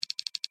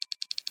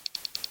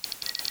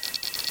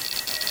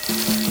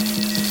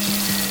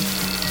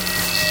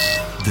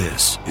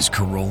This is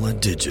Corolla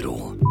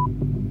Digital.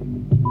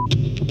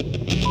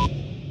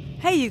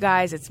 Hey, you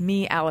guys, it's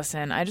me,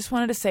 Alison. I just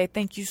wanted to say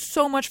thank you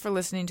so much for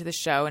listening to the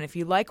show. And if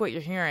you like what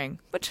you're hearing,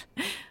 which,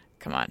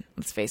 come on,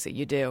 let's face it,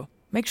 you do,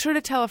 make sure to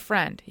tell a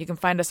friend. You can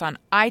find us on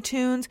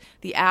iTunes,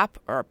 the app,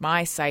 or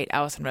my site,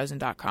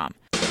 AlisonRosen.com.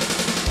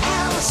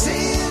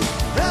 Alison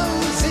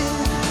Rosen.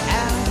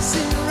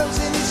 Alison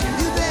Rosen is your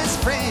new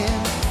best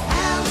friend.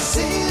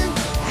 Alison,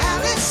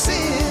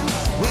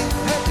 with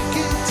her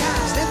good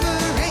times never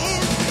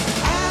end.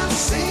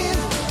 Alison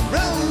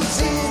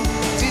Rosen,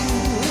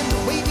 doing the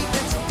wavy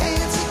pencil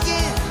dance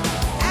again.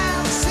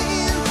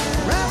 Alison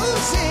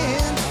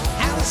Rosen,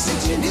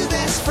 Alison's your new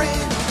best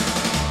friend.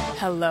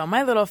 Hello,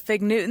 my little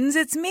Fig Newtons.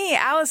 It's me,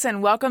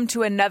 Alison. Welcome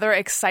to another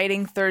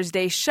exciting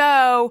Thursday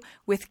show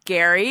with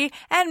Gary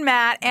and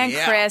Matt and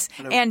Chris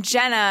and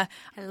Jenna.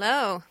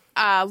 Hello.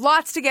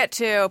 Lots to get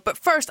to. But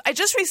first, I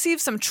just received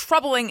some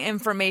troubling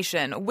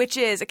information, which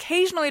is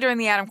occasionally during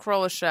the Adam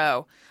Carolla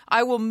show,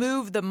 I will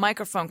move the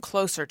microphone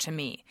closer to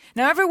me.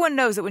 Now, everyone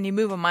knows that when you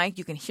move a mic,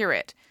 you can hear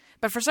it.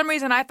 But for some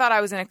reason, I thought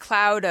I was in a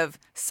cloud of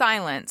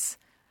silence.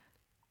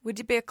 Would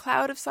it be a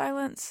cloud of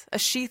silence? A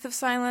sheath of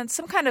silence?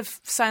 Some kind of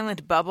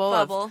silent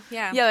bubble?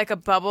 Yeah. Yeah, like a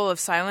bubble of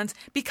silence.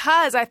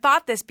 Because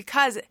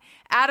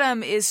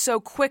Adam is so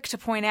quick to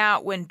point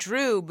out when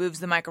Drew moves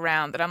the mic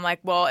around that I'm like,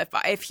 well,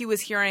 if he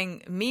was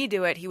hearing me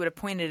do it, he would have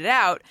pointed it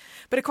out.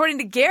 But according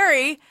to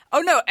Gary, oh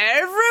no,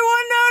 everyone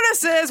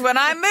notices when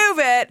I move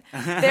it.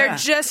 They're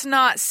just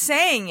not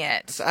saying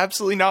it. That's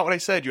absolutely not what I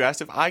said. You asked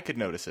if I could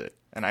notice it.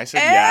 And I said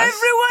yes.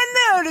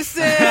 Everyone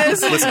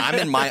notices. Listen, I'm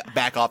in my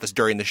back office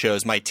during the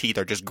shows. My teeth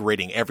are just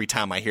gritting every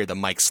time I hear the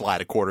mic slide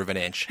a quarter of an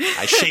inch.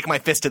 I shake my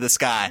fist to the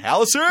sky.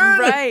 Allison!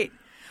 Right.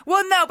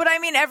 Well, no, but I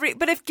mean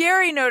but if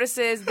Gary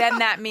notices, then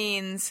that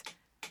means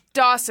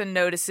Dawson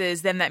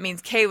notices, then that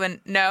means Kaylin,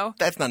 no?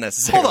 That's not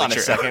necessarily Hold on true.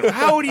 a second.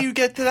 How do you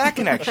get to that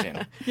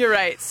connection? You're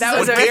right. That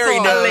was what a Gary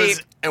full knows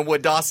leap. and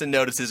what Dawson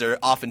notices are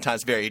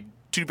oftentimes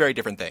two very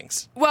different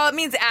things. Well, it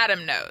means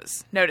Adam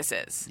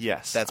notices.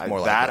 Yes. That's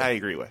more like that it. I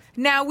agree with.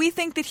 Now, we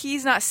think that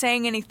he's not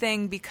saying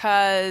anything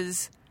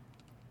because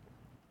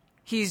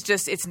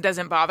it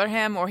doesn't bother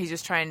him, or he's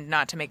just trying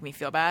not to make me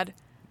feel bad.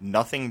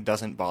 Nothing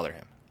doesn't bother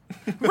him.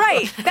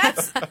 Right.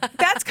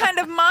 That's kind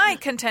of my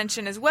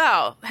contention as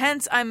well.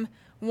 Hence, I'm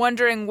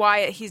wondering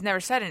why he's never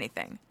said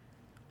anything.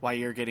 Why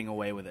you're getting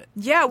away with it.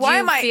 Yeah, Do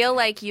you feel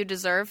like you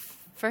deserve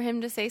for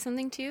him to say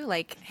something to you?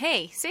 Like,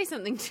 hey, say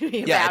something to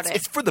me about it.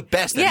 It's for the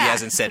best that he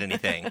hasn't said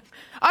anything.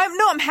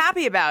 I'm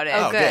happy about it.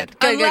 Oh, good.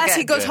 Unless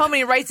he goes home and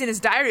he writes in his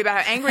diary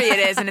about how angry it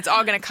is, and it's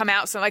all going to come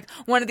out. So, like,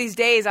 one of these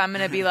days, I'm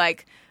going to be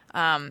like,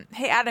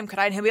 hey, Adam, could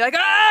I? And he'll be like,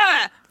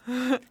 ah!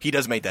 He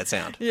does make that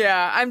sound.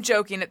 Yeah, I'm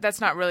joking.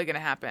 That's not really going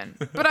to happen.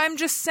 But I'm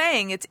just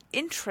saying it's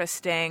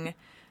interesting.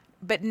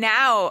 But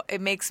now it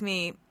makes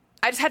me...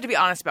 I just had to be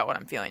honest about what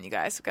I'm feeling, you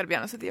guys. I've got to be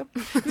honest with you.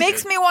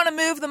 Makes me want to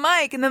move the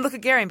mic and then look at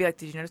Gary and be like,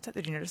 did you notice that?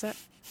 Did you notice that?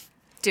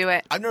 Do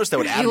it. I've noticed that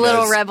what Adam You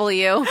little does, rebel,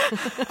 you.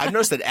 I've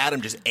noticed that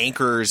Adam just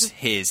anchors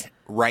his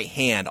right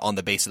hand on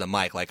the base of the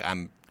mic like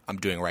I'm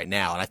doing right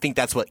now. And I think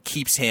that's what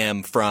keeps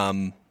him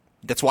from...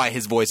 That's why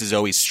his voice is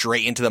always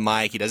straight into the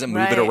mic. He doesn't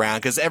move it around.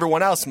 Because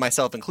everyone else,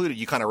 myself included,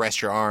 you kind of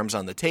rest your arms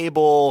on the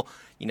table.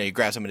 You know, you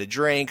grab something to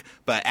drink.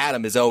 But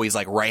Adam is always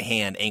like right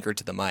hand anchored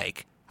to the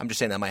mic. I'm just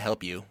saying that might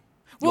help you.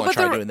 You want to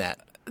try doing that.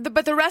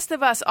 But the rest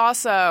of us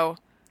also,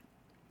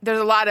 there's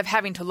a lot of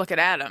having to look at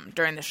Adam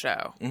during the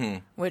show. Mm-hmm.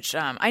 Which,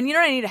 I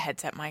need a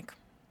headset mic.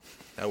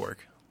 That'll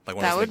work. Like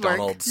one That of those would work.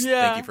 McDonald's.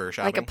 Yeah. Thank you for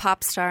shopping. Like a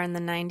pop star in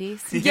the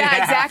 90s.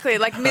 Yeah, exactly.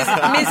 Like Ms.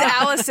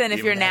 Allison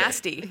if you're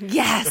nasty.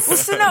 Yes. Well,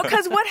 so no,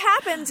 because what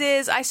happens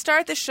is I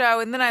start the show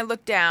and then I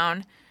look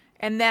down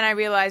and then I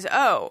realize,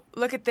 oh,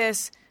 look at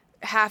this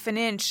half an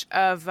inch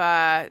of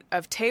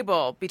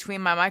table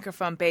between my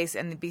microphone base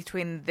and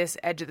between this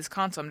edge of this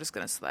console. I'm just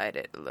going to slide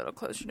it a little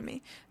closer to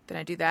me. Then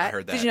I do that. I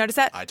heard that. Did you notice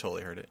that? I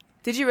totally heard it.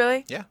 Did you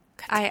really? Yeah.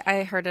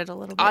 I heard it a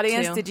little bit,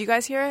 Audience, too. did you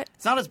guys hear it?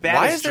 It's not as bad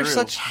Why as is there Drew.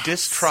 such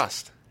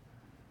distrust?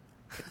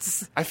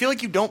 I feel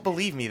like you don't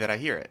believe me that I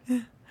hear it.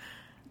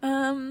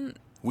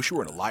 Wish you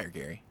weren't a liar,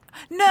 Gary.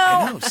 No.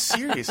 I know,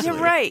 seriously.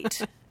 You're right.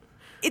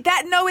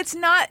 It's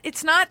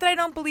not that I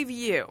don't believe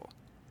you.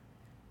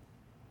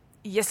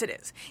 Yes, it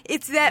is.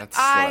 It's that That's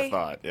what I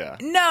thought, yeah.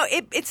 No,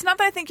 it's not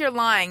that I think you're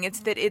lying. It's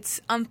that it's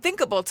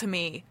unthinkable to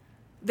me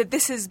that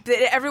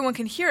that everyone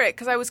can hear it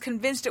because I was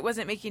convinced it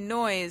wasn't making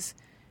noise.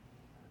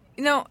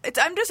 You know,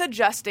 I'm just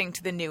adjusting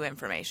to the new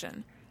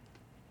information.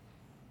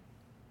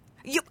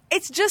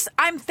 It's just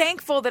I'm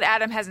thankful that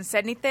Adam hasn't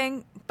said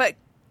anything, but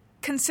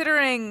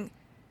considering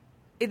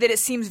that it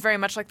seems very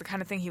much like the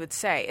kind of thing he would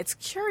say, it's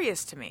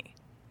curious to me.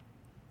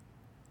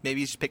 Maybe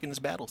he's just picking his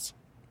battles.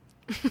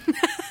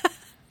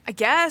 I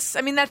guess.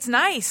 I mean, that's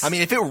nice. I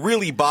mean, if it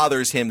really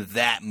bothers him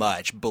that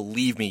much,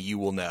 believe me, you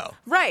will know.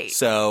 Right.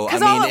 So, I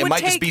 'Cause all mean, it it would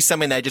might just take- be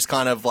something that just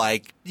kind of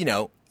like, you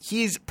know,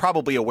 he's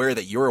probably aware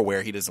that you're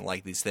aware he doesn't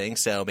like these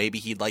things, so maybe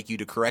he'd like you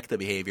to correct the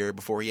behavior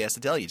before he has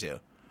to tell you to.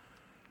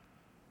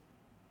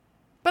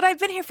 But I've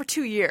been here for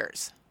 2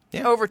 years.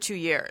 over 2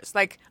 years.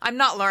 Like, I'm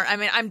not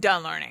I'm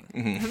done learning.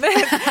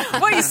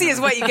 What you see is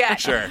what you get.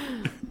 Sure.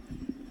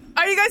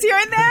 Are you guys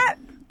hearing that?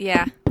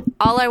 Yeah.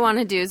 All I want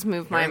to do is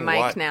move my Hearing mic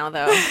what? now,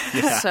 though.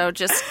 So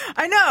just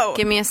I know.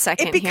 give me a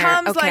second It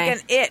becomes here. Okay. like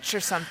an itch or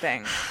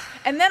something.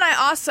 And then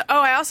I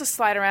also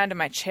slide around in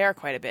my chair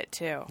quite a bit,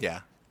 too.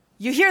 Yeah.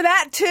 You hear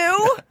that,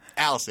 too?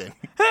 Allison,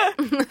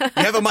 you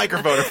have a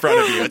microphone in front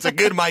of you. It's a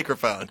good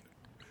microphone.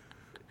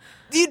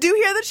 You do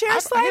hear the chair I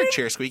sliding? hear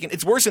chair squeaking.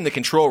 It's worse in the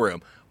control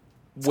room.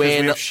 Because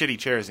we have shitty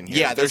chairs in here.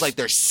 Yeah,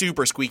 they're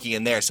super squeaky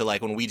in there. So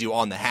like when we do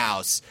On the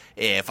House,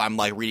 if I'm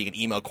like reading an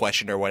email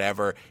question or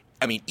whatever,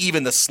 I mean,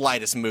 even the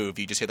slightest move,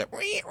 you just hear that.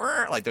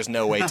 Like there's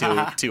no way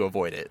to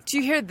avoid it. Do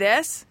you hear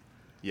this?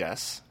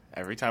 Yes.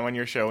 Every time on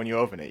your show when you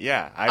open it.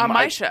 Yeah. On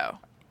my show?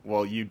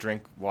 Well, you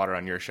drink water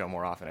on your show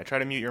more often. I try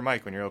to mute your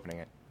mic when you're opening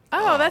it.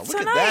 Oh, that's so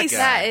look at that nice. guy.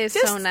 That is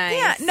so nice.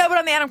 Yeah, no, but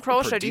on the Adam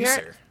Carolla show, do you hear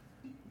it? Producer.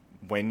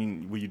 When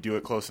you do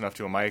it close enough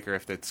to a mic, or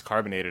if it's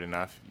carbonated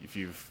enough, if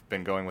you've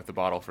been going with the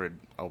bottle for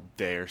a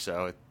day or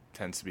so, it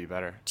tends to be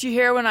better. Do you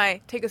hear when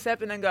I take a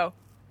sip and then go?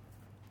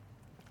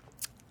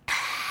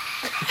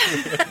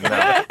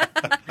 No.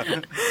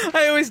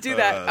 I always do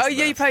that. That's Oh,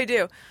 yeah, you best. probably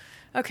do.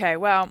 Okay,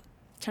 well,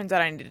 turns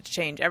out I needed to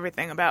change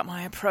everything about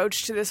my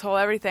approach to this whole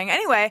everything.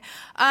 Anyway,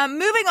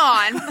 moving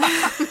on.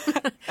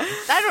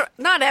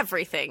 Not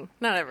everything.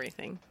 Not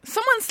everything.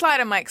 Someone slide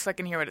a mic so I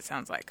can hear what it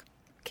sounds like.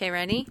 Okay,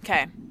 ready?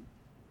 Okay.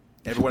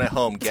 Everyone at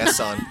home, guess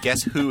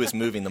who is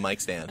moving the mic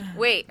stand.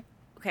 Wait.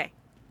 Okay.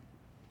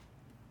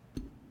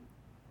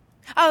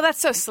 Oh, that's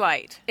so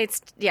slight.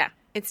 It's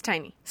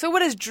tiny. So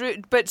what is Drew?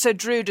 So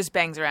Drew just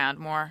bangs around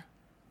more.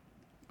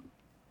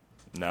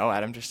 No,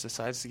 Adam just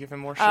decides to give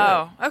him more shit.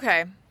 Oh,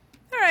 okay.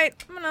 All right,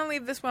 I'm gonna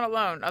leave this one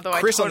alone. Although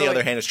Chris, I on the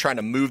other hand, is trying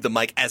to move the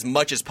mic as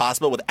much as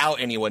possible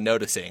without anyone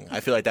noticing. I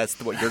feel like that's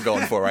what you're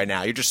going for right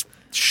now. You're just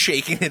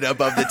shaking it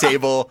above the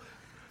table.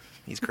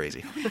 He's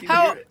crazy.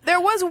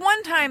 There was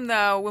one time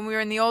though when we were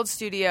in the old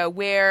studio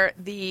where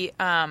the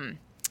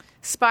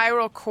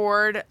spiral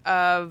cord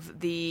of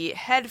the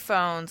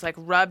headphones like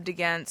rubbed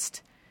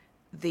against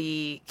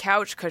the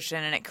couch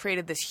cushion and it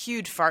created this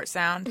huge fart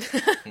sound.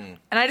 And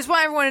I just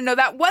want everyone to know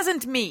that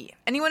wasn't me.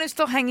 Anyone who's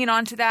still hanging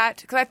on to that,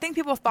 because I think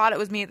people thought it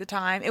was me at the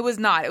time. It was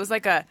not. It was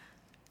like a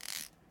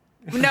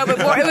no, but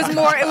more.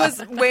 It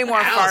was way more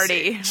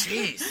farty.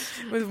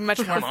 Jeez. It was much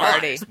more Come on.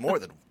 farty. It's more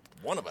than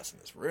one of us in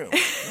this room.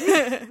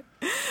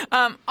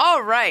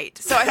 All right.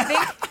 So I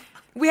think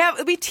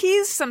we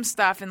teased some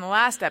stuff in the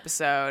last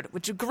episode,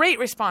 which a great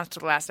response to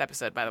the last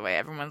episode, by the way.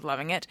 Everyone's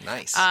loving it.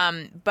 Nice.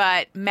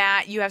 But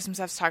Matt, you have some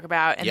stuff to talk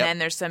about, and Yep. then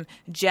there's some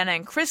Jenna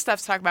and Chris stuff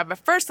to talk about. But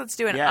first, let's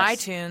do an Yes.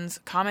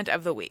 iTunes comment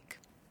of the week.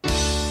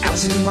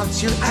 Alison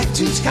wants your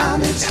iTunes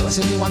comments.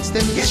 Alison wants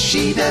them, yes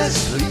she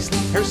does. Please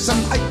leave her some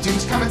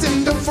iTunes comments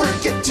and don't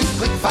forget to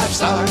click 5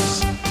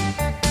 stars.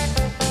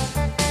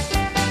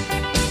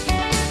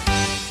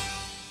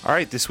 All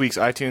right, this week's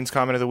iTunes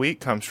comment of the week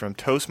comes from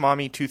Toast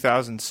Mommy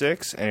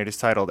 2006, and it is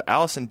titled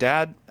Allison's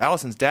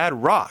Dad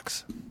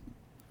Rocks.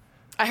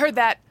 I heard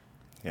that.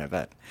 Yeah, I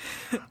bet.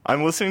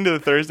 I'm listening to the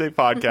Thursday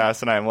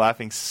podcast, and I am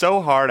laughing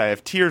so hard I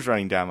have tears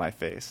running down my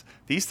face.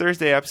 These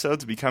Thursday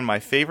episodes become my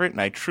favorite,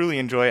 and I truly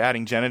enjoy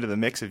adding Jenna to the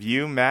mix of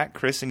you, Matt,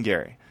 Chris, and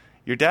Gary.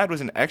 Your dad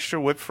was an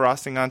extra whipped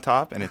frosting on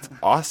top, and it's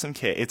awesome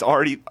cake.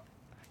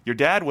 Your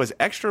dad was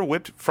extra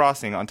whipped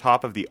frosting on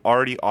top of the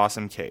already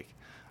awesome cake.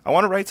 I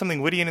want to write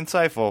something witty and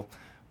insightful,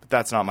 but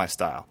that's not my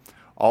style.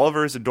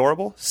 Oliver is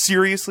adorable.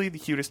 Seriously, the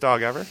cutest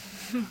dog ever.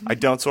 I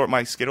don't sort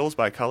my Skittles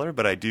by color,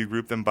 but I do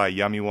group them by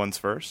yummy ones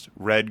first.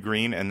 Red,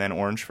 green, and then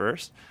orange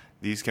first.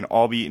 These can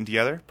all be eaten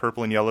together.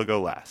 Purple and yellow go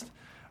last.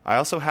 I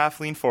also half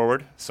lean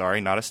forward.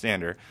 Sorry, not a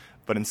stander.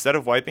 But instead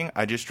of wiping,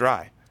 I just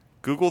dry.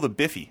 Google the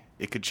Biffy.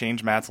 It could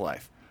change Matt's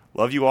life.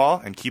 Love you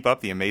all, and keep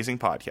up the amazing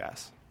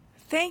podcast.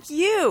 Thank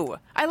you.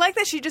 I like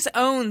that she just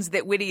owns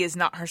that witty is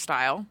not her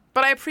style,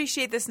 but I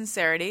appreciate the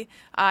sincerity.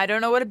 I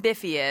don't know what a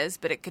Biffy is,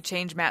 but it could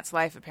change Matt's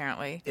life,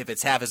 apparently. If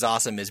it's half as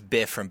awesome as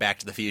Biff from Back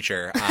to the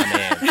Future,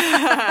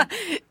 I'm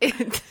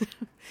in.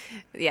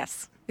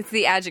 Yes. It's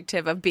the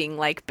adjective of being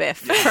like Biff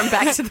from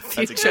Back to the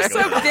Future.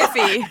 exactly So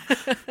Biffy.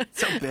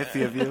 So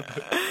Biffy of you.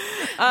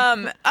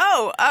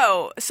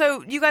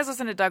 So you guys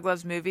listen to Doug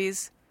Loves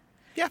Movies?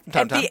 Yeah, from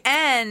time At to time. the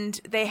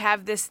end, they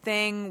have this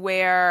thing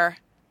where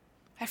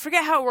I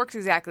forget how it works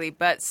exactly,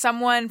 but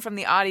someone from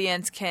the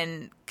audience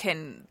can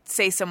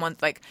say someone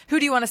like, "Who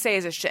do you want to say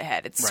is a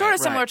shithead?" It's sort of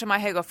similar to my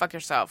 "Hey, go fuck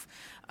yourself,"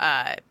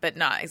 but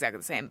not exactly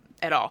the same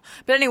at all.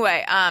 But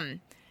anyway,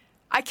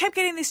 I kept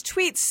getting these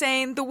tweets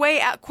saying the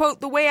way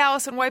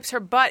Alison wipes her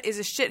butt is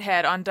a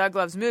shithead on Doug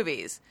Loves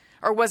Movies,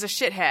 or was a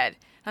shithead.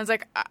 And I was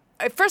like,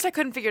 at first I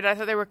couldn't figure it out. I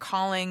thought they were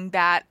calling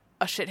that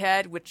a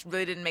shithead, which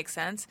really didn't make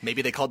sense.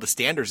 Maybe they called the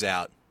standards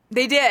out.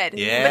 They did.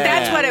 Yeah. But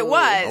that's what it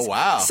was. Oh,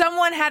 wow.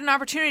 Someone had an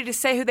opportunity to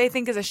say who they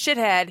think is a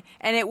shithead,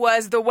 and it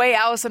was the way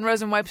Alison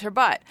Rosen wipes her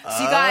butt.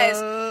 So you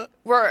guys,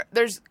 we're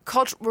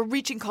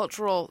reaching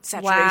cultural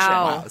saturation.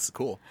 Wow, this is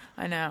cool.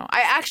 I know.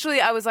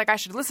 I was like, I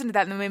should listen to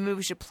that, and then maybe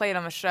we should play it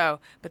on the show.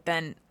 But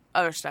then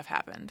other stuff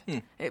happened.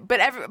 But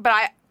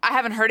I I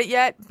haven't heard it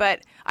yet,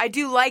 but I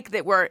do like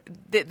that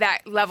that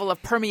level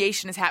of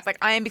permeation is happening. Like,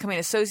 I am becoming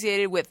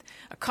associated with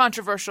a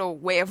controversial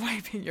way of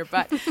wiping your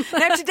butt.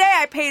 Now, today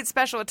I paid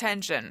special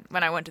attention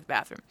when I went to the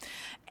bathroom.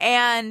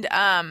 And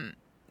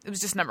it was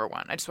just number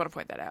one. I just want to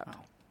point that out. Oh.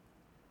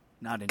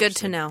 Not Good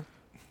interested. to know.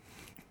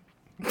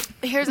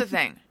 Here's the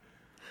thing.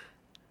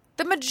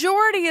 The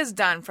majority is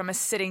done from a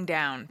sitting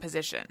down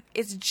position.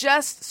 It's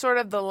just sort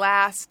of the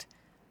last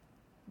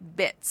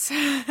bits.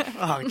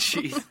 Oh,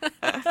 jeez.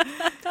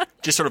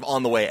 Just sort of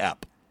on the way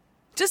up.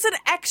 Just an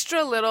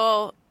extra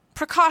little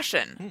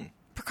precaution.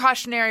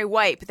 Precautionary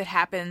wipe that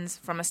happens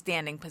from a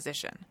standing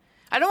position.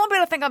 I don't want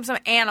people to think I'm some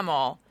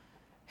animal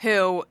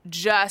who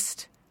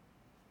just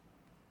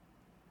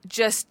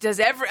does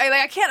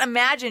I can't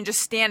imagine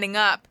just standing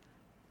up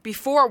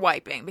before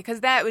wiping, because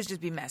that would just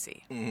be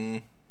messy. Mm-hmm.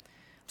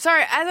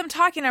 Sorry, as I'm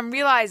talking, I'm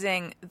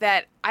realizing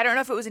that I don't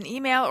know if it was an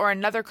email or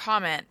another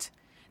comment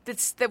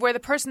that where the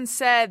person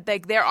said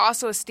like they're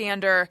also a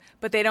stander,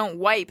 but they don't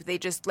wipe; they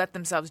just let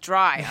themselves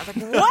dry. I was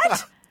like,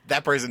 what?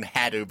 That person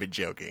had to have been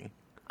joking.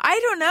 I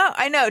don't know.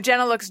 I know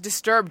Jenna looks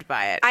disturbed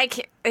by it. I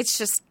can't. It's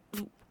just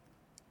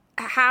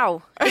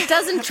how it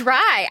doesn't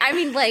dry. I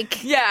mean,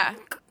 like, Yeah,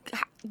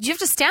 you have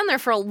to stand there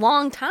for a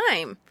long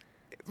time.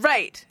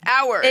 right.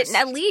 Hours.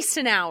 At least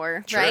an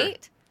hour, Sure.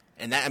 right?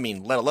 And that, I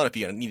mean, let alone if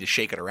you need to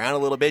shake it around a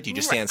little bit, you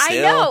just stand I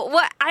still. know.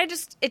 What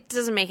it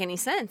doesn't make any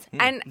sense.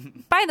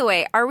 And by the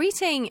way, are we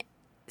saying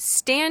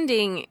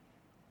standing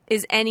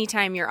is any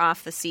time you're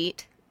off the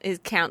seat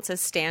counts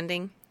as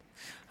standing?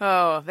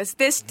 Oh, this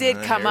did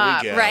come here we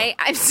up. go. Right?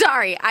 I'm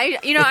sorry.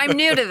 I'm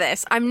new to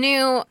this. I'm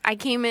new. I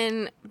came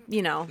in,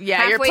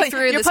 Yeah, halfway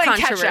through you're this playing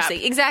catch controversy.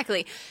 up.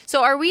 Exactly.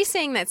 So are we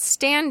saying that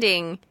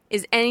standing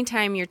is any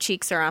time your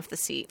cheeks are off the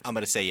seat? I'm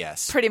going to say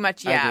yes. Pretty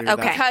much, yeah. agree with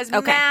that. Because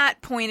Okay.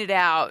 Matt pointed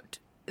out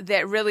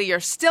that really you're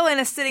still in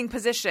a sitting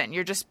position.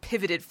 You're just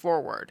pivoted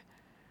forward.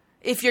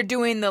 If you're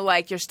doing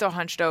you're still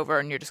hunched over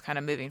and you're just kind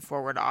of moving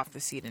forward off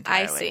the seat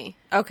entirely. I see.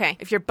 Okay.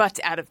 If your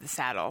butt's out of the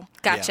saddle.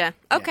 Gotcha.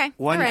 Okay.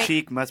 One All right.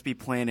 cheek must be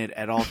planted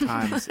at all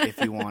times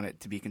if you want it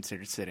to be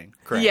considered sitting.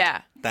 Correct.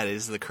 Yeah. That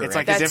is the correct. It's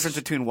like That's- the difference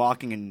between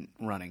walking and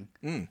running.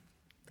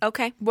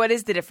 Okay. What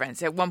is the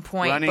difference? At one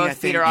point, Running, I both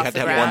feet think are you off you have the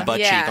to have ground. one butt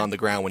Yeah. cheek on the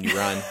ground when you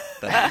run.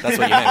 That's what you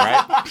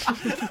meant,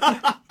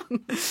 right?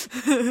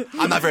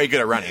 I'm not very good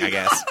at running, I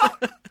guess.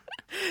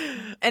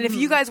 And if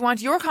you guys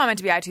want your comment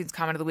to be iTunes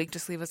Comment of the Week,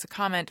 just leave us a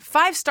comment.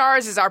 5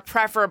 stars is our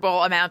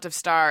preferable amount of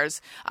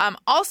stars.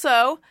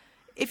 Also,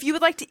 if you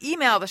would like to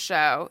email the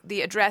show,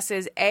 the address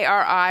is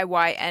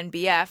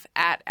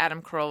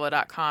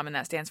ariynbf@adamcarolla.com, and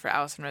that stands for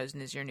Alison Rosen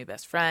is your new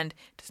best friend.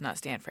 It does not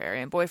stand for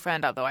Aryan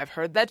boyfriend, although I've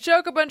heard that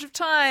joke a bunch of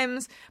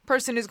times.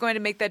 Person who's going to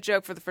make that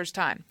joke for the first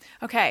time.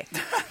 Okay.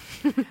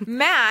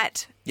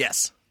 Matt,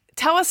 Yes.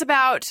 tell us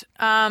about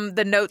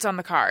the notes on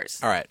the cars.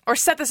 All right. Or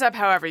set this up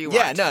however you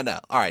Yeah, want. no.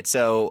 All right,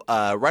 so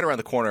right around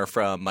the corner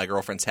from my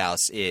girlfriend's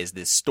house is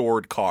this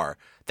stored car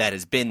that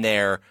has been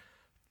there.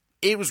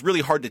 It was really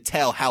hard to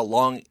tell how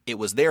long it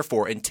was there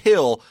for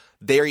until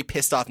very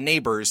pissed off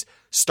neighbors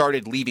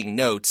started leaving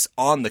notes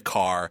on the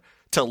car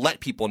to let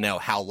people know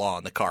how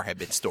long the car had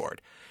been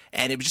stored.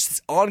 And it was just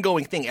this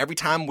ongoing thing. Every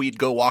time we'd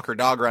go walk our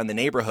dog around the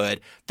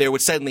neighborhood, there would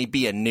suddenly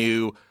be a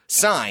new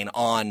sign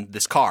on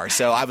this car.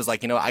 So I was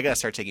like, I got to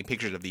start taking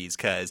pictures of these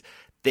because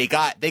they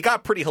got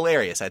pretty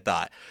hilarious, I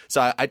thought.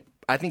 So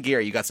I think,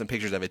 Gary, you got some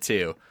pictures of it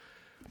too.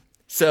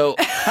 So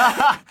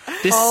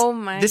this, Oh,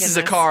 my this is a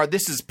goodness. car.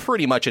 This is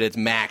pretty much at its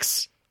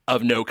max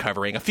of no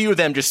covering. A few of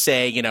them just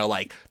say,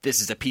 this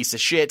is a piece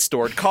of shit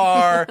stored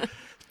car.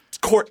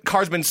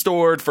 Car's been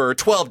stored for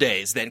 12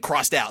 days, then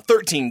crossed out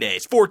 13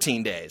 days,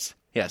 14 days.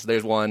 Yes,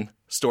 there's one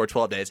stored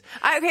 12 days.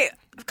 Okay,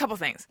 a couple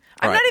things.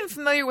 I'm All not right. even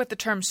familiar with the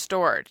term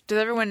stored. Does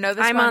everyone know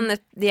this I'm one? on the.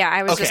 Yeah,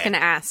 I was just Okay. going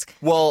to ask.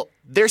 Well,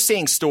 they're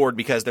saying stored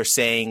because they're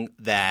saying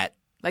that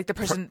Like the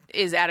person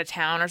is out of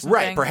town or something?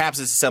 right, perhaps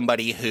it's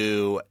somebody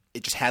who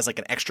it just has like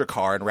an extra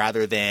car, and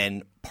rather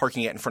than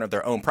parking it in front of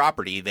their own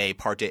property, they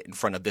parked it in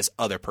front of this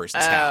other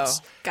person's house.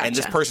 And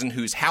this gotcha. person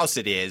whose house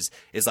it is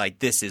like,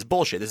 this is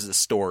bullshit. This is a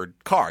stored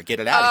car. Get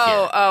it out of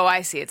here. Oh,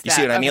 I see. It's You that.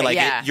 see what I mean? Okay, Like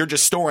yeah. you're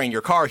just storing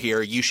your car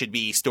here. You should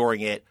be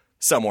storing it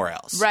somewhere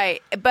else.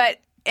 Right.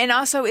 And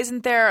also,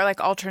 isn't there like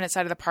alternate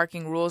side of the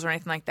parking rules or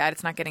anything like that?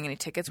 It's not getting any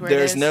tickets where it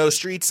There's is? no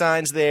street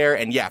signs there,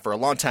 and yeah, for a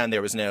long time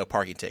there was no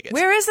parking tickets.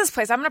 Where is this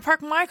place? I'm going to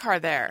park my car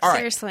there. All right.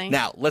 Seriously.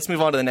 Now let's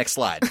move on to the next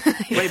slide. Wait,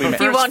 We but may-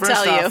 He won't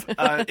tell you.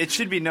 It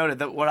should be noted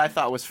that what I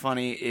thought was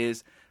funny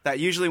is that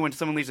usually when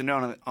someone leaves a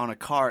note on a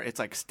car, it's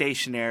like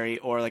stationary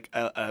or like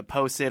a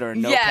Post-it or a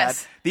notepad.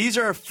 Yes. These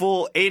are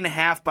full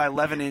 8.5 by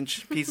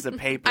 11-inch pieces of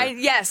paper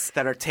Yes.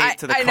 that are taped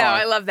to the car. I know.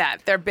 I love that.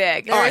 They're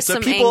big. All right, is so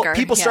some people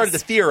anger, started to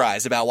yes.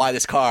 theorize about why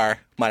this car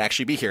might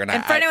actually be here,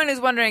 And for anyone who's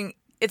wondering,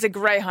 it's a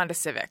gray Honda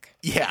Civic.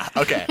 yeah,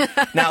 okay.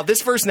 Now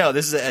this first note,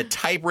 this is a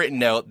typewritten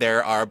note.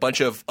 There are a bunch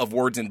of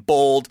words in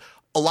bold,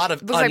 a lot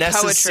of Looks like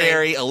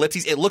unnecessary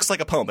ellipses. It looks like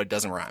a poem, but it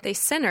doesn't rhyme. They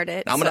centered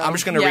it. I'm so-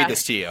 just gonna Yeah. read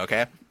this to you,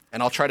 okay?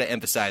 And I'll try to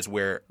emphasize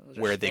where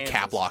the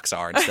cap locks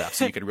are and stuff,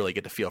 so you can really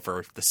get the feel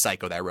for the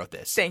psycho that wrote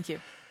this. Thank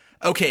you.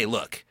 Okay,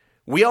 look,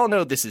 we all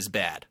know this is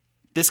bad.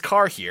 this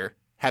car here,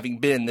 having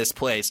been in this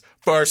place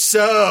for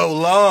so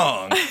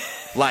long,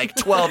 like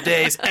 12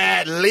 days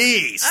at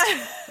least.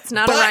 It's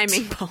not a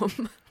rhyming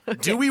poem.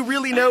 Do we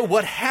really know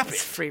what happened?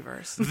 Free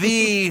verse.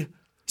 The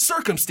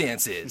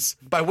circumstances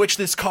by which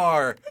this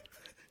car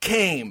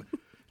came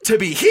to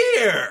be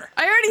here.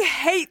 I already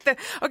hate the...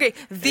 Okay,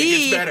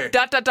 gets better.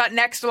 the ...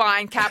 next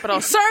line,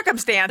 capital,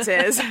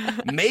 circumstances.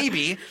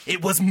 Maybe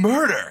it was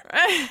murder.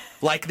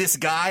 Like this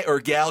guy or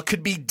gal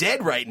could be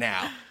dead right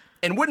now.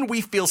 And wouldn't we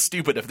feel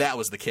stupid if that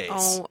was the case?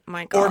 Oh,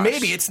 my gosh. Or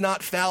maybe it's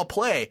not foul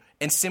play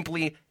and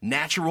simply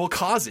natural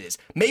causes.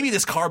 Maybe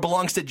this car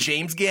belongs to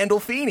James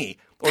Gandolfini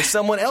or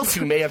someone else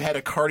who may have had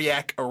a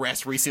cardiac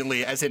arrest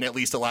recently, as in at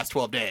least the last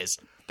 12 days.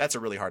 That's a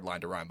really hard line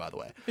to rhyme, by the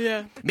way.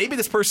 Yeah. Maybe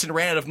this person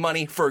ran out of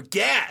money for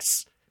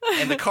gas,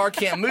 and the car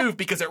can't move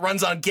because it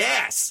runs on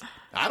gas.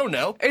 I don't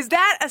know. Is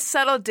that a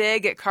subtle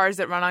dig at cars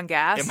that run on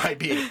gas? It might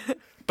be.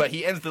 But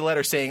he ends the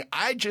letter saying,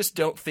 I just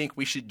don't think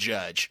we should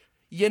judge.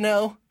 You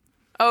know?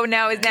 Oh,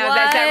 now is that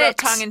real What?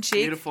 tongue-in-cheek?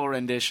 Beautiful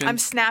rendition. I'm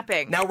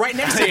snapping. Now, right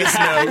next to this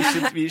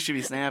note, you should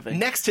be snapping.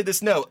 next to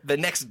this note, the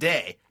next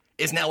day,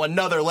 is now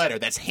another letter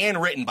that's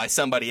handwritten by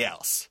somebody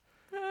else.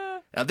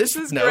 Now, this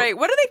is Great.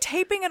 What are they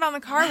taping it on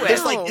the car with?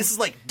 This is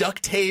like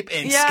duct tape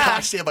and Yeah.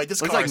 scotch tape. Like,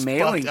 this Looks car like is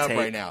mailing fucked up tape.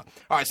 right now.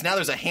 All right, so now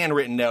there's a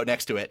handwritten note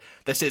next to it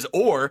that says,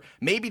 or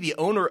maybe the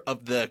owner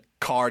of the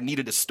car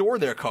needed to store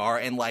their car,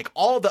 and like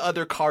all the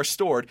other cars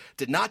stored,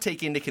 did not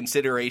take into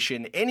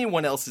consideration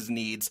anyone else's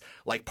needs,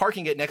 like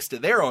parking it next to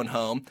their own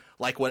home,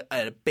 like what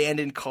an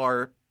abandoned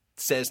car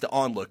says to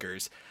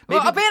onlookers.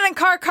 Well, abandoned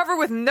car covered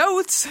with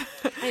notes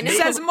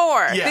says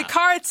more. Yeah. The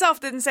car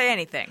itself didn't say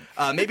anything.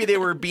 Maybe they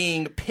were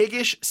being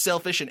piggish,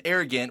 selfish, and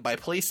arrogant by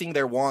placing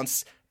their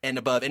wants and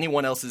above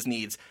anyone else's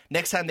needs.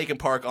 Next time they can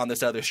park on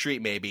this other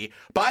street, maybe.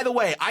 By the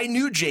way, I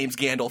knew James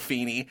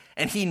Gandolfini,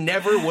 and he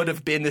never would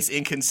have been this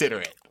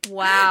inconsiderate.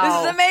 Wow.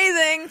 This is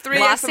amazing. 3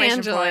 Los exclamation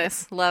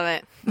Angeles. points. Love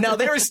it. Now,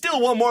 there is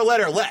still one more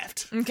letter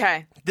left.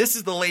 Okay. This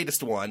is the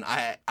latest one.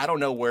 I don't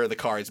know where the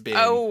car has been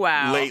Oh,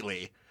 wow.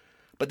 lately.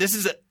 But this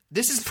is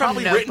from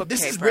probably notebook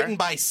written paper.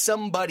 by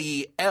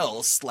somebody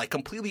else, like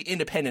completely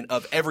independent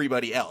of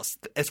everybody else,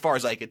 as far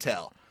as I could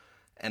tell.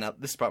 And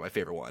this is probably my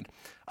favorite one.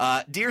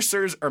 Dear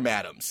sirs or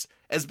madams,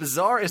 as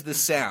bizarre as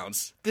this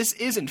sounds, this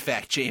is in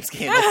fact James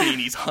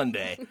Gandolfini's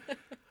Hyundai.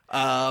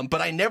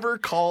 But I never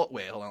called...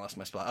 Wait, hold on, I lost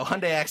my spot. Oh,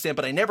 Hyundai accent,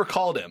 but I never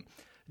called him.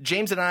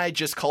 James and I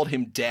just called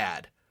him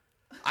Dad.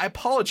 I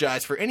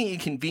apologize for any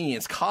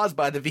inconvenience caused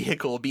by the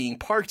vehicle being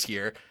parked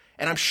here,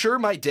 and I'm sure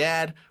my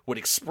dad would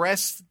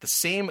express the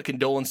same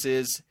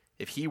condolences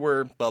if he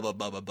were blah, blah,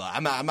 blah, blah, blah.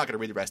 I'm not going to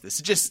read the rest of this.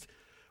 It's just,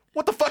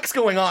 what the fuck's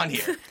going on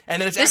here? And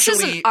then it's This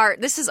actually... isn't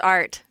art. This is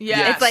art.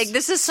 Yes. It's like,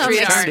 this is some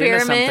Street art. Turned into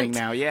experiment. something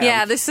now, yeah.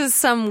 Yeah, this is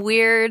some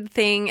weird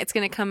thing. It's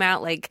going to come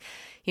out like,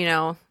 you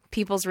know,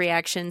 people's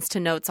reactions to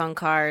notes on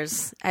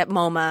cars at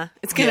MoMA.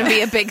 It's going to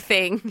be a big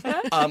thing.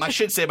 I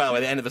should say, by the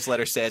way, the end of this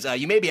letter says,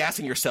 you may be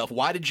asking yourself,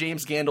 why did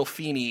James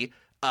Gandolfini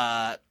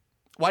have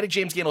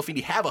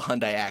a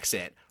Hyundai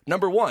accent?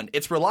 Number 1,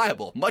 it's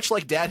reliable, much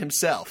like Dad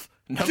himself.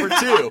 Number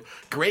 2,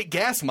 great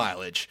gas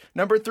mileage.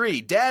 Number 3,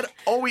 Dad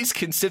always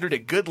considered a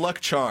good luck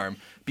charm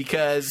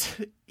because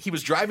he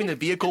was driving the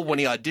vehicle when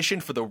he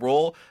auditioned for the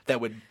role that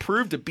would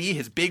prove to be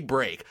his big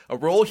break, a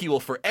role he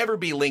will forever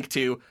be linked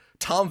to,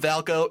 Tom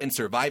Valco in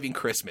Surviving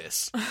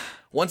Christmas.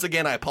 Once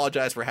again, I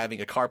apologize for having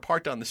a car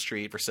parked on the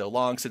street for so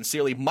long.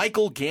 Sincerely,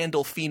 Michael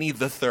Gandolfini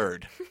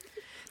III.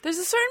 There's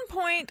a certain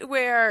point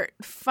where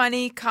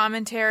funny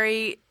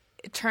commentary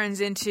turns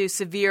into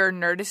severe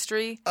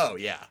nerdistry. Oh,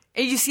 yeah.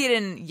 And you see it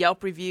in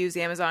Yelp reviews,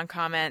 Amazon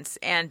comments,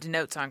 and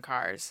notes on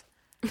cars.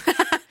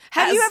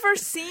 Have you ever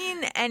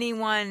seen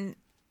anyone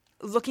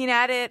looking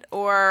at it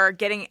or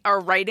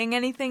writing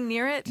anything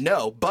near it?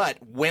 No, but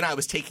when I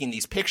was taking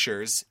these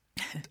pictures,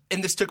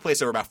 and this took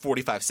place over about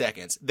 45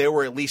 seconds, there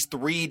were at least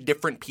 3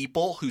 different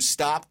people who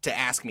stopped to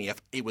ask me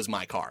if it was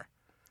my car.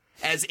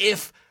 As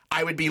if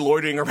I would be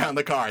loitering around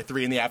the car at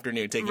 3 in the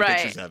afternoon taking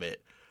pictures of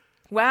it.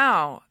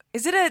 Wow.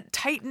 Is it a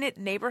tight-knit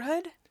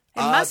neighborhood? It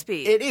must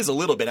be. It is a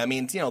little bit. I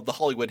mean, you know, the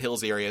Hollywood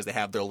Hills areas, they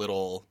have their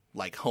little,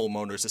 like,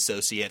 homeowners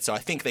associate, so I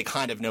think they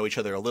kind of know each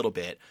other a little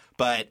bit.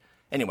 But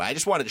anyway, I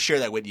just wanted to share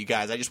that with you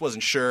guys. I just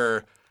wasn't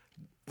sure,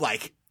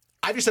 like...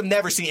 I just have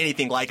never seen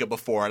anything like it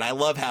before, and I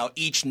love how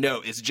each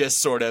note is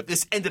just sort of...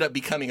 This ended up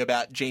becoming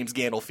about James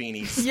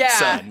Gandolfini's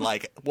son.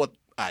 Like, what...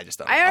 I just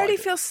don't know. I already like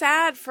it. feel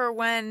sad for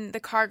when the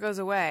car goes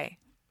away.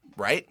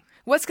 Right?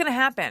 What's going to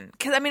happen?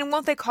 Because, I mean,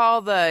 won't they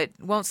call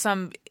won't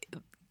some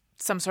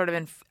sort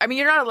of... I mean,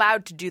 you're not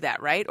allowed to do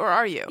that, right? Or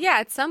are you? Yeah,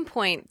 at some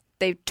point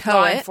they tow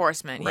Law it.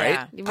 enforcement, Right?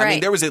 yeah. I mean,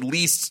 Right. there was at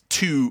least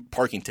 2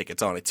 parking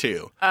tickets on it,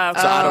 too. Okay.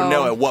 So I don't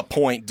know at what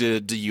point do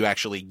you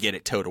actually get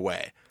it towed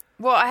away.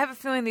 Well, I have a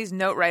feeling these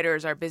note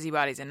writers are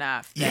busybodies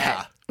enough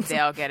that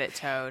they'll get it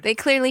towed. They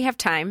clearly have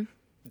time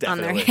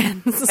Definitely. on their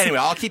hands. Anyway,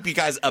 I'll keep you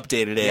guys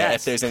updated Yes,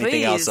 if there's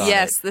anything please. else on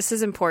Yes, it. this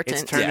is important.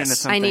 It's turned Yes. into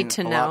something I need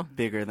to a know. lot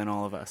bigger than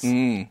all of us.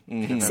 See,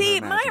 my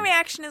imagine.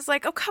 reaction is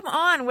like, oh, come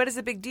on, what is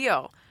the big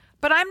deal?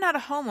 But I'm not a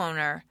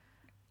homeowner.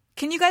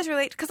 Can you guys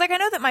relate? Because, like, I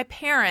know that my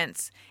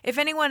parents, if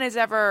anyone has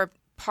ever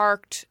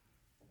parked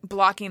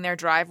blocking their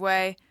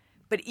driveway,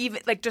 but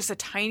even, like, just a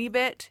tiny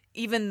bit,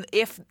 even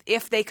if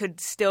they could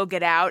still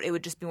get out, it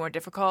would just be more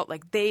difficult.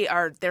 Like,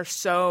 they're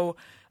so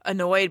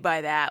annoyed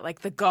by that.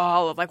 Like, the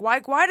gall of, like, why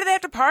do they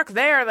have to park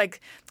there? Like,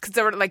 because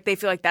they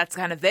feel like that's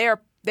kind of their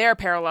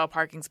parallel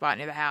parking spot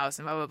near the house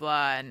and blah, blah,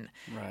 blah. And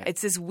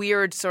It's this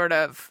weird sort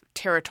of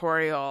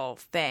territorial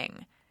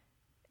thing.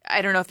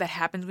 I don't know if that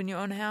happens when you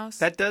own a house.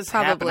 That does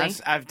Probably. happen.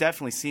 I've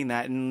definitely seen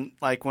that. And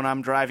like when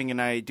I'm driving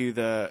and I do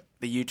the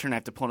U-turn, I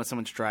have to pull into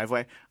someone's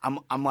driveway.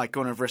 I'm like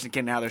going reverse and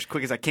getting out there as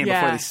quick as I can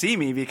before they see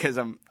me because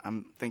I'm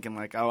thinking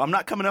like, oh, I'm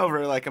not coming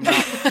over. Like I'm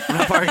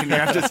not parking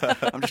there. I'm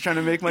just trying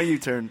to make my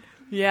U-turn.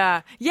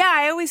 Yeah. Yeah,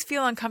 I always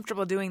feel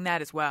uncomfortable doing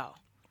that as well.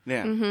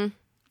 Yeah. Mm-hmm.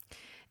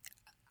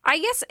 I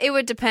guess it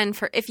would depend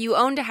for if you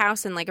owned a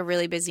house in like a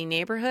really busy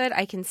neighborhood,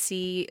 I can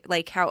see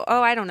like how,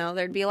 I don't know,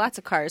 there'd be lots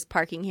of cars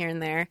parking here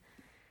and there.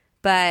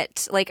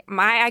 But like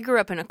I grew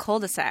up in a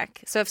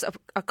cul-de-sac. So if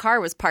a car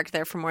was parked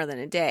there for more than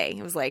a day,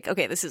 it was like,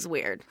 okay, this is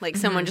weird. Like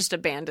someone just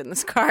abandoned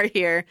this car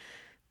here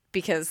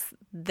because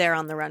they're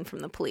on the run from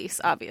the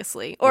police,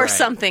 obviously. Or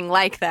something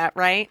like that,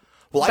 right?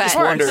 Well,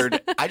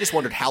 I just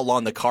wondered how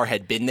long the car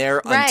had been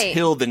there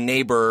until the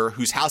neighbor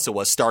whose house it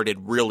was started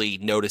really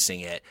noticing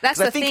it. That's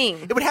 'Cause the I think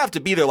thing. It would have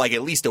to be there like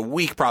at least a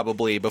week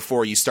probably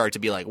before you start to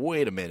be like,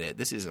 wait a minute,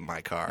 this isn't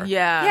my car.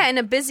 Yeah. Yeah, in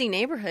a busy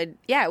neighborhood,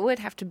 it would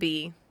have to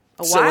be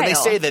a while. So when they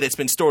say that it's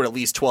been stored at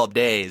least 12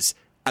 days,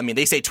 I mean,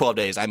 they say 12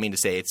 days. I mean to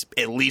say it's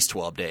at least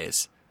 12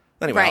 days.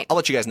 Anyway, Right. I'll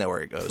let you guys know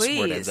where it goes, where it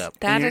Please. ends up.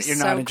 That And is you're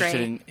so not interested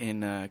great.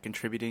 in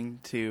contributing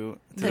to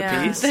the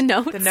Yeah. piece? The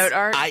notes. The note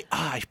art.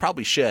 I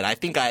probably should. I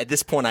think at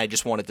this point I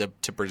just wanted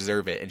to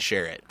preserve it and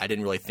share it. I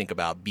didn't really think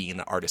about being an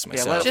artist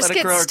myself. Just Let it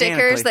get grow stickers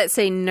organically. that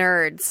say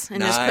nerds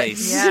and Nice.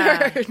 just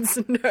Yeah. put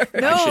nerds.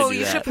 No, should do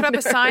you that. should put up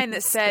a sign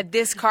that said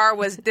this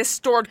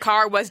stored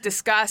car was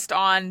discussed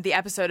on the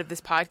episode of this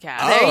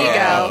podcast. There you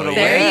Oh, go. yeah.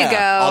 There you go.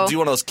 I'll do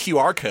one of those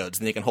QR codes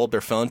and they can hold their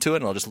phone to it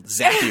and I'll just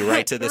zap you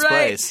right to this Right.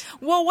 place.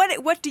 Well,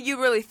 what do you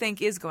really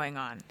think is going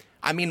on?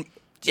 I mean,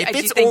 Do if you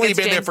it's think only it's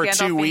been there James for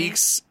 2 Gandolfini?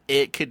 weeks,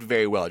 it could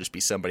very well just be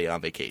somebody on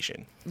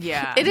vacation.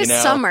 Yeah. It is You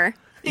know? summer.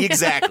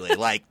 Exactly.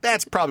 Like,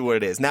 that's probably what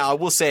it is. Now, I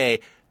will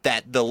say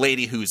that the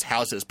lady whose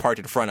house it was parked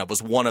in front of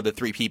was one of the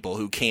 3 people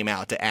who came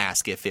out to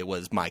ask if it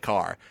was my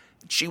car.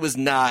 She was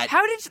not...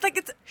 How did you, like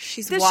it's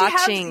She's does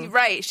watching. She have,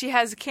 right. She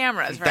has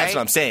cameras, right? That's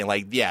what I'm saying.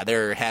 Like, yeah,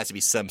 there has to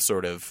be some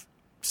sort of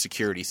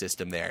security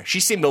system there. She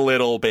seemed a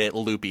little bit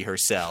loopy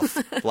herself.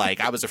 Like,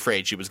 I was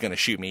afraid she was going to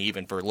shoot me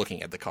even for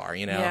looking at the car,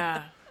 you know?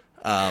 Yeah.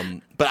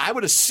 But I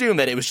would assume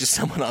that it was just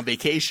someone on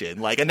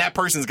vacation. Like, and that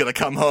person's going to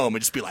come home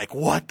and just be like,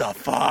 what the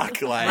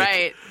fuck? Like,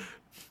 Right.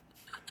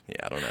 Yeah,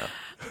 I don't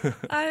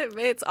know.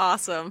 It's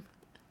awesome.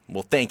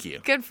 Well, thank you.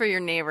 Good for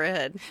your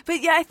neighborhood.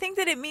 But yeah, I think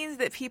that it means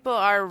that people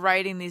are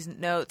writing these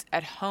notes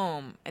at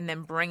home and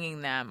then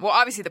bringing them. Well,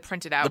 obviously the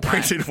printed out The one.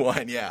 printed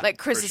one, yeah. Like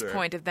for Chris's sure.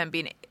 point of them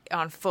being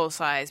on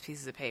full-size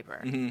pieces of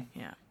paper. Mm-hmm.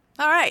 Yeah.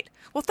 All right.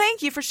 Well,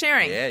 thank you for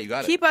sharing. Yeah, you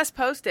got it. Keep us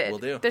posted. Will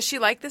do. Does she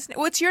like this?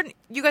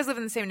 You guys live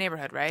in the same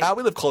neighborhood, right?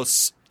 We live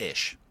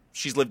close-ish.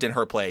 She's lived in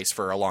her place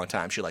for a long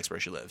time. She likes where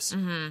she lives.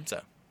 Mm-hmm.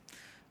 So.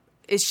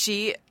 Is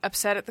she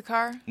upset at the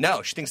car?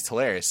 No, she thinks it's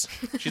hilarious.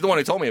 She's the one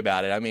who told me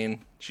about it. I mean,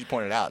 she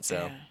pointed it out,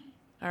 so.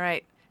 All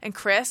right. And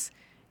Chris,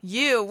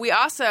 we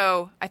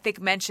also, I think,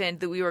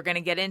 mentioned that we were going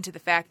to get into the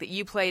fact that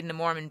you played in a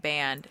Mormon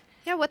band.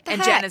 Yeah, what the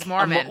And heck? Jen is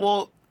Mormon.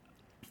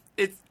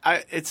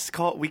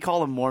 We call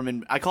them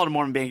Mormon. I called it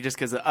Mormon band just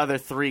because the other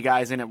 3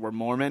 guys in it were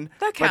Mormon. That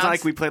But it's counts. not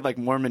like we played like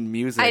Mormon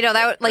music. I know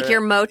that, like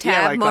your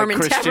Motab, Mormon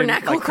Christian,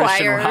 Tabernacle like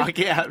Christian Choir. rock.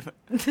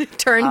 Yeah,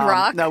 Turned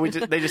rock. No,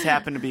 they just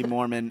happened to be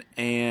Mormon,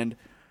 and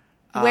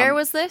Where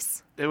was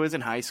this? it was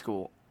in high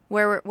school.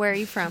 Where are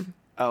you from?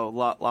 Oh,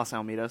 Los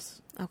Alamitos.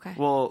 Okay.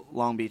 Well,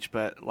 Long Beach,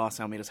 but Los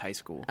Alamitos High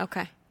School.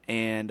 Okay.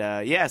 And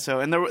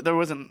and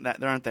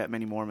there aren't that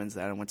many Mormons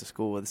that I went to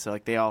school with, so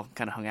like they all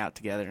kind of hung out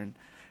together,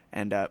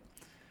 and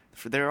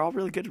they're all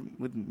really good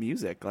with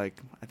music. Like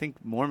I think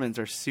Mormons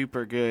are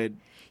super good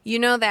You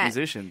know that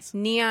musicians.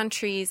 Neon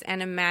Trees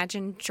and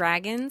Imagine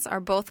Dragons are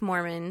both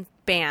Mormon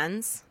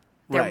bands.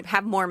 They Right.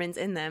 have Mormons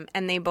in them,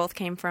 and they both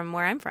came from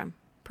where I'm from,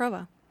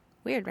 Provo.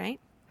 Weird, right?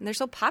 And they're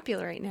so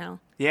popular right now.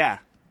 Yeah,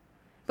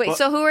 Wait, Well-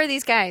 so who are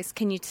these guys?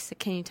 Can you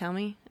tell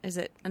me? Is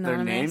it their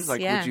anonymous? names. Like,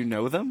 yeah. would you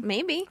know them?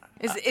 Maybe.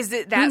 Is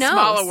it who that knows?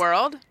 small a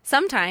world?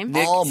 Sometimes.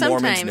 All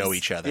Sometimes. Mormons know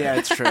each other. Yeah,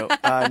 it's true.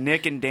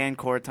 Nick and Dan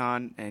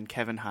Corton and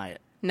Kevin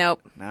Hyatt.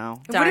 Nope.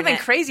 No. It would have been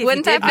crazy if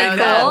Wouldn't you did that be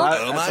know cool?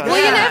 that. Oh my That's God. Well,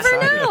 you Yeah.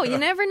 never know. You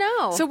never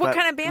know. So what But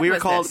kind of band we were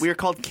was called? this? We were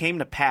called Came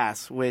to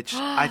Pass, which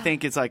I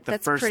think is like the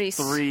That's first pretty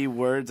 3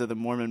 words of the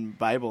Mormon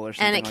Bible or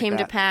something. and it like came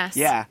to that. pass.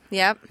 Yeah.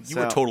 Yep. You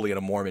were So- totally in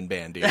a Mormon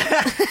band, dude.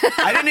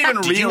 I didn't even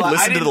Did you realize.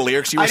 listen to the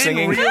lyrics you were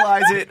singing? I didn't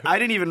realize it. I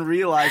didn't even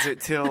realize it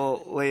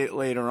till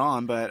later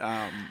on. But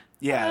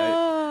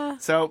yeah.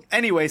 So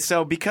anyway,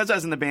 because I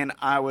was in the band,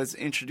 I was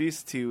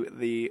introduced to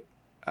the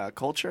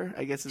culture.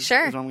 I guess is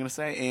Sure. what I'm going to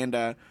say.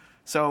 And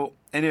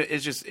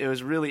it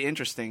was really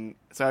interesting.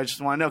 So I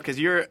just want to know because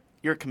you're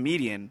you're a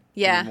comedian.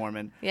 Yeah. You're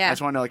Mormon. Yeah. I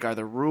just want to know, like, are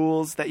there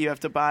rules that you have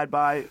to abide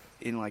by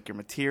in like your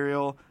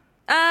material?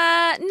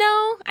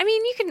 No. I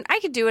mean, I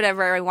could do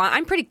whatever I want.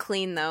 I'm pretty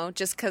clean though,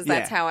 just because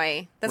that's Yeah. how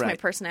that's my Right.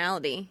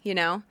 personality, you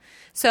know?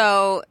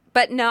 So,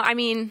 but no, I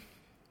mean,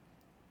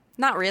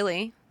 not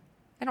really.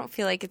 I don't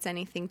feel like it's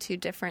anything too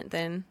different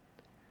than,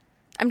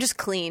 I'm just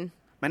clean.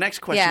 My next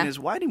question Yeah. is,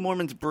 why do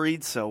Mormons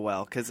breed so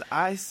well? Because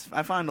I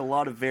find a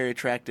lot of very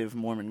attractive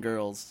Mormon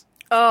girls.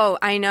 Oh,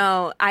 I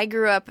know. I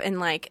grew up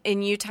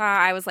in Utah,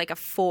 I was like a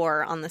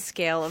 4 on the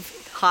scale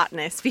of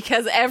hotness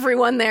because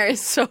everyone there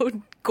is so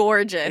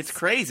gorgeous. It's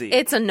crazy.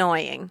 It's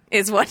annoying,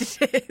 is what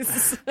it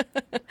is.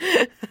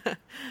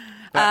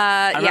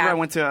 I remember yeah. I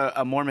went to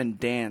a Mormon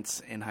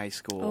dance in high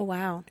school. Oh,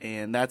 wow.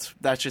 And that's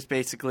just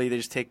basically they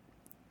just take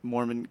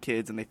Mormon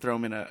kids and they throw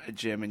them in a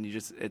gym and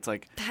it's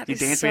like That you is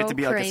dance. We have so to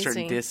be like a certain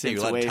crazy. distance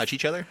You let away. them touch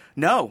each other?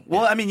 No,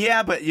 well, I mean,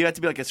 yeah, but you have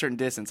to be like a certain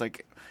distance.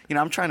 Like, you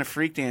know, I'm trying to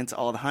freak dance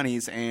all the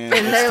honeys, and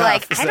And it's they're tough,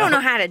 like, I so- don't know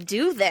how to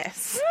do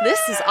this. This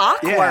is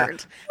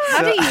awkward.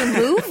 How do you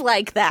move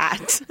like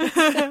that?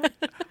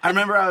 I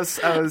remember I was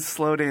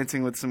slow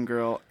dancing with some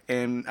girl,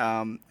 and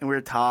we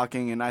were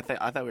talking, and I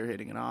thought we were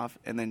hitting it off,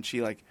 and then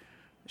she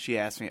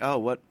asked me, "Oh,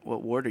 what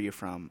ward are you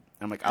from?"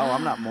 And I'm like, "Oh,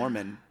 I'm not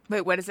Mormon."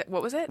 Wait, what is it?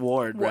 What was it?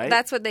 Ward, Well, right?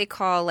 that's what they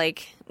call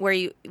like where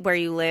you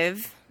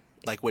live.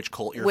 Like which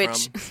cult you're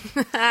Which,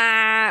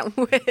 from?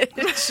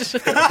 which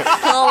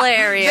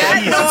hilarious.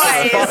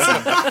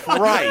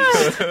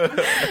 Christ.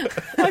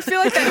 I feel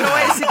like that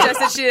noise suggests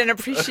that she didn't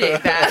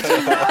appreciate that.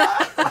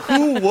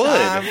 Who would?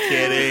 I'm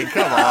kidding.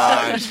 Come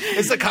on.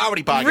 It's a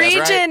comedy podcast,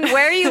 Region right?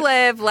 where you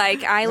live,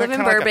 like I live in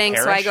kinda like a Burbank,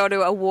 so I parish? go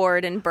to a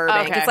ward in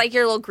Burbank. Okay. It's like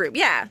your little group.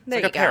 Yeah,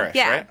 there like you a go. parish,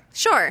 yeah, right?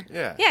 sure.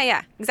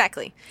 Yeah.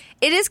 Exactly.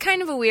 It is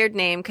kind of a weird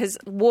name because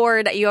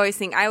ward. I always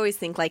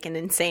think like an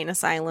insane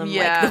asylum,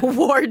 Yeah. like the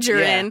ward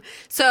you're Yeah. in.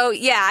 So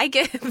yeah, I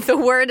get the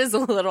word is a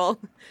little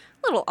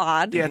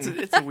odd. Yeah,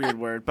 it's a weird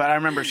word. But I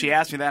remember she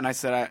asked me that, and I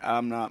said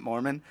I'm not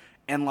Mormon,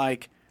 and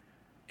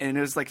it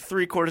was like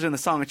 3/4 in the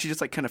song, and she just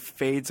like kind of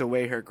fades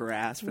away her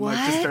grasp and like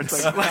just What?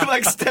 starts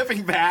like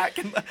stepping back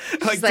and like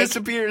like,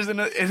 disappears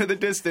into the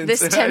distance.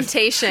 This And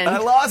temptation. I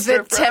lost the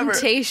her forever.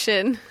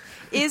 temptation.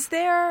 Is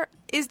there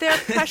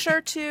pressure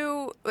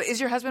to? Is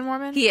your husband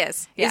Mormon? He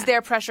is. Yeah. Is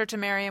there pressure to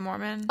marry a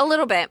Mormon? A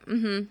little bit.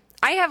 Mm-hmm.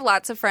 I have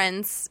lots of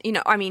friends,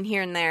 I mean,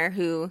 here and there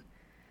who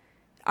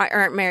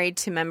aren't married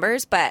to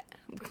members, that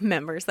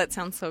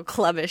sounds so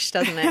clubbish,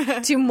 doesn't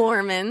it? To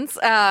Mormons.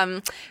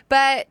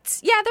 But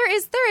yeah,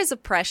 there is a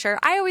pressure.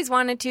 I always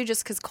wanted to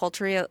just because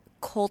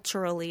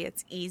culturally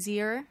it's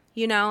easier.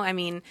 I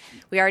mean,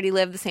 we already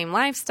live the same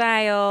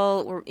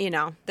lifestyle.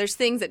 There's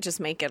things that just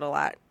make it a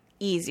lot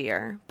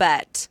easier.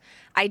 But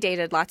I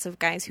dated lots of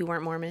guys who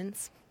weren't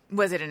Mormons.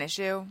 Was it an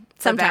issue?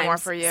 Sometimes. More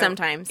for you?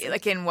 Sometimes.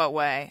 Like in what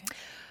way?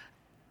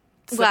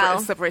 Well-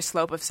 Slippery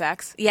slope of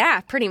sex.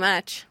 Yeah, pretty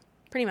much.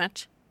 Pretty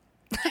much.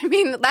 I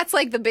mean, that's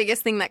like the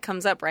biggest thing that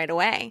comes up right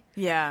away.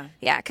 Yeah.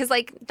 Yeah, because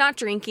like not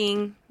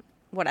drinking,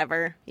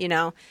 whatever,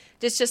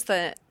 just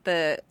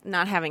the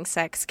not having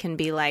sex can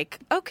be like,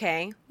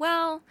 okay,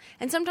 well,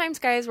 and sometimes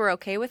guys were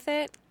okay with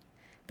it,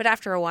 but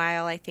after a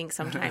while, I think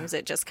sometimes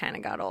it just kind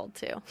of got old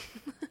too.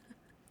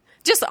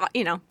 Just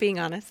being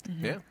honest.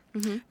 Yeah.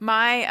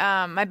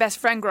 My best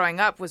friend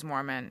growing up was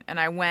Mormon, and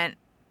I went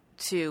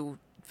to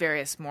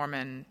various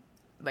Mormon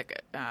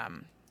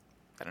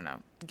I don't know,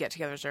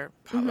 get-togethers or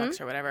potlucks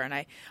or whatever. And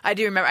I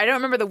do remember. I don't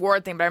remember the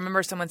ward thing, but I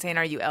remember someone saying,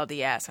 "Are you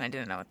LDS?" And I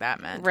didn't know what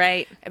that meant.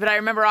 Right. But I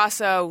remember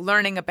also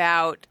learning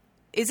about.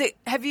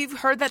 Have you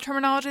heard that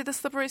terminology, the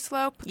slippery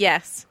slope?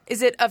 Yes.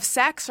 Is it of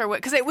sex or what?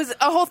 Because it was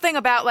a whole thing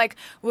about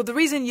the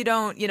reason you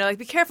don't,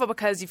 be careful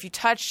because if you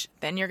touch,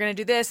 then you're going to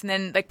do this, and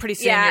then pretty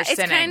soon Yeah, you're it's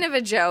sinning. kind of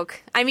a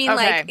joke. I mean,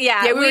 Okay.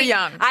 yeah, Yeah, we were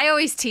young. I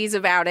always tease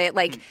about it.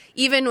 Like,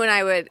 even when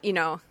I would,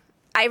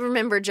 I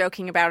remember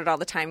joking about it all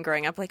the time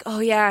growing up. Like, oh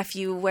yeah, if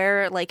you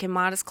wear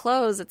immodest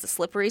clothes, it's a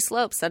slippery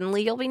slope.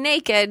 Suddenly you'll be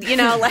naked, So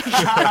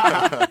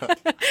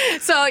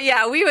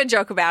yeah, we would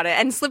joke about it.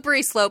 And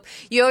slippery slope,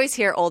 you always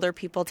hear older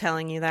people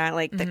telling you that,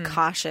 the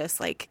cautious,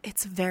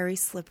 it's a very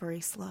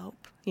slippery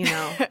slope.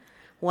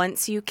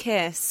 Once you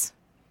kiss,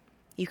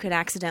 you could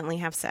accidentally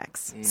have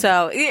sex.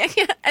 So,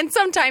 and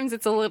sometimes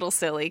it's a little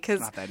silly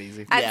because Not that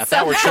easy. Yeah, if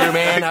that were true,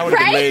 man, I would have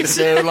been laid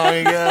so long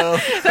ago.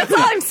 That's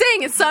all I'm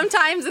saying is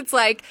sometimes it's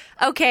like,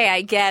 okay,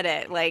 I get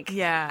it.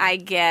 Yeah. I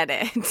get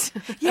it.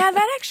 Yeah,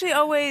 that actually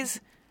always,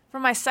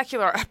 from my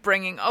secular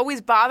upbringing,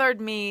 always bothered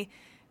me.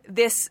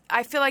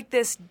 I feel like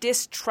this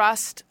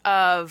distrust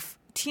of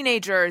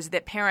teenagers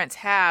that parents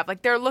have.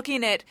 They're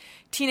looking at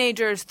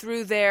teenagers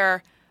through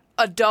their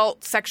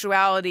adult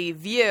sexuality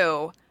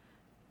view.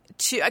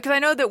 Because I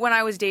know that when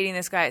I was dating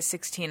this guy at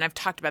 16, I've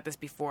talked about this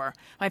before,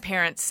 my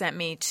parents sent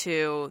me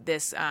to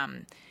this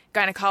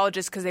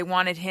gynecologist because they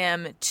wanted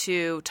him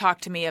to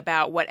talk to me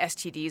about what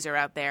STDs are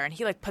out there. And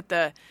he put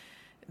the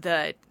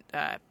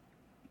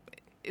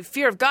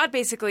fear of God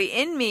basically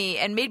in me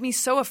and made me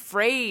so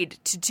afraid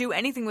to do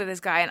anything with this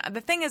guy. And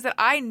the thing is that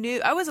I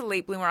was a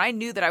late bloomer. I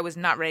knew that I was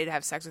not ready to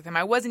have sex with him.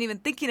 I wasn't even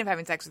thinking of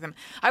having sex with him.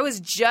 I was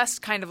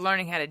just kind of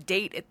learning how to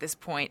date at this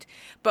point.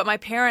 But my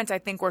parents, I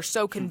think, were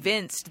so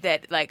convinced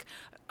that, like,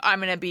 I'm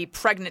going to be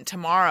pregnant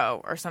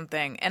tomorrow or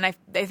something. And I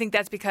think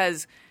that's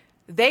because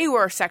they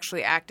were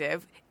sexually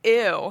active.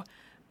 Ew.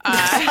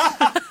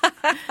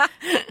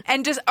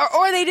 And just,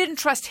 or they didn't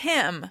trust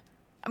him.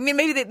 I mean,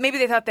 maybe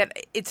they thought that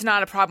it's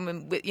not a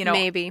problem with,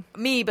 Maybe.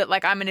 me, but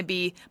like I'm going to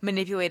be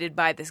manipulated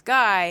by this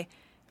guy.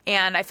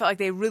 And I felt like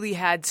they really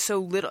had so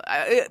little.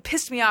 It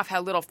pissed me off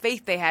how little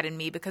faith they had in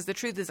me, because the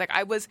truth is, like,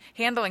 I was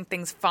handling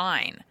things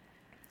fine.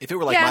 If it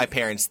were like my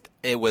parents,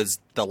 it was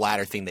the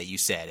latter thing that you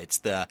said.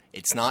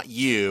 It's not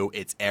you,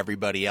 it's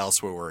everybody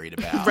else we're worried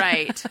about.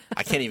 Right.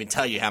 I can't even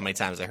tell you how many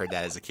times I heard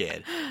that as a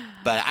kid.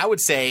 But I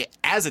would say,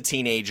 as a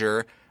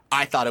teenager,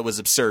 I thought it was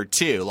absurd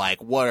too.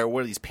 Like, what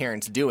are these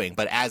parents doing?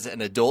 But as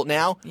an adult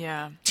now,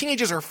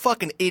 teenagers are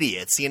fucking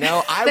idiots. They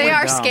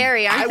are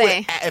scary, aren't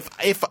they?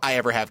 If I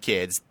ever have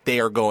kids,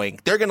 they're going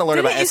to learn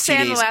about STDs. Didn't you say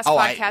on the last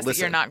podcast that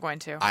you're not going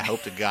to? I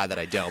hope to God that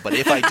I don't. But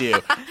if I do,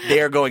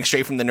 they are going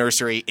straight from the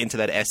nursery into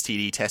that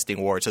STD testing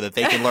ward so that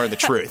they can learn the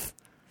truth.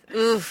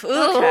 Oof.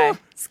 Okay.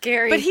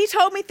 Scary. But he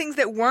told me things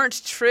that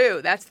weren't true.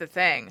 That's the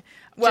thing.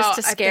 Well, just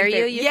to scare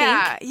you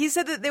think? He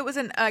said that there was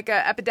an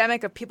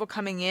epidemic of people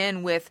coming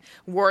in with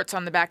warts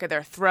on the back of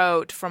their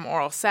throat from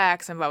oral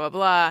sex and blah, blah,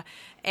 blah.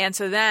 And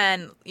so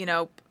then,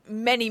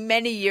 many,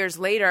 many years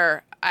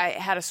later, I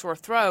had a sore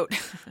throat.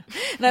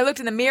 And I looked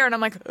in the mirror and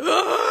I'm like,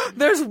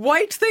 there's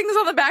white things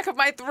on the back of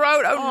my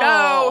throat. Oh,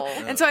 no.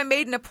 And so I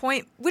made an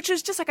appointment, which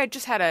was just like I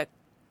just had a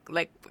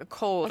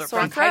cold or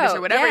bronchitis or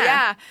whatever.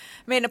 Yeah.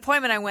 Made an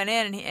appointment. I went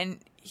in and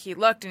he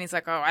looked and he's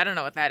like, oh, I don't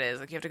know what that is.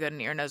 Like, you have to go to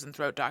an ear, nose, and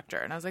throat doctor.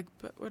 And I was like,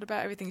 but what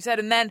about everything you said?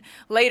 And then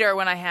later,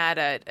 when I had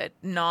a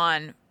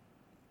non-jerk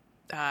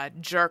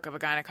of a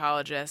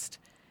gynecologist,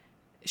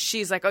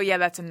 she's like, oh, yeah,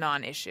 that's a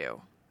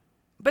non-issue.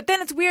 But then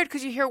it's weird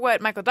because you hear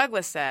what Michael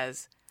Douglas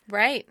says.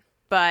 Right.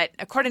 But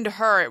according to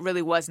her, it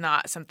really was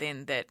not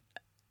something that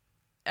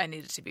I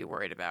needed to be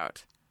worried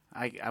about.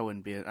 I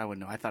wouldn't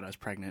know. I thought I was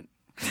pregnant.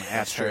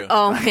 That's true.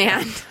 Oh,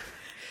 man.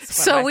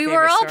 So we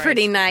were all stories.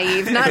 Pretty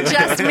naive, not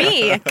just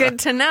me. Good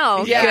to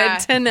know. Yeah.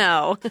 Good to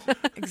know.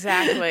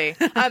 Exactly.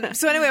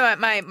 So anyway,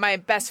 my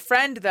best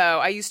friend, though,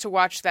 I used to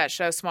watch that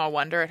show Small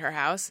Wonder at her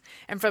house.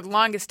 And for the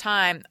longest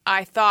time,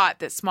 I thought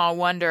that Small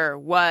Wonder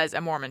was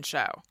a Mormon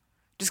show.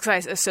 Just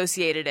because I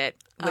associated it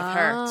with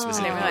her.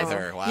 Specifically with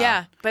her. Wow.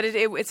 Yeah, but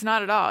it's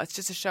not at all. It's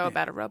just a show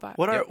about a robot.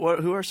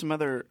 Who are some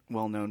other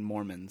well-known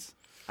Mormons?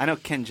 I know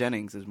Ken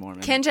Jennings is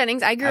Mormon. Ken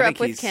Jennings. I grew up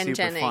with Ken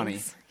Jennings. Funny.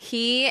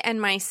 He and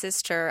my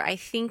sister, I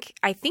think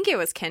it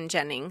was Ken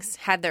Jennings,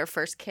 had their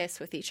first kiss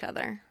with each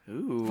other.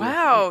 Ooh.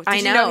 Wow. Did I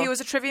you know know he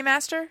was a trivia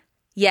master?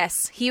 Yes,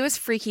 he was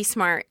freaky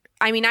smart.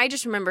 I mean, I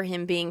just remember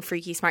him being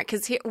freaky smart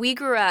because we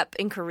grew up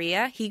in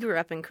Korea. He grew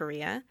up in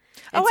Korea.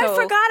 And I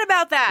forgot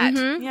about that.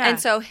 Mm-hmm. Yeah. And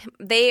so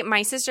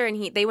my sister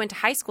and they went to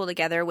high school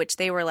together, which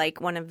they were like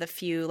one of the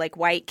few like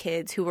white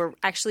kids who were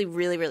actually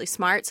really, really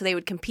smart. So they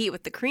would compete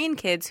with the Korean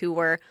kids who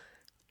were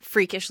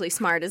freakishly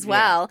smart as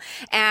well.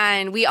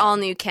 And we all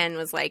knew Ken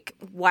was like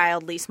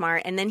wildly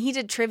smart. And then he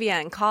did trivia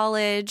in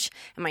college,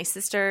 and my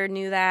sister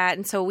knew that.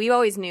 And so we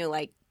always knew,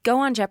 like, go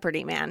on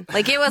Jeopardy, man.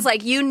 Like, it was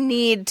like, you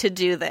need to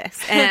do this.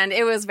 And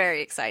it was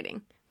very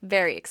exciting.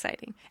 Very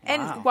exciting.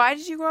 And why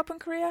did you grow up in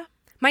Korea?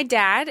 My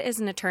dad is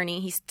an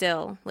attorney. He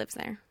still lives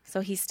there.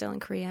 So he's still in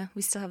Korea.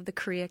 We still have the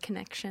Korea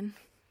connection.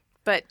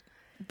 But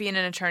being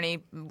an attorney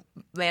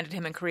landed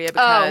him in Korea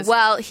because... Oh,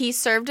 well, he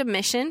served a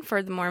mission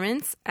for the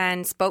Mormons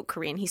and spoke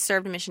Korean. He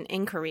served a mission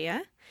in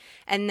Korea.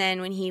 And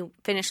then when he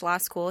finished law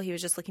school, he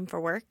was just looking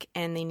for work,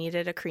 and they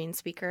needed a Korean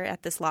speaker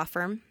at this law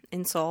firm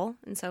in Seoul.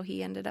 And so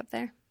he ended up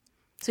there.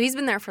 So he's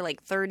been there for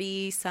like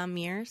 30-some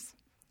years,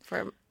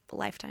 for a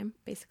lifetime,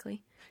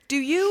 basically. Do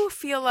you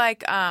feel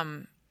like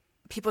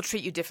people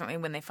treat you differently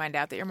when they find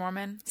out that you're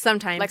Mormon?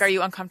 Sometimes. Like, are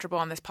you uncomfortable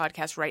on this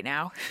podcast right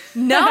now?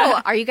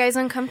 No. Are you guys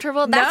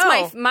uncomfortable?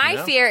 That's No.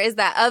 my fear is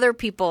that other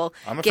people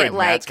I'm afraid get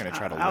Matt's like... going to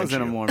try to I was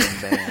lynch in a you. Mormon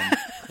band.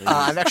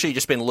 I've actually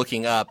just been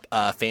looking up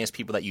famous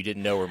people that you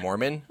didn't know were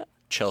Mormon.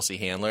 Chelsea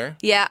Handler,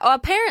 Yeah, oh,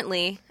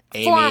 apparently.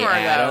 Amy Former, though,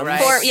 Adams,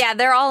 right? Yeah,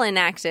 they're all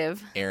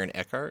inactive. Aaron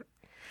Eckhart.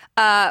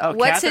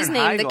 What's his Katherine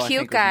name? Heigl, The I cute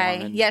think, was guy.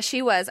 Mormon. Yeah,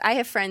 she was. I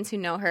have friends who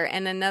know her,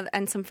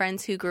 and some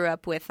friends who grew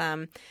up with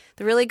the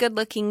really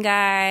good-looking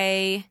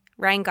guy,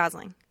 Ryan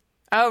Gosling.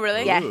 Oh,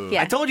 really? Yeah, Ooh.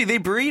 yeah. I told you they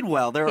breed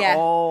well. They're Yeah.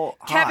 all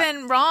hot.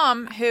 Kevin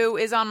Rom, who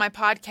is on my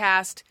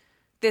podcast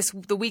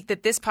the week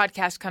that this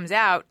podcast comes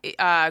out,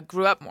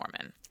 grew up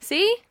Mormon.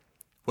 See?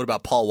 What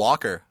about Paul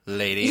Walker,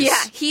 ladies?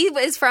 Yeah, he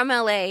is from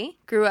L.A.,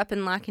 grew up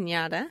in La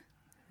Cañada.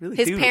 Really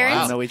His do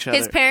parents, know each other.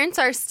 his parents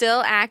are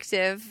still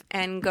active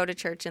and go to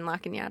church in La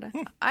Cañada.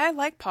 I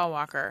like Paul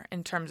Walker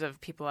in terms of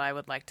people I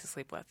would like to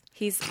sleep with.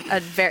 He's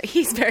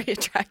very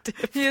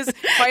attractive. He is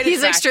quite He's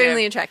attractive.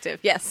 extremely attractive.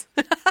 Yes.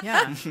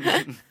 Yeah.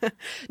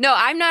 No,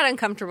 I'm not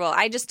uncomfortable.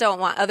 I just don't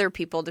want other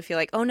people to feel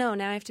like, oh no,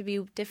 now I have to be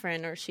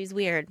different or she's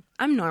weird.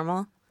 I'm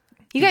normal.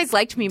 You guys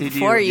liked me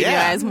before you knew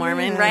I was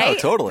Mormon, right? Oh,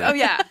 totally. Oh,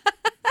 yeah.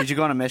 Did you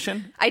go on a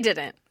mission? I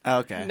didn't. Oh,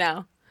 okay.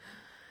 No.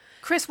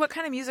 Chris, what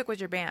kind of music was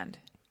your band?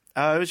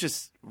 It was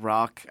just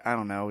rock. I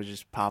don't know. It was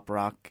just pop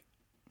rock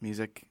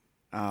music.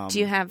 Do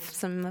you have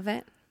some of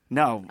it?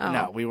 No, Oh.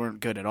 no, we weren't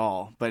good at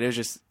all. But it was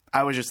just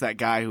I was just that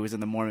guy who was in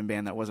the Mormon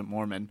band that wasn't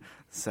Mormon.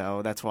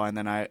 So that's why. And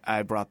then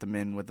I brought them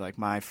in with like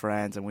my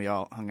friends, and we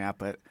all hung out.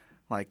 But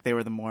like they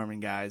were the Mormon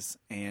guys,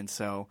 and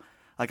so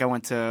like I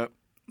went to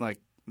like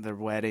their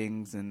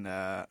weddings, and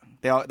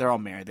they're all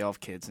married. They all have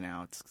kids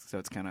now.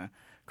 It's kind of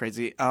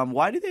crazy.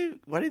 Why do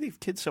they have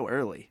kids so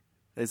early?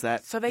 Is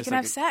that So they just can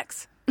like have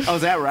sex. Oh,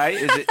 is that right?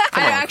 Is it?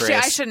 I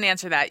Chris. shouldn't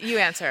answer that. You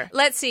answer.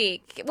 Let's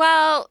see.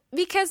 Well,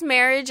 because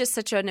marriage is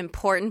such an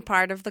important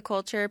part of the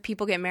culture,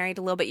 people get married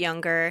a little bit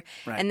younger.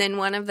 Right. And then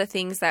one of the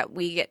things that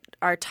we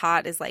are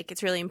taught is like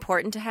it's really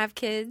important to have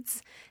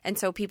kids. And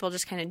so people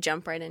just kind of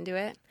jump right into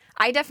it.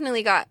 I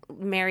definitely got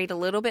married a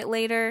little bit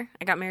later.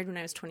 I got married when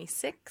I was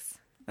 26.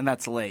 And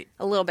that's late.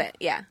 A little bit,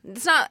 yeah.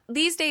 It's not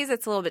these days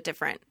it's a little bit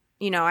different.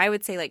 You know, I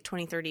would say like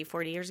 20, 30,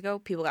 40 years ago,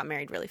 people got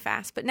married really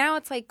fast. But now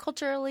it's like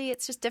culturally,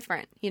 it's just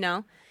different, you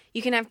know?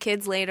 You can have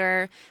kids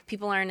later.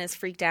 People aren't as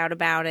freaked out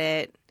about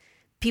it.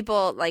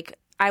 People, like,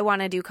 I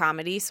want to do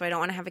comedy, so I don't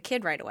want to have a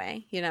kid right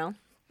away, you know?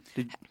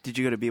 Did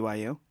you go to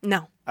BYU?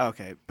 No.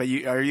 Okay, but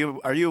are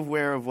you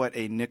aware of what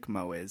a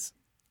NICMO is?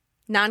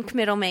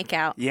 Non-committal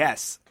makeout.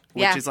 Yes,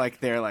 which Yeah. is like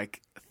their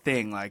like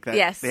thing, like that.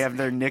 Yes. They have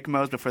their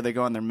NICMOs before they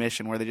go on their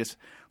mission, where they just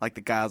like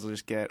the guys will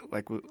just get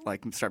like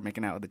start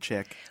making out with the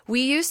chick.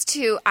 We used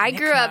to. I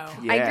grew up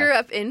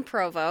Yeah. in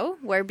Provo,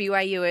 where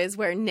BYU is,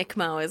 where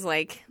NICMO is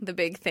like the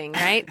big thing,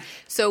 right?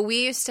 So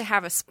we used to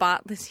have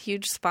this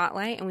huge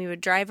spotlight, and we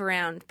would drive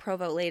around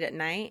Provo late at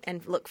night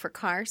and look for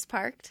cars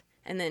parked,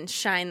 and then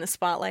shine the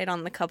spotlight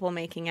on the couple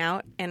making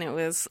out, and it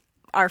was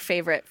our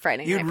favorite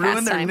Friday You'd night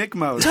ruin their pastime.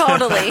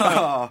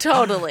 NICMOs.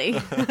 Totally.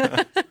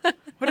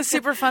 What a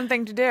super fun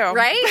thing to do.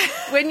 Right?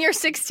 When you're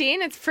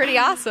 16, it's pretty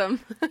awesome.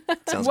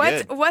 Sounds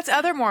good. What's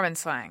other Mormon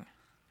slang?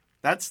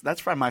 That's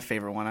probably my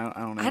favorite one. I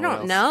don't know. I what don't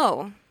else.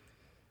 know.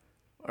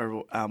 Or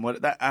what?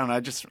 I don't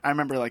know. I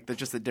remember like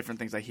just the different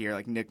things I hear.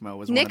 Like NICMO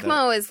was one of the,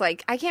 NICMO is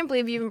like, I can't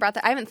believe you even brought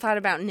that. I haven't thought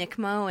about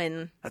NICMO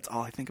in That's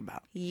all I think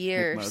about.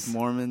 years. NICMOs,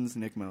 Mormons,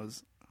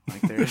 NICMOs.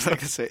 Like they're just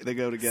like they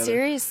go together.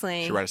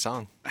 Seriously. Should write a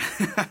song.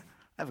 I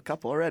have a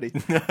couple already.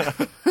 Can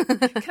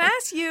I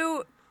ask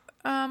you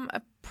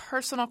a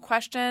personal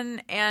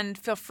question, and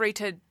feel free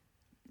to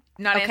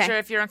not Okay. answer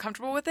if you're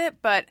uncomfortable with it,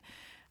 but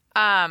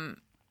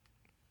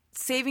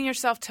saving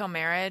yourself till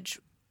marriage,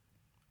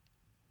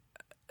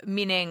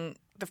 meaning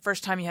the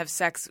first time you have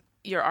sex,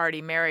 you're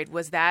already married,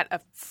 was that a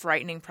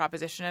frightening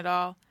proposition at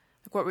all?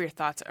 Like, what were your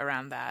thoughts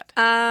around that?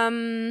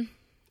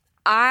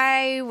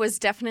 I was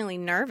definitely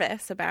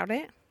nervous about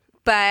it,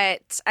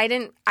 but I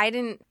didn't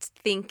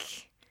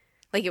think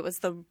like it was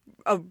the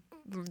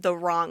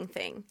wrong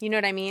thing. You know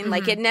what I mean?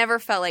 Like it never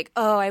felt like,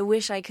 oh, I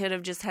wish I could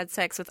have just had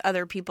sex with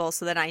other people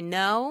so that I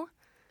know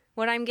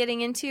what I'm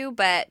getting into.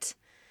 But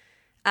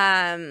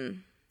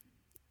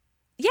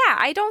yeah,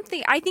 I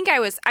think I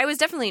was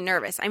definitely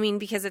nervous. I mean,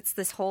 because it's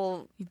this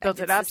whole You built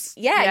it it's up. this-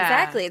 yeah,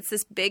 exactly. It's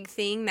this big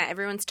thing that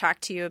everyone's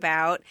talked to you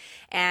about,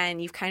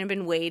 and you've kind of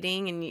been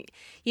waiting, and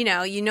you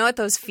know what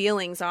those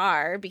feelings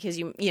are because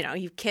you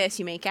kiss,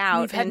 you make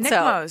out, You've had and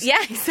NICMOs. so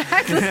yeah,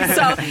 exactly.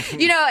 So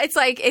it's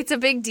like it's a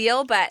big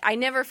deal, but I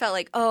never felt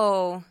like,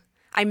 oh,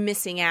 I'm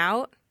missing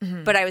out,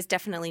 but I was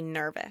definitely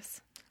nervous.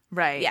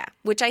 Right. Yeah,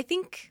 which I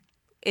think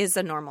is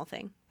a normal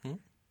thing.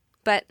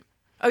 But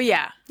Oh,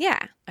 yeah, yeah.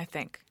 I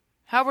think.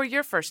 How were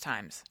your first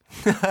times?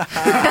 Yeah,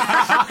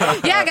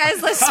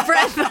 guys, let's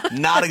spread the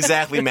Not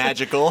exactly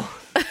magical,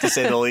 to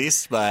say the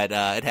least, but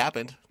it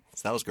happened.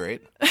 So that was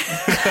great.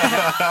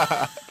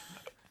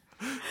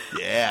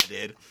 Yeah,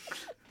 dude.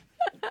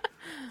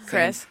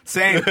 Chris?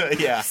 Same.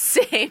 Yeah.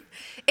 same.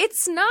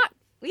 It's not.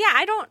 Yeah,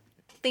 I don't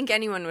think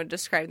anyone would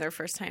describe their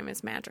first time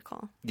as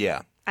magical.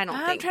 Yeah. I don't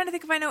I'm think. trying to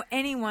think if I know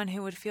anyone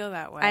who would feel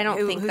that way. I don't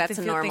who think that's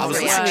feel a normal I was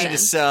things listening like to that.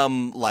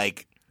 some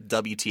like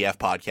WTF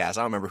podcast. I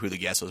don't remember who the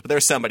guest was, but there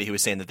was somebody who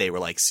was saying that they were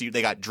like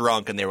they got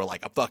drunk and they were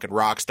like a fucking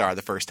rock star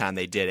the first time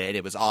they did it.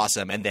 It was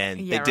awesome, and then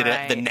Yeah, they did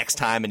it the right. next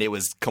time, and it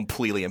was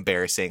completely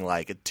embarrassing,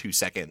 like a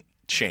 2-second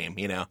shame.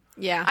 You know?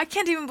 Yeah, I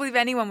can't even believe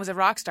anyone was a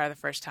rock star the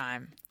first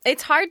time.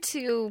 it's hard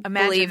to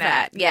Imagine believe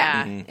that. that.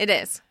 Yeah, Yeah. it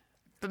is.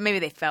 But maybe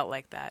they felt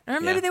like that. Or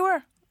maybe Yeah. they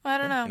were. I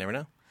don't know. You never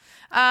know.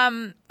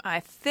 I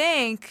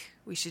think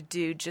we should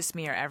do Just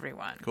Me or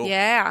Everyone. Cool.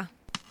 Yeah.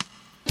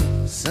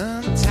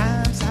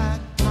 Sometimes I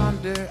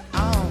ponder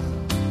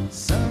on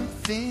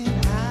something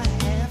I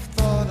have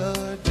thought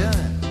or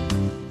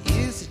done.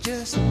 Is it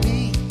just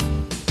me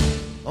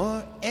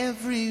or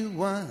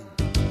everyone?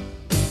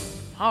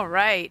 All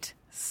right.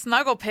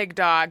 Snuggle Pig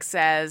Dog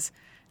says,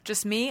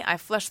 just me, I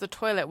flush the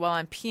toilet while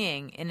I'm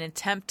peeing in an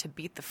attempt to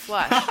beat the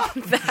flush.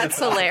 That's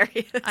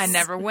hilarious. I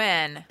never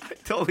win.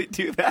 Totally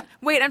do that.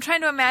 Wait, I'm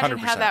trying to imagine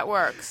how 100%. that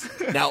works.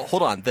 Now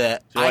hold on.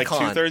 The You're like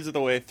icon. 2/3 of the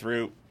way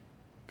through.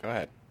 Go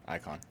ahead,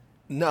 icon.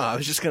 No, I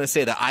was just going to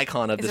say the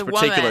icon of It's this a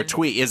particular woman.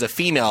 tweet is a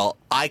female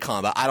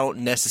icon, but I don't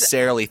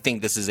necessarily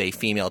think this is a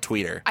female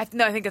tweeter. I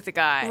think it's a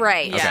guy.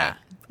 Right. Yeah. Okay.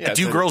 Yeah,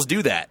 Do girls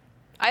do that?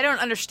 I don't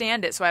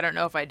understand it, so I don't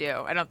know if I do.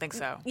 I don't think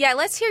so. Yeah,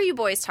 let's hear you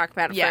boys talk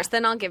about it Yeah. first,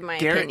 then I'll give my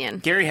opinion.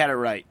 Gary had it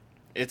right.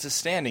 It's a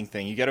standing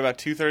thing. You get about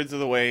 2/3 of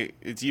the way.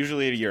 It's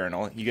usually at a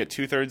urinal. You get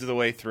 2/3 of the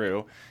way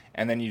through,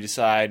 and then you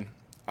decide,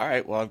 all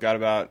right, well, I've got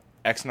about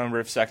X number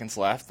of seconds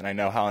left, and I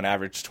know how an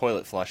average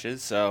toilet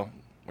flushes, so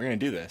we're going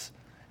to do this.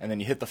 And then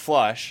you hit the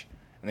flush,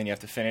 and then you have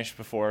to finish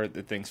before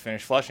the thing's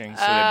finished flushing,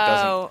 so that it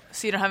doesn't.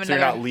 So you don't have So another.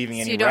 you're not leaving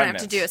So any you don't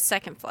remnants. have to do a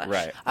second flush.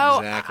 Right. Oh,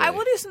 Exactly. I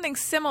will do something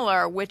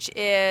similar, which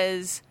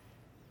is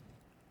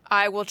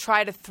I will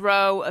try to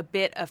throw a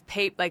bit of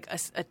paper, like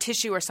a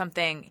tissue or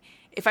something.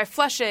 If I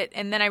flush it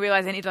and then I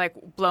realize I need to like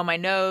blow my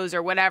nose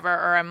or whatever,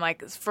 or I'm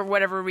like, for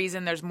whatever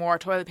reason, there's more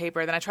toilet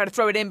paper, then I try to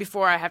throw it in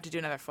before I have to do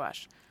another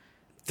flush.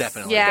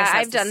 Definitely. Yeah, guess that's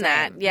I've the done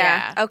that. same.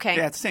 Yeah. Yeah. Okay.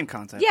 Yeah, it's the same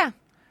concept. Yeah.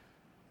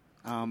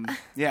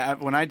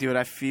 When I do it,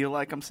 I feel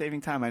like I'm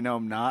saving time. I know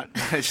I'm not.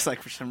 It's just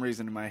like for some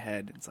reason in my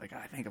head, it's like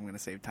I think I'm going to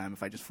save time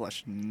if I just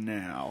flush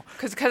now.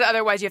 Because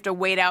otherwise you have to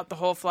wait out the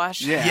whole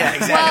flush. Yeah,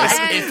 exactly. Well,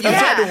 if and- you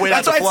had to yeah. wait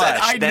out the That's why I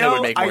flush, said then it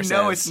would make more I sense.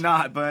 know it's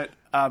not, but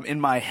in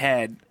my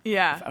head,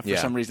 Yeah. for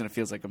some reason, it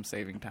feels like I'm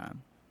saving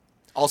time.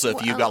 Also,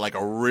 if you've got like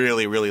a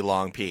really, really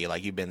long pee,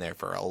 like you've been there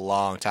for a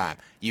long time,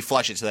 you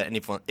flush it so that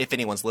if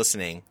anyone's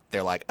listening,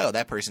 they're like, oh,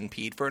 that person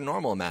peed for a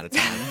normal amount of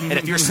time. And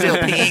if you're still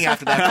peeing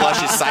after that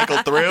flush is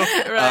cycled through,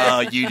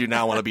 you do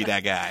not want to be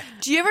that guy.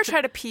 Do you ever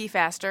try to pee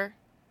faster?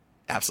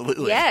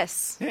 Absolutely.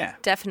 Yes. Yeah.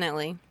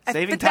 Definitely.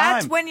 Saving but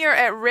that's time. when you're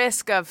at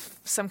risk of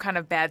some kind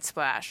of bad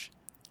splash,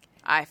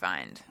 I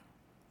find.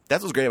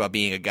 That's what's great about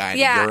being a guy in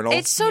a Yeah, urinal.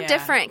 it's so Yeah.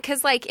 different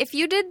because, like, if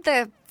you did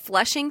the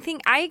flushing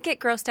thing, I get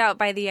grossed out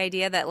by the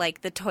idea that,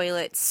 like, the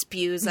toilet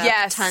spews up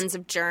Yes. tons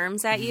of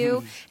germs at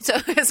you. So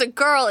as a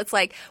girl, it's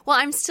like, well,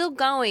 I'm still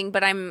going,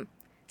 but I'm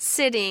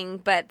sitting,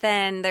 but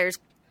then there's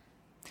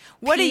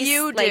What do piece,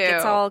 you do? Like,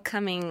 it's all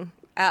coming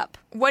up.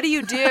 What do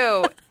you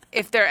do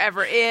if there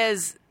ever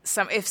is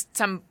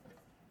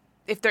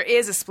if there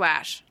is a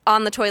splash?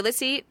 On the toilet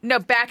seat? No,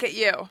 back at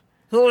you.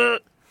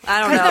 I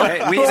don't know. Hey,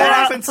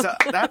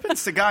 that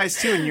happens to guys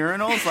too in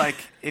urinals. Like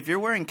if you're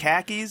wearing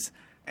khakis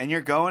and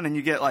you're going and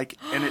you get like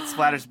and it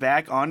splatters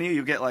back on you,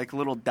 you get like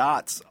little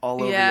dots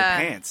all over Yeah.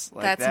 your pants.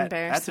 Like That's That's a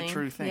embarrassing.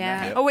 true thing.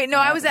 Yeah. That Oh wait, no,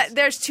 I was happens. at.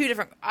 There's two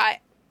different. I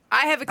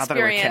have Not that I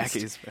wear experienced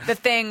khakis, but- the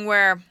thing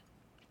where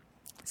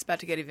it's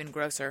about to get even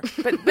grosser,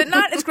 but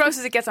not as gross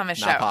as it gets on this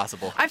show. Not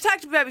possible. I've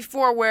talked about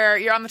before where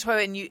you're on the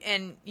toilet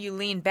and you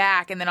lean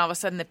back and then all of a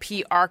sudden the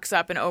pee arcs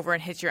up and over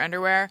and hits your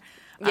underwear.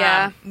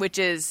 Yeah.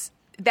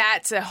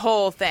 That's a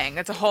whole thing.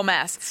 That's a whole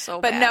mess.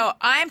 So but bad. no,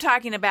 I'm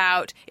talking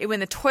about it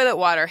when the toilet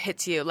water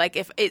hits you. Like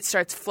if it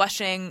starts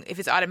flushing, if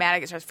it's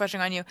automatic, it starts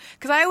flushing on you.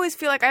 Because I always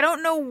feel like I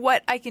don't know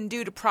what I can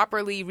do to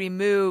properly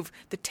remove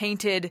the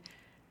tainted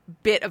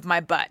bit of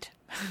my butt.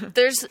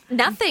 There's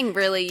nothing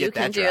really you Get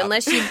can that do drop.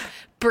 unless you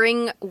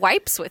bring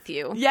wipes with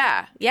you.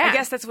 Yeah. Yeah. I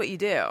guess that's what you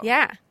do.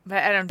 Yeah.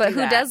 But I don't But do who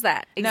that. does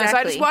that? No, so I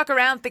Exactly. just walk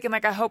around thinking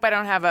like I hope I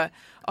don't have a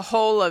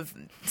hole of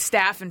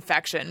staph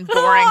infection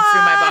boring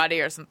through my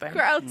body or something.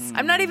 Gross.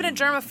 I'm not even a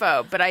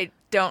germaphobe, but I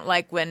don't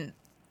like when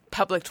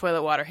public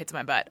toilet water hits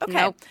my butt. Okay.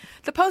 Nope.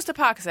 The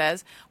Post-Apoc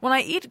says, when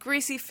I eat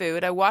greasy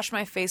food, I wash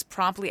my face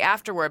promptly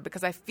afterward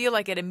because I feel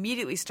like it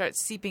immediately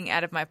starts seeping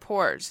out of my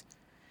pores.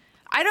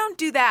 I don't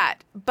do that,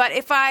 but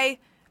if I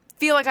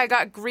feel like I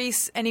got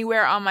grease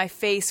anywhere on my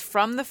face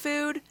from the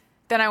food,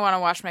 then I want to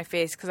wash my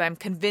face because I'm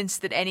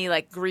convinced that any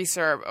like grease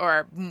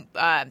or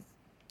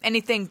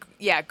anything,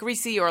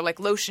 greasy or like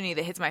lotiony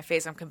that hits my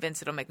face, I'm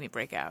convinced it'll make me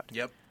break out.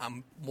 Yep.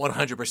 I'm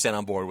 100%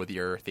 on board with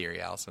your theory,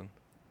 Alison.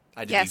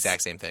 I do Yes. the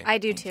exact same thing. I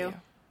do too.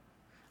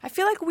 I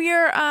feel like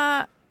we're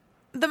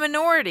the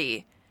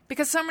minority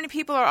because so many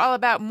people are all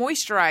about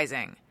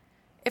moisturizing.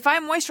 If I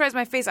moisturize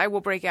my face, I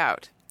will break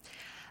out.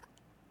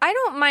 I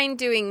don't mind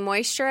doing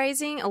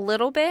moisturizing a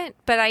little bit,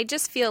 but I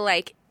just feel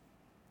like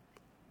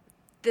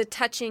the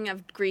touching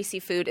of greasy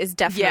food is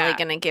definitely Yeah.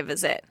 going to give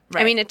us it.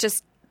 Right. I mean,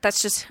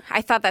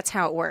 I thought that's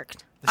how it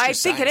worked. I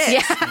just think science. it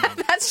is. Yeah,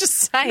 that's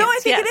just science. No, I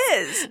think yes.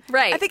 it is.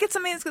 Right. I think it's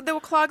something that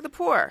will clog the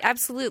pore.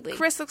 Absolutely.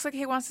 Chris looks like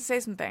he wants to say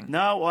something.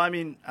 No, well, I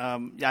mean,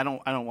 I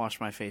don't wash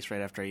my face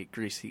right after I eat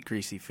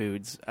greasy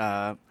foods.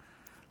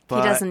 He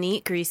doesn't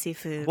eat greasy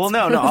foods. Well,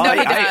 no. No, he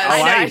does.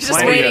 I know, eat he's just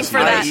plenty waiting of- for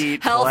I that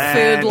eat health food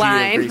plenty of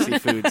line. greasy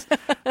foods.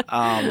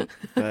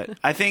 But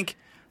I think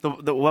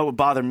what would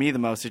bother me the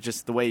most is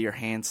just the way your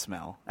hands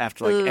smell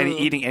after like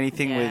eating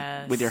anything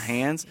Yes. with your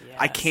hands.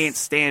 I Yes. can't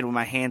stand when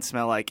my hands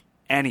smell like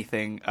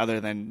anything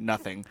other than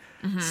nothing.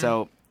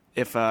 So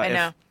if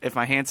know. if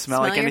my hands smell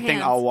Smell like your anything,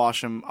 hands. I'll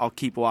wash them. I'll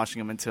keep washing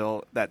them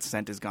until that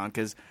scent is gone.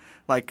 Because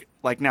like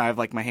now I have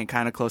like my hand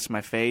kind of close to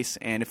my face,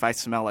 and if I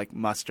smell like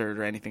mustard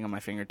or anything on my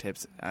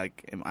fingertips,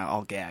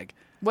 I'll gag.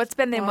 What's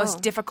been the Whoa.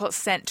 most difficult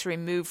scent to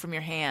remove from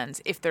your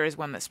hands, if there is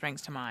one that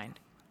springs to mind?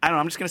 I don't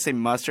know. I'm just going to say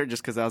mustard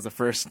just because that was the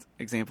first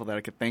example that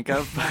I could think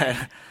of.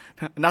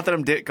 But not that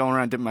I'm going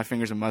around dipping my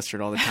fingers in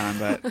mustard all the time.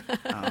 But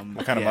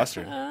What kind of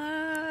mustard?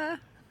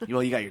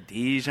 Well, you got your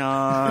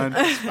Dijon,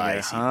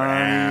 Spicy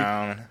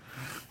brown.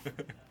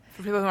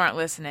 For people who aren't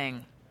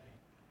listening,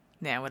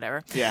 yeah,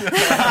 whatever. Yeah.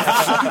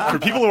 For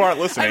people who aren't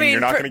listening, I mean, you're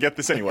not for- going to get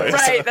this anyways.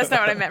 Right, that's not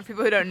what I meant. For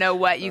people who don't know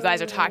what you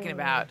guys are talking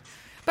about.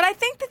 But I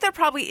think that there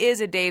probably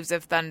is a Daves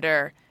of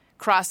Thunder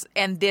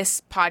and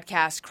this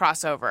podcast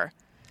crossover.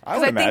 I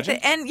would imagine.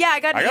 I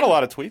got a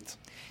lot of tweets.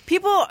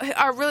 People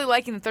are really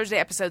liking the Thursday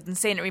episodes and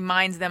saying it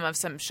reminds them of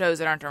some shows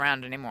that aren't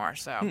around anymore.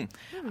 So,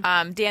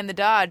 Dan the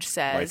Dodge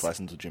says, Life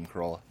lessons with Jim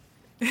Carolla.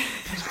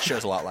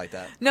 Shows a lot like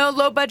that. no,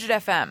 Low Budget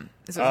FM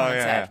is what someone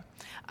yeah,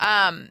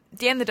 said.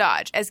 Dan the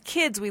Dodge. As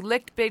kids, we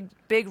licked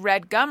big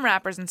red gum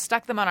wrappers and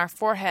stuck them on our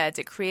foreheads.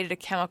 It created a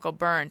chemical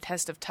burn.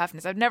 Test of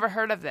toughness. I've never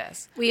heard of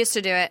this. We used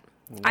to do it.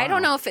 I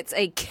don't know if it's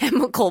a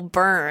chemical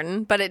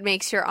burn, but it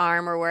makes your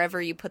arm or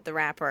wherever you put the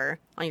wrapper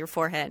on your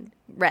forehead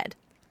red.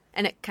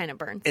 And it kind of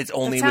burns. It's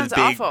only That with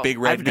sounds awful. big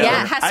red I've gum. never-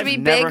 Yeah, it has to I've be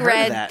never big heard of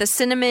red, that. the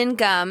cinnamon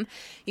gum.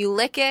 You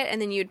lick it,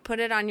 and then you'd put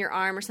it on your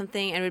arm or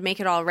something, and it would make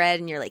it all red,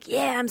 and you're like,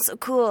 yeah, I'm so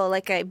cool.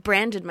 Like, I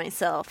branded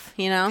myself,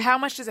 you know? How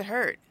much does it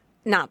hurt?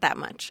 Not that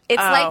much. It's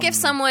like if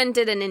someone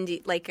did an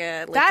indie,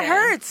 That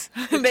hurts.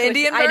 The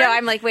Indian burn? I know,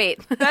 I'm like,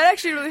 wait. That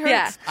actually really hurts.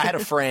 Yeah. I had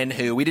a friend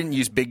who, we didn't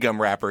use big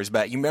gum wrappers,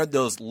 but you remember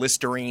those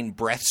Listerine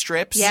breath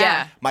strips?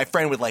 Yeah. My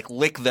friend would like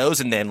lick those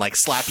and then like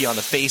slap you on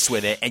the face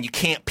with it, and you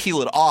can't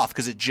peel it off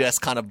because it just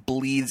kind of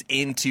bleeds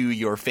into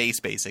your face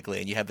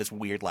basically, and you have this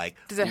weird like.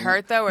 Does it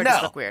hurt though, or No, does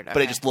it look weird? but it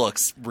Okay. just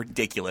looks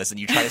ridiculous, and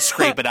you try to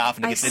scrape it off,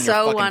 and it I gets in so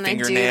your fucking wanna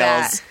do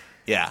fingernails. that.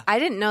 Yeah. I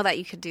didn't know that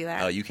you could do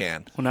that. Oh, you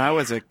can. When I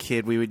was a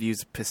kid, we would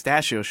use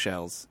pistachio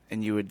shells,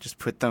 and you would just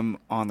put them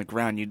on the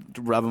ground. You'd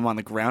rub them on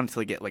the ground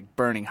until they get like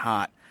burning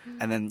hot,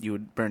 and then you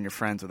would burn your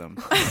friends with them.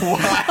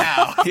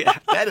 Wow. Yeah.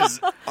 That is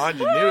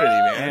ingenuity,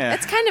 man. Yeah.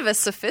 It's kind of a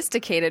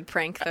sophisticated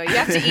prank, though. You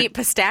have to eat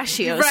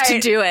pistachios Right, to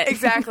do it.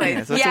 Exactly.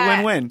 Yeah, so it's a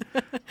win-win.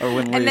 Or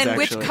win-lose, And then actually.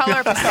 which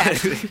color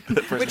pistachios?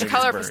 Which Which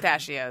color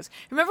pistachios?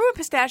 Remember when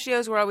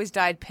pistachios were always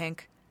dyed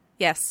pink?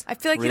 Yes. I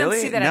feel like you don't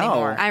Really? see that No.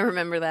 anymore. I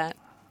remember that.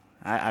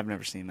 I've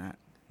never seen that.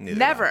 Neither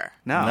Never.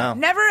 No. No.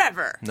 Never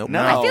ever. Nope.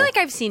 No. I feel like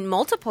I've seen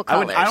multiple I,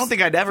 colors. I don't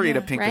think I'd ever eat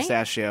a pink right?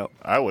 pistachio.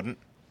 I wouldn't.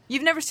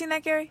 You've never seen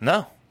that, Gary?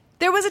 No.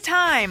 There was a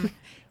time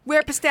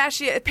where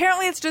pistachio.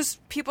 Apparently, it's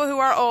just people who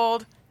are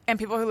old and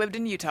people who lived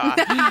in Utah.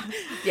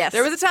 Yes.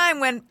 There was a time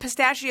when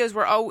pistachios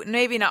were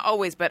maybe not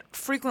always, but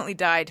frequently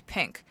dyed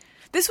pink.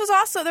 There was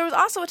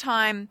also a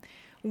time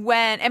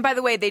when, and by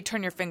the way, they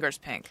turn your fingers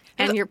pink.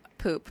 And your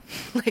poop.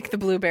 Like the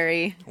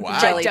blueberry Wow.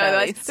 jelly Jelly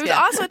bellies. bellies. There was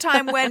also a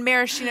time when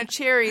maraschino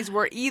cherries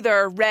were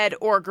either red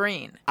or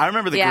green. I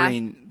remember the Yeah.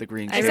 green. The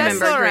green. I Is cherry. that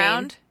remember still green.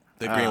 around?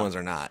 The green ones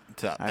are not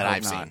that hope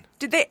I've not. seen.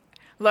 Did they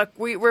look?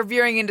 We're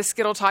veering into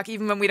Skittle talk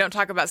even when we don't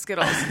talk about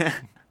Skittles.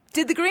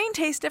 Did the green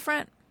taste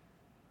different?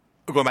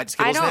 We're going back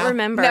to I Skittles don't now?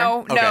 remember.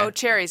 No, Okay.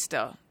 cherries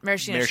still.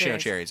 Maraschino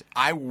Cherries.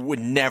 I would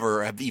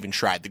never have even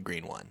tried the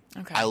green one.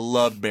 Okay. I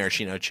love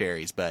maraschino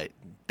cherries, but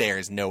there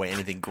is no way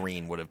anything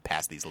green would have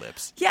passed these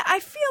lips. Yeah, I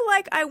feel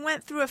like I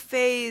went through a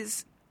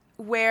phase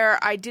where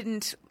I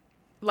didn't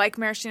like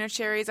maraschino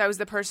cherries. I was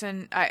the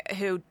person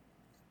who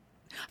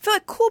I feel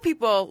like cool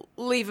people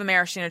leave a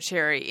maraschino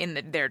cherry in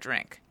their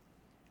drink.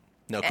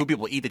 No, cool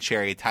people eat the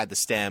cherry, tie the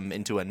stem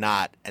into a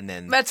knot, and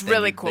then That's then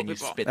really you, cool then you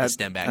people. spit the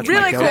stem back. that's in. my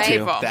Really cool go-to.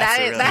 people.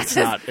 That's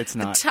It's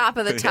not. the top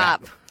of the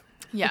top.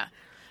 Yeah.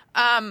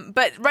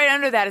 But right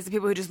under that is the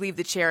people who just leave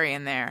the cherry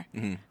in there.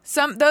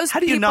 Those How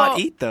do you people, not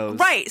eat those?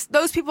 Right.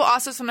 Those people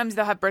also sometimes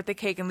they'll have birthday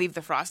cake and leave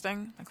the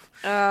frosting. Like,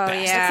 Oh, yeah.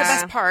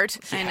 That's the best part.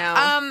 I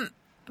know.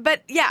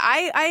 But yeah,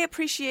 I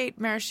appreciate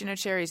maraschino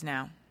cherries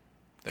now.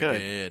 They're Good.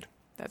 good.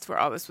 That's where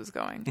all this was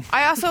going.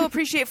 I also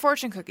appreciate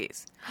fortune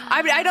cookies.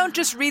 I mean, I don't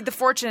just read the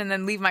fortune and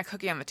then leave my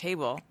cookie on the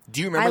table.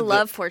 Do you remember? I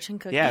love fortune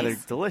cookies. Yeah, they're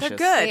delicious. They're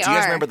good. They Do Do you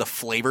guys are. remember the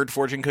flavored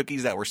fortune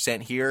cookies that were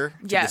sent here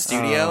to Yes. the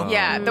studio?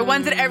 Yeah, the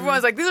ones that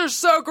everyone's like, these are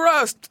so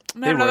gross.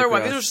 I'm gonna have They were another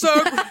one. gross. These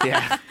are so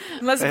Yeah.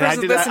 Unless the And I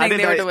person's did that- listening, I did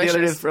they were that the other day with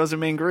delicious. frozen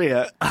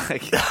mangria.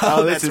 Like,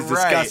 oh, this that's is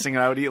right. disgusting.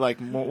 And I would eat like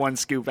one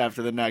scoop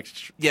after the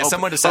next. Yeah, hoping-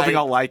 someone decided- hoping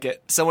I'll like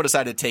it. Someone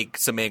decided to take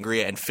some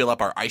mangria and fill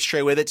up our ice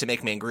tray with it to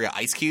make mangria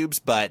ice cubes,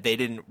 but they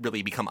didn't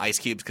really become ice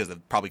cubes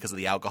probably because of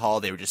the alcohol.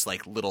 They were just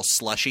like little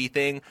slushy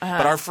thing.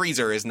 But our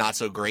freezer is not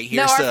so great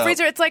here. No, so our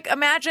freezer, it's like,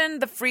 imagine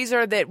the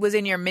freezer that was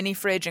in your mini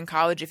fridge in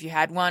college if you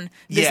had one.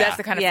 Yeah. That's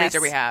the kind of Yes.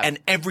 freezer we have. and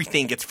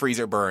everything gets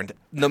freezer burned,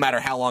 no matter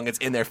how long it's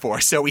in there for.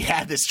 So we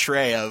had this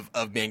tray of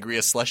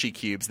mangria slushy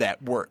cubes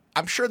that were,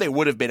 I'm sure they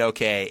would have been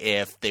okay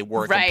if they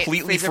were Right,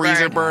 completely freezer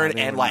freezer burned. burned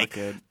they and were not like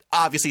good.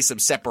 obviously some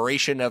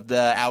separation of the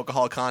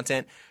alcohol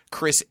content.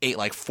 Chris ate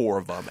like 4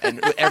 of them,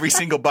 and every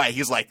single bite, he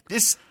was like,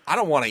 "This, I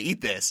don't want to eat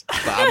this,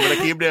 but I'm gonna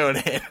keep doing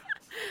it."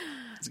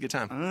 It's a good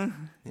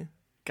time.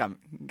 Got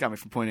me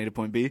from point A to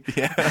point B.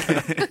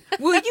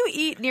 Will you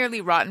eat nearly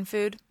rotten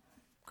food,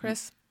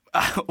 Chris?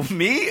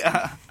 Me?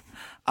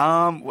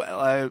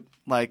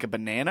 Like a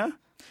banana?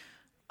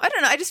 I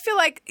don't know. I just feel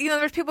like,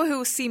 there's people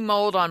who see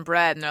mold on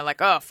bread and they're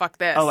like, oh, fuck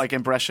this. Oh, like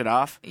and brush it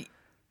off?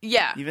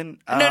 yeah. even-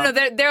 no,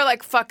 they're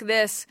like, fuck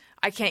this.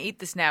 I can't eat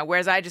this now.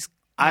 Whereas I just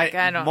Like,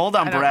 I don't- mold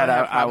on I don't bread. really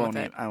have a I problem won't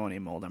with eat. it. I won't eat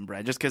mold on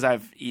bread just because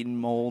I've eaten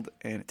mold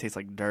and it tastes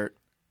like dirt.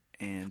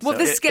 And Well, so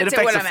this gets it at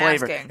affects what the I'm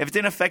flavor. asking. If it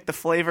didn't affect the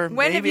flavor,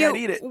 When maybe have I'd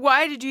you? eat it.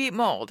 Why did you eat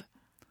mold?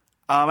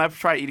 I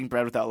try eating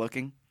bread without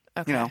looking.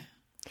 Okay. You know,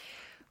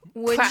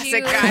 Would Classic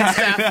you, guy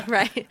stuff.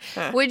 right?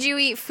 Would you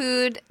eat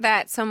food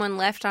that someone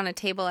left on a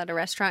table at a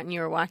restaurant and you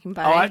were walking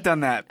by? oh, I've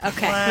done that.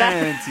 Okay.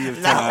 Plenty of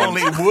Not times.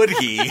 only would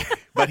he,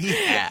 but he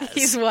has.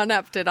 He's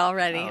one-upped it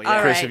already. yeah.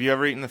 All Chris, right. have you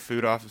ever eaten the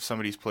food off of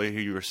somebody's plate who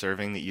you were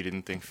serving that you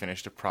didn't think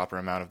finished a proper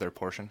amount of their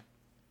portion?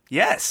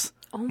 Yes.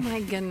 Oh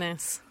my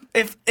goodness.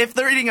 If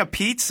they're eating a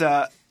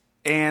pizza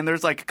and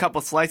there's like a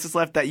couple slices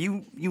left that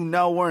you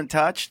know weren't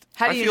touched,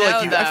 How do I you feel know?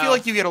 like you, though? I feel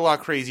like you get a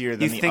lot crazier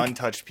than You the think-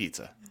 untouched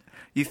pizza.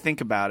 you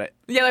think about it.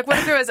 Yeah, like what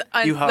if there was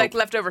You hope. like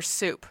leftover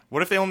soup?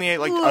 What if they only ate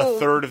like Ooh. a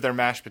third of their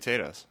mashed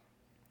potatoes?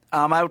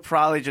 I would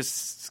probably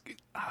just.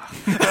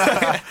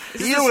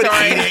 You would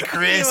story. eat it,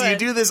 Chris. You You would.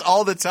 do this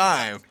all the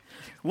time.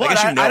 What?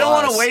 guess you know I don't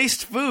want us. to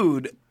waste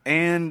food,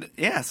 and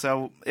yeah.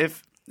 So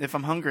if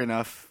I'm hungry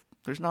enough,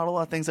 there's not a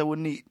lot of things I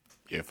wouldn't eat.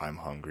 If I'm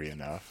hungry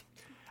enough.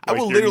 I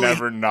will Like, literally- You're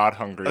never not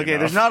hungry Okay, enough.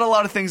 there's not a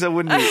lot of things I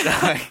wouldn't eat.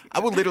 I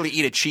would literally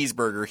eat a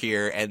cheeseburger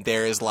here, and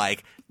there's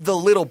like the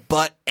little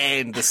butt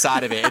and the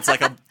side of it. It's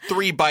like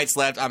 3 bites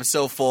left. I'm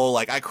so full,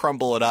 like I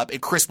crumble it up,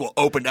 and Chris will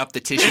open up the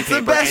tissue It's the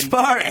paper best and,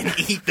 part. and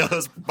eat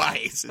those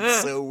bites.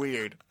 It's so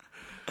weird.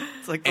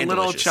 It's like the And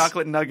little delicious.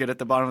 chocolate nugget at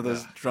the bottom of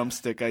those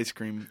drumstick ice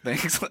cream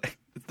things. Like,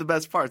 it's the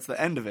best part. It's the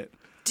end of it.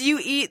 Do you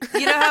eat?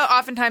 You know how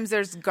oftentimes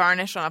there's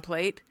garnish on a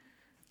plate,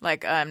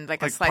 like a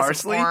Like slice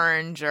parsley? of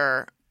orange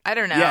or I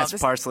don't know. Yes,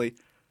 This- parsley.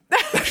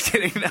 I'm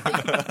kidding. No.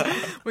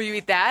 will you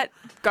eat that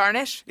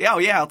garnish? Yeah,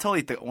 I'll totally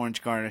eat the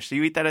orange garnish.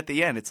 You eat that at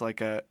the end. It's like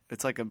a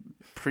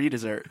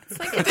pre-dessert. It's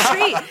like a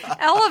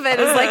treat. All of it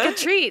is like a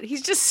treat.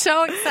 He's just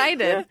so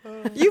excited.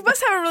 You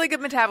must have a really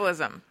good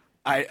metabolism.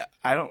 I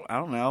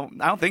don't know.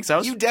 I don't think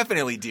so. You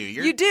definitely do.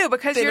 You do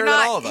because thinner you're than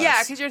not. all of us.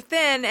 Yeah, because you're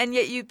thin and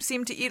yet you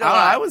seem to eat a I don't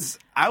know, lot.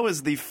 I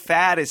was the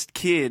fattest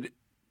kid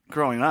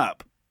growing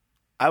up.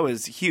 I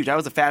was huge. I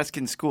was the fattest kid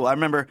in school. I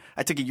remember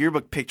I took a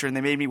yearbook picture and they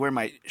made me wear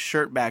my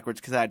shirt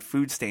backwards because I had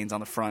food stains on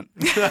the front.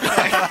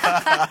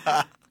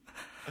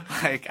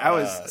 Like I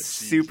was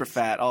super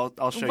fat.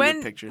 I'll show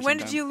you pictures. When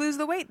did sometime. you lose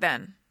the weight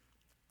then?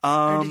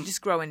 Or did you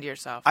just grow into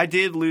yourself? I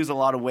did lose a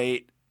lot of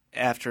weight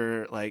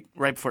after like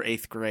right before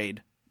 8th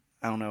grade.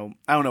 I don't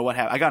know what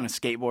happened. I got into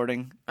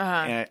skateboarding,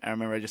 and I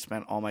remember I just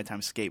spent all my time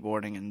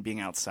skateboarding and being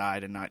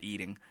outside and not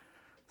eating.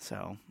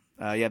 So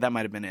yeah, that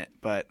might have been it.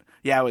 But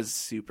yeah, I was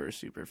super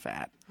super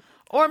fat.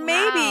 Or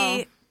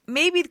maybe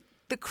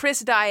the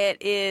Chris diet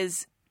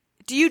is.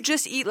 Do you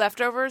just eat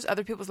leftovers?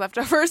 Other people's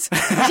leftovers?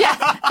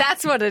 Yeah,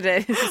 that's what it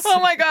is. Oh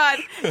my God.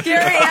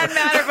 Gary and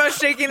Matt are both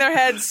shaking their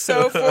heads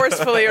so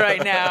forcefully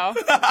right now.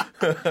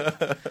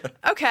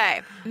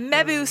 Okay.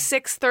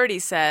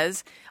 Mebu630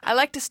 says, I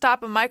like to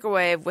stop a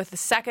microwave with a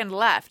second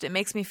left. It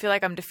makes me feel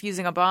like I'm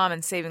defusing a bomb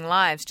and saving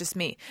lives. Just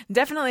me.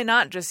 Definitely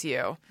not just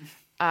you.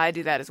 I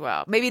do that as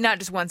well. Maybe not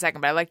just 1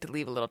 second, but I like to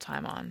leave a little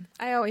time on.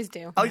 I always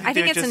do. I like to I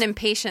do think it it's an just-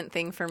 impatient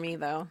thing for me,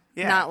 though.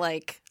 Yeah. Not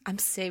like I'm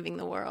saving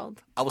the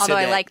world. I will say Although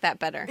I that- like that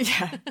better.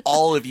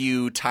 All of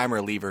you timer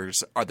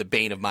leavers are the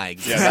bane of my Yeah,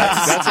 existence.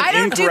 that's an I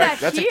don't do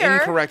incorrect. that That's here. an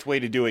incorrect way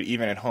to do it,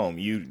 even at home.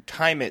 You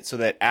time it so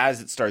that as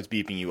it starts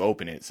beeping, you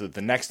open it, so that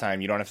the next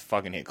time you don't have to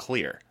fucking hit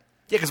clear.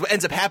 Yeah, because what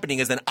ends up happening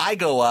is then I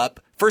go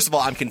up. First of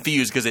all, I'm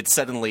confused because it's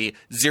suddenly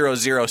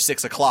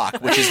 006 o'clock,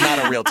 which is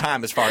not a real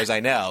time as far as I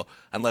know,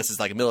 unless it's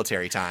like a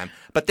military time.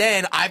 But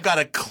then I've got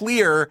to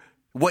clear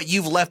what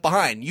you've left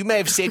behind. You may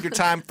have saved your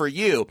time for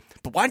you,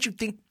 but why don't you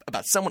think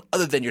about someone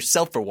other than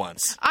yourself for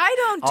once? I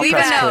don't do Leave a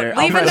press that. clear. note.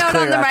 I'll Leave a press note on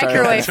clear the after I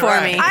microwave finish.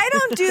 for me. I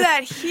don't do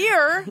that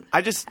here.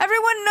 I just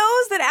Everyone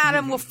knows that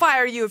Adam will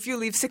fire you if you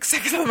leave 6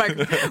 seconds on the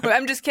microwave.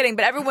 I'm just kidding,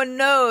 but everyone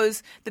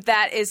knows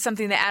that is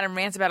something that Adam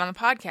rants about on the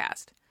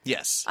podcast.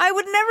 Yes. I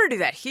would never do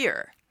that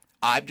here.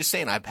 I'm just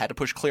saying I've had to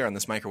push clear on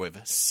this microwave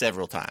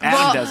several times.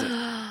 Adam does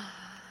it.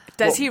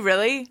 Does he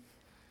really?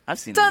 I've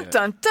seen him Dun do it.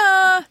 dun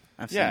dun.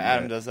 I've seen Yeah, him do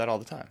Adam it. does that all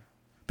the time.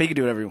 But he can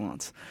do whatever he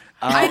wants.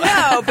 I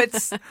know,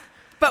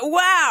 but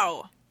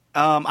wow.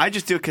 I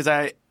just do it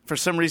because for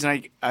some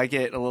reason I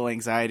get a little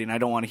anxiety and I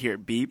don't want to hear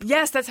it beep.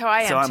 Yes, that's how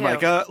I am So I'm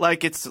too.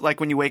 like it's like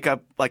when you wake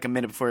up like a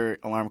minute before your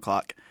alarm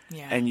clock.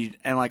 Yeah.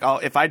 And like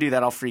if I do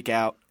that, I'll freak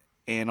out.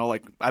 And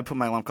I put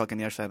my alarm clock on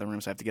the other side of the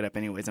room, so I have to get up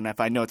anyways. And if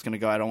I know it's going to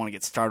go, I don't want to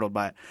get startled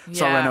by it.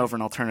 So I'll Yeah. run over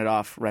and I'll turn it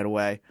off right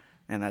away.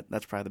 And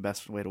that's probably the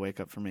best way to wake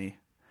up for me.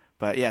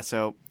 But yeah,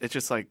 so it's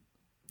just like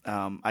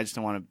I just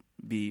don't want to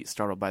be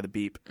startled by the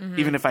beep,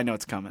 even if I know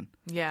it's coming.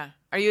 Yeah.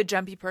 Are you a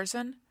jumpy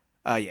person?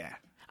 Yeah.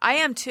 I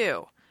am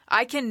too.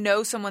 I can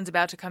know someone's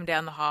about to come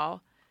down the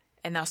hall,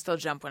 and I'll still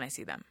jump when I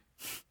see them.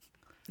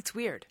 It's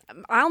weird.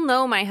 I'll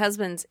know my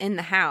husband's in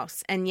the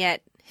house, and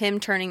yet him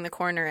turning the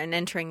corner and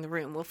entering the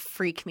room will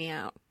freak me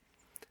out.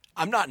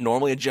 I'm not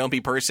normally a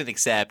jumpy person,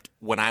 except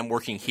when I'm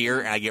working here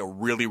and I get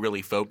really,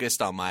 really focused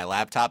on my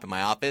laptop in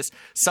my office,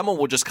 someone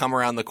will just come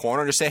around the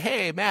corner and just say,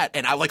 "Hey, Matt,"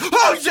 and I'm like,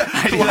 "Oh, yeah!"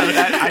 I do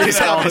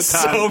that all the time.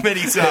 So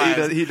many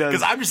times. He does.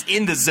 Because I'm just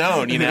in the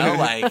zone,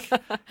 Like,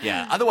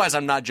 yeah. Otherwise,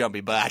 I'm not jumpy,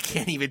 but I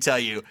can't even tell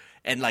you.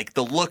 And like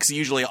the looks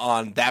usually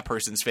on that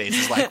person's face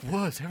is like,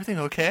 "Whoa, is everything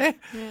okay?"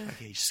 Yeah.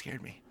 Okay, you just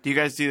scared me. Do you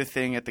guys do the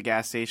thing at the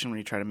gas station where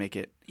you try to make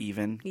it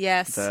even?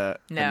 Yes. The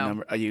No.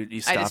 number,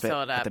 you stop just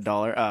fill it up. at the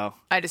dollar? Oh.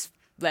 I just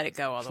let it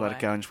go all the way. Let it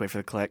go and just wait for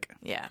the click?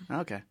 Yeah.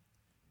 Okay.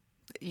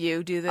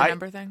 You do the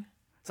number thing?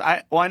 So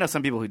I know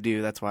some people who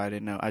do. That's why I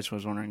didn't know. I just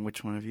was wondering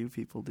which one of you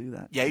people do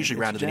that. Yeah, I usually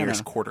It's round to the Jenna.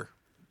 nearest quarter.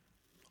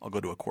 I'll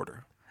go to a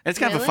quarter. It's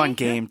kind of a Really? fun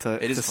game to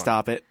It is fun.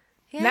 stop it.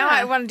 Yeah. Now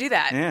I want to do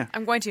that. Yeah.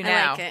 I'm going to I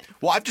now. like it.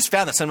 Well, I've just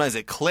found that sometimes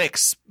it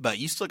clicks, but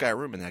you still got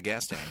room in that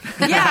gas tank.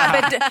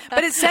 Yeah,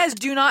 but it says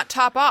do not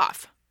top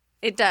off.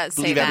 It does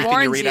say Believe that. everything you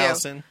Warns read, you.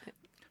 Allison?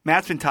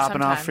 Matt's been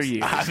topping off for Sometimes.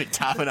 years. I've been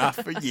topping off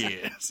for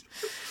years.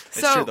 It's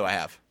So- true, though, I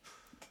have.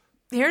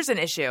 Here's an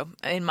issue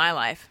in my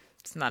life.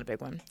 It's not a big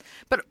one.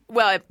 But,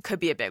 well, it could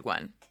be a big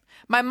one.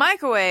 My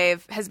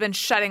microwave has been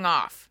shutting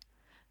off.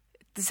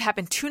 This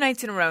happened 2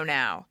 nights in a row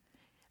now.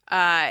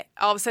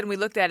 All of a sudden, we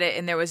looked at it,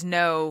 and there was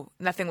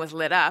nothing was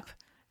lit up.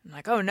 I'm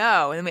like, oh,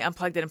 no. And then we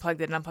unplugged it and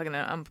plugged it and unplugged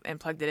it and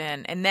plugged it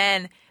in. And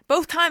then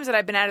both times that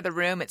I've been out of the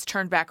room, it's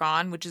turned back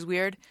on, which is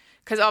weird.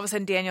 Because all of a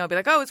sudden, Daniel will be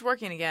like, oh, it's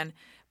working again.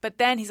 But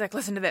then he's like,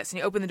 listen to this. And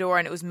he opened the door,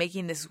 and it was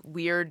making this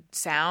weird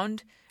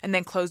sound. And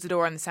then closed the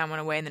door, and the sound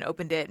went away. And then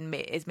opened it, and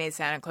it made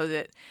sound and closed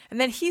it. And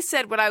then he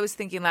said what I was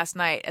thinking last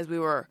night as we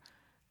were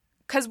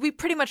 – because we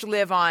pretty much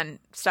live on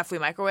stuff we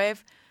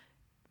microwave.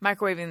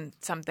 Microwaving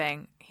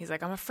something. He's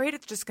like, I'm afraid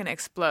it's just going to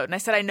explode. And I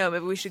said, I know.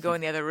 Maybe we should go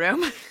in the other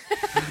room.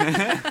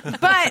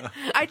 But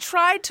I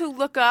tried to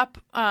look up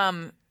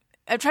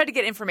I tried to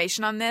get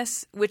information on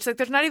this, which like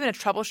there's not even a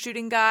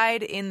troubleshooting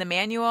guide in the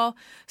manual.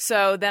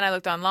 So then I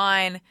looked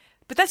online.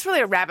 But that's really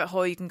a rabbit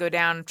hole you can go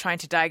down trying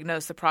to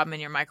diagnose the problem in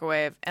your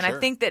microwave. And I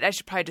think that I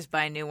should probably just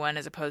buy a new one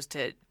as opposed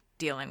to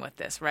dealing with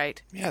this,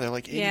 right? Yeah, they're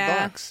like $80.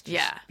 Yeah. Just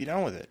Yeah. be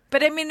done with it.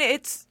 But I mean,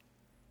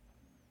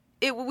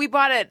 we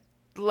bought it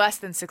less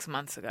than 6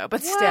 months ago,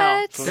 but still.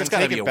 What? So There's then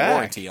got to take be it a back.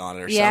 warranty on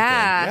it or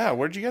Yeah. Yeah,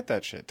 where'd you get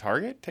that shit?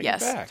 Target? Take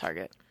Yes, it back.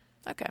 Target.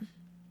 Okay.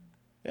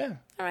 Yeah.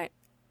 All right.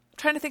 I'm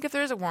trying to think if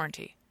there is a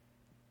warranty.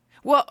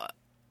 Well,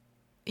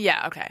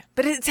 yeah, okay.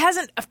 But it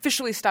hasn't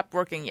officially stopped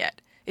working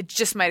yet. It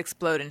just might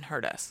explode and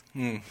hurt us.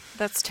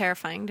 That's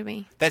terrifying to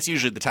me. That's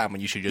usually the time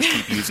when you should just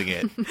keep using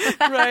it.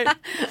 Right.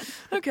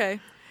 Okay.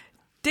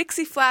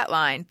 Dixie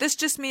Flatline. This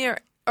just me or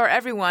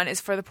everyone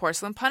is for the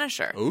Porcelain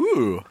Punisher.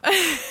 Ooh.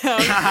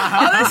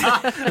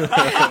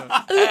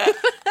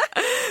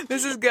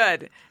 This is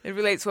good. It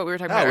relates to what we were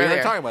talking Oh, about we were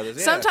earlier. talking about this,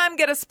 yeah. Sometime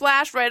get a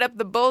splash right up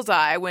the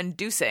bullseye when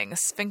deucing.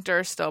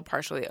 Sphincter still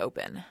partially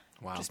open.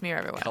 Wow. Just me or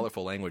everyone.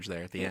 Colorful language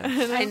there at the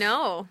end. I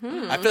know.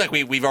 I feel like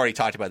we've already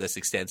talked about this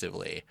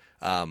extensively.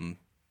 But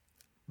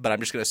I'm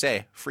just going to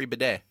say, free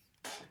bidet.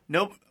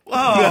 Nope.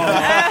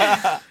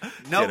 Whoa.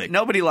 Kidding.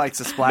 Nobody likes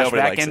a Nobody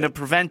splashback, likes and it. to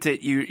prevent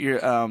it, you're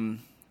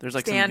there's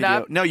like Stand some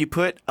video. up? No, you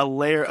put a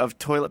layer of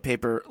toilet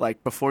paper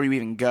like before you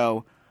even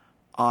go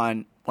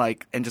on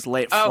like and just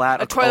lay it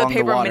flat a toilet along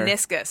paper the water.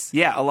 meniscus.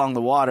 Yeah, along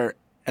the water,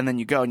 and then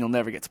you go and you'll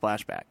never get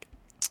splashback.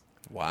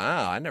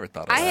 Wow, I never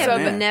thought of I that.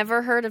 have Yeah.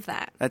 never heard of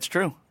that. That's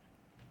true.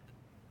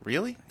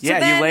 Really?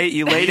 Yeah, then-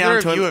 you lay Either down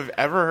of you toilet. have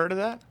ever heard of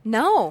that?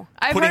 No.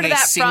 I've Putting heard of a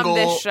that from single-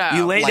 this show.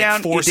 You lay like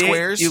down 4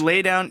 squares? You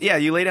lay down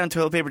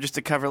toilet paper just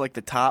to cover like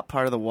the top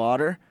part of the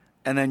water,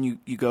 and then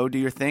you go do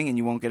your thing, and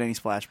you won't get any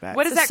splashback.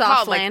 What is It's a that soft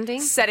called? landing?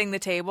 Like setting the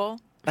table?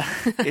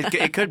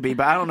 it could be,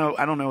 but I don't know.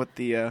 I don't know what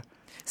the.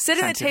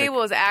 Sitting the Scientific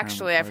table is term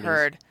actually, I've for it is.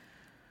 heard,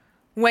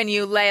 when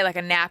you lay like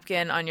a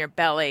napkin on your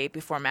belly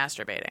before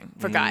masturbating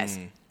for guys.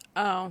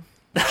 Oh.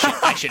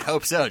 I should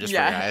hope so, just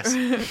Yeah. for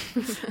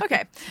guys.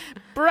 Okay.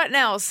 Brett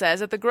Nels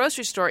says, at the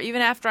grocery store,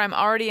 even after I'm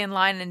already in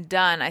line and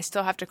done, I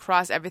still have to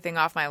cross everything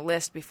off my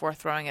list before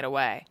throwing it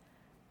away.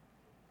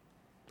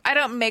 I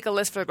don't make a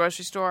list for the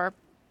grocery store,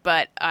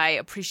 but I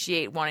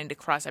appreciate wanting to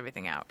cross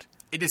everything out.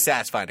 It is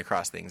satisfying to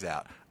cross things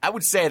out. I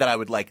would say that I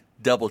would like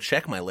double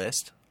check my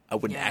list. I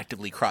wouldn't Yeah.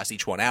 actively cross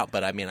each one out,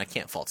 but I mean, I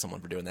can't fault someone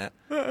for doing that.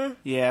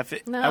 Yeah,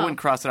 No. I wouldn't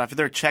cross it off. If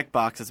there are check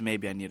boxes,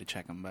 maybe I need to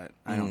check them, but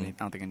I don't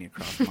think I need to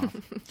cross them off.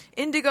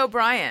 Indigo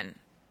Brian.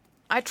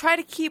 I try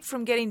to keep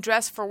from getting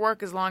dressed for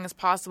work as long as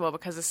possible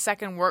because the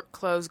second work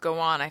clothes go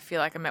on, I feel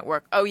like I'm at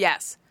work. Oh,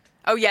 yes.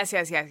 Oh, yes.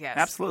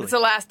 Absolutely. It's the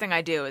last thing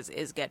I do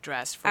is get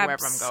dressed for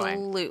wherever I'm going.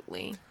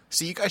 Absolutely.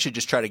 So you guys should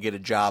just try to get a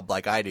job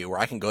like I do, where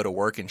I can go to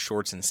work in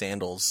shorts and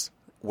sandals,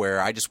 where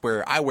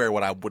I wear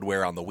what I would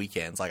wear on the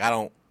weekends. Like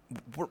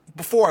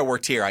before I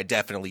worked here, I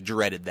definitely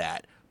dreaded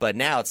that, but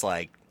now it's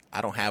like I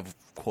don't have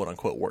quote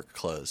unquote work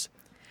clothes.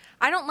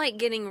 I don't like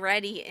getting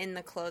ready in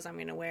the clothes I'm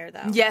going to wear,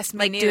 though. Yes, me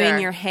like neither.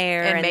 doing your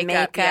hair and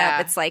makeup. yeah.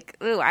 It's like,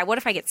 ooh, what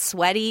if I get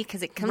sweaty?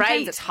 Because sometimes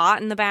Right. it's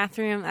hot in the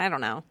bathroom. I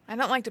don't know. I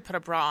don't like to put a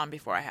bra on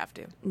before I have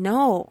to.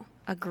 No,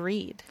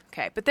 agreed.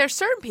 Okay, but there's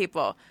certain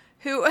people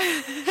who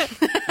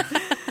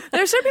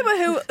There's certain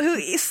people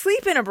who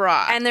sleep in a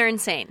bra And they're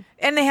insane.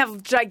 and they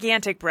have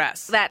gigantic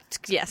breasts.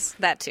 Yes,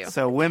 that too.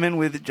 So women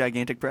with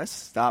gigantic breasts,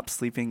 stop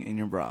sleeping in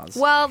your bras.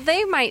 Well,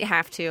 they might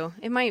have to.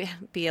 It might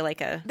be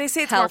like a They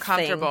say it's more health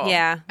thing. comfortable.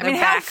 Yeah. I mean,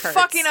 their how back hurts.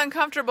 fucking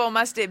uncomfortable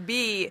must it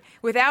be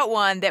without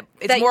one that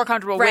it's That- more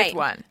comfortable right. with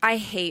one? I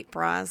hate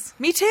bras.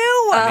 Me too.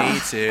 Me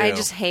too. I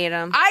just hate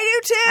them.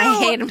 I do too. I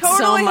hate 'em so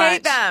Totally much.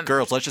 hate them.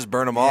 Girls, let's just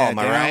burn them all. Yeah, Am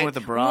I down right? with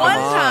the bra. One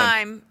Come on.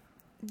 time,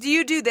 do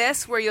you do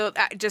this where you'll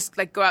just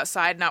like go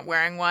outside not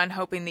wearing one,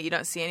 hoping that you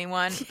don't see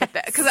anyone?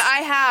 Because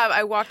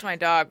I walked my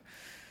dog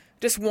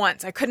just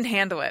once. I couldn't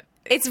handle it.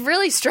 It's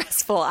really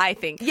stressful, I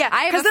think. Yeah,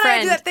 I have a because then I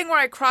friend. do that thing where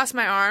I cross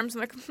my arms.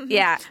 I'm like,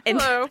 Yeah, and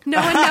hello.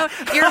 no one knows.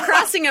 You're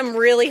crossing them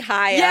really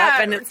high Yeah,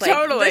 up, and it's like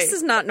totally. this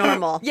is not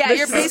normal. Yeah, This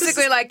you're is-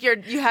 basically like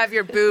you have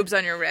your boobs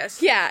on your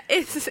wrist. Yeah,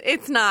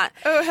 it's not.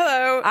 Oh,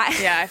 hello.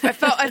 I-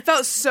 I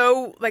felt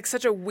so like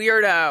such a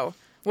weirdo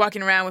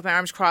walking around with my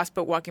arms crossed,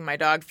 but walking my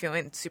dog,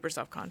 feeling super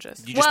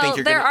self-conscious. You just Well, think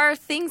you're there gonna, are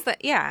things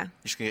that you're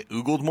just gonna get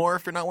oogled more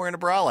if you're not wearing a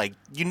bra? Like,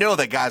 you know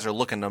that guys are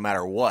looking no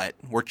matter what.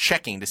 We're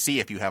checking to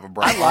see if you have a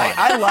bra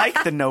I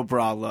like the no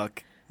bra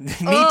look. Me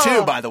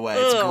too, by the way.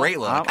 It's a great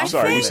look. I'm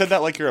sorry, you said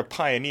that like you're a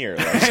pioneer.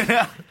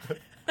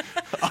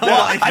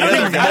 Like, I don't You're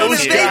even know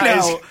those if they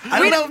guys. know. I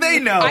don't know if they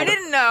know. I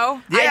didn't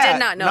know. I did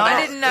not know that.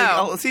 I didn't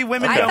know. Oh, see,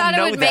 women I don't thought it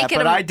know would that, make it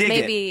but I dig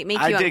maybe it. make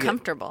I you dig it.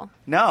 uncomfortable.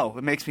 No,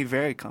 it makes me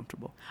very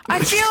comfortable. I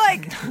feel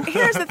like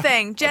here's the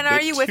thing, Jenna. a Are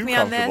bit you with too me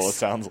on comfortable, It this?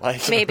 sounds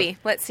like Maybe.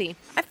 Let's see.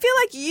 I feel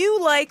like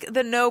you like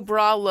the no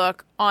bra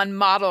look on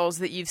models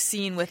that you've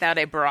seen without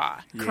a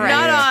bra. Correct.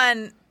 Not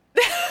on.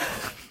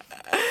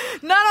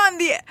 Not on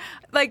the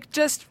like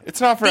just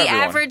It's not for The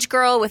everyone. average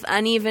girl with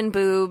uneven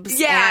boobs.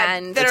 yeah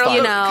and that are fine.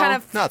 you know, kind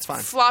of No, it's fine.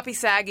 floppy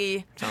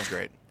saggy. Sounds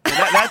great.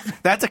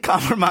 That's a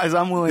compromise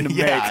I'm willing to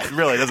Yeah, make. it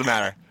really doesn't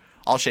matter.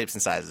 All shapes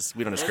and sizes.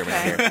 We don't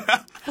discriminate here. wow.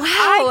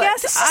 I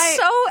guess this I-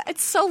 is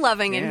it's so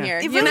loving in Yeah. here.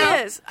 It you really know?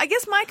 is. I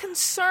guess my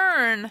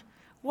concern.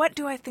 What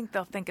do I think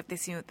they'll think if they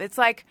see it? It's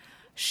like,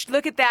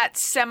 look at that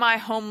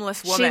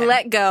semi-homeless She woman.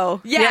 let go.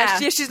 Yeah,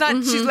 she's not.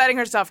 She's letting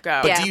herself go.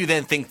 But Yeah. do you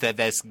then think that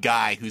this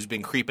guy who's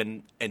been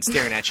creeping and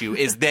staring at you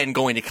is then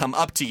going to come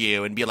up to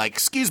you and be like,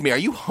 "Excuse me, are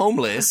you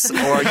homeless, or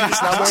are you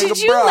just not wearing Did a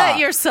you bra?" let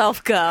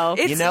yourself go?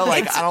 It's- You know,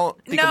 like it's- I don't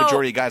think the no.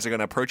 majority of guys are going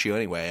to approach you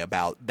anyway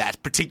about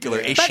that particular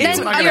issue. But then It's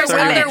not other, gonna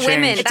start other to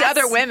women. change. It's that's-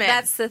 other women.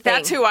 That's the thing.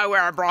 That's who I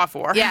wear a bra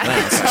for. Yeah,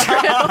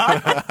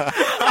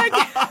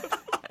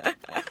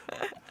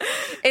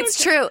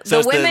 it's true. So The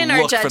it's the women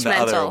are look from the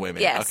other judgmental.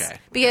 women. Yes, Okay.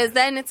 because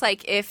then it's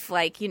like if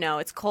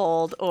it's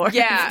cold or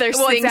Yeah, if there's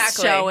well, things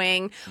exactly.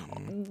 showing,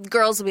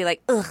 girls will be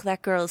like, "Ugh,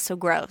 that girl is so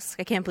gross.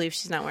 I can't believe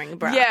she's not wearing a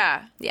bra."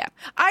 Yeah. yeah.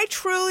 I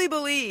truly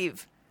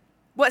believe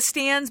what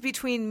stands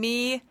between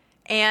me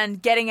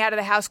and getting out of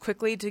the house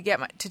quickly to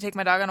take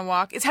my dog on a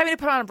walk is having to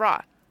put on a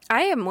bra.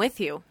 I am with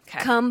you Okay.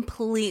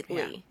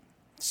 completely.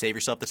 Save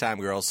yourself the time,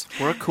 girls.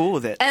 We're cool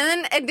with it.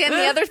 And then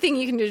the other thing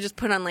you can do is just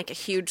put on like a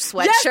huge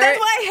sweatshirt. Yes, that's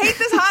why I hate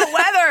this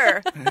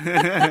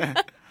hot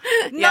weather.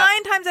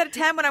 9 times out of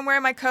 10 when I'm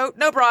wearing my coat,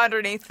 no bra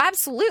underneath.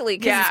 Absolutely,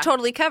 because Yeah. it's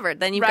totally covered.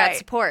 Then you've Right. got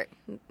support.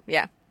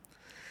 Yeah.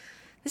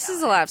 This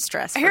is a lot of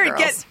stress for Here it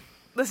girls. gets.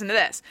 Listen to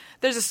this.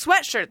 There's a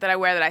sweatshirt that I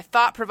wear that I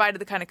thought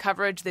provided the kind of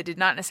coverage that did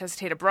not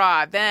necessitate a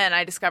bra. Then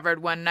I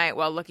discovered one night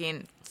while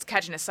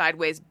catching a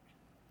sideways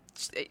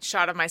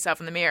shot of myself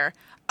in the mirror.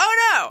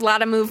 Oh A no!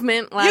 lot of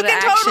movement, a lot You of can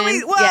action.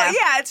 totally. Well,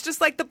 yeah, it's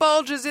just like the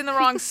bulge is in the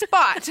wrong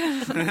spot.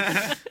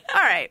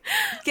 All right.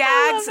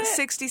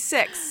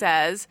 Gags66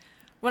 says,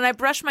 when I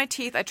brush my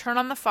teeth, I turn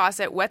on the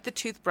faucet, wet the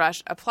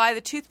toothbrush, apply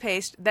the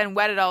toothpaste, then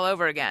wet it all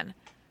over again.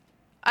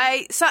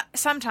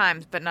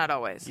 Sometimes, but not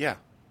always. Yeah.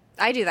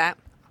 I do that.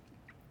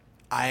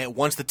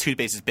 Once the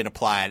toothpaste has been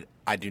applied,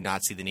 I do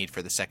not see the need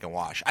for the second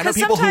wash. I know 'Cause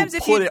people who sometimes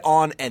if put you- it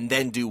on and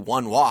then do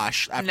one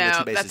wash after No, the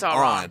toothpaste that's is all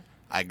on. wrong.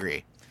 I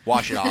agree.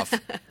 Wash it off,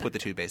 put the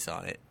toothpaste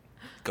on it,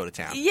 go to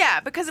town. Yeah,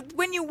 because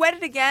when you wet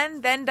it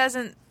again, then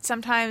doesn't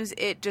sometimes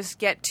it just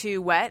get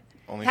too wet?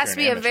 Only It has if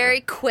to you're be an a very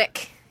amateur.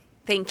 quick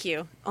thank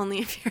you. Only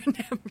if you're an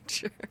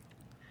amateur.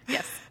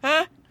 Yes.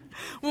 Well,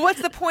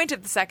 what's the point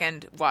of the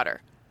second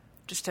water?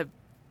 Just to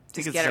I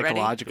think just it's get it ready?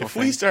 psychological If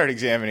thing. we start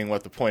examining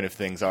what the point of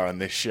things are on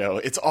this show,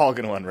 it's all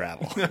going to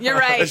unravel. You're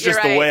right. That's you're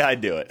just right. the way I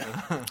do it.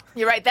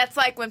 You're right. That's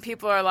like when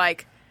people are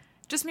like,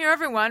 just mirror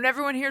everyone.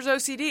 Everyone here's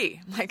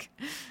OCD. I'm like,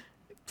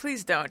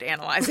 please don't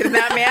analyze it in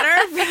that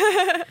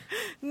manner.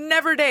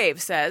 Never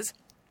Dave says,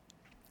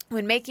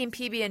 when making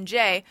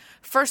PB&J,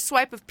 first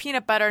swipe of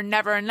peanut butter,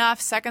 never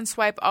enough. Second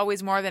swipe,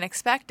 always more than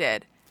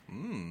expected.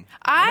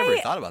 I never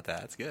thought about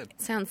that. That's good.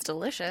 Sounds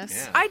delicious.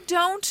 Yeah.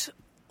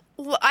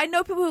 I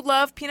know people who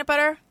love peanut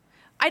butter.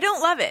 I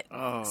don't love it.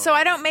 So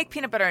I don't make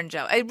peanut butter and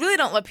jelly. I really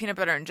don't love peanut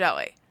butter and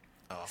jelly.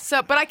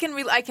 So, but I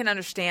can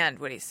understand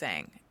what he's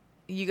saying.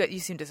 You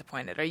seem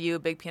disappointed. Are you a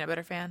big peanut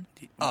butter fan?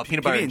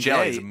 Peanut butter and PB&J,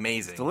 jelly is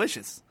amazing. It's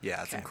delicious.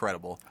 Yeah, it's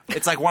incredible.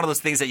 It's like one of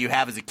those things that you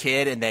have as a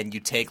kid, and then you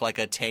take like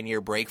a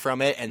 10-year break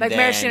from it, and Like then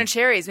maraschino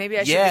cherries. Maybe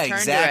I should yeah, return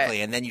exactly.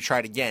 to it. And then you try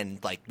it again.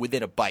 Like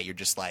within a bite, you're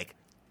just like,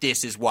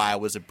 this is why I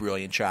was a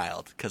brilliant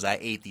child, because I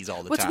ate these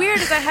all the What's time. weird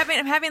is I'm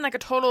having like a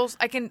total.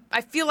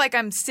 I feel like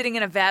I'm sitting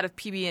in a vat of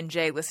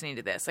PB&J listening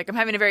to this. Like I'm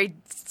having a very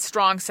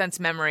strong sense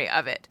memory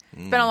of it.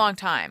 It's been a long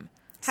time.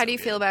 How do you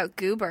feel about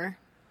Goober?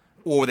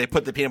 Or they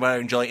put the peanut butter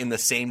and jelly in the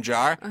same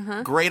jar.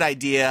 Great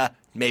idea,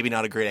 maybe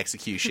not a great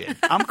execution.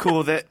 I'm cool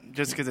with it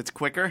just because it's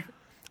quicker.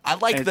 I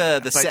like And- the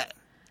but- set.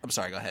 I'm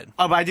sorry, go ahead.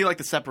 Oh, but I do like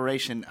the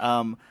separation.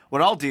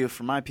 What I'll do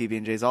for my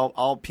PB&Js,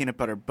 I'll peanut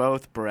butter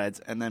both breads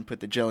and then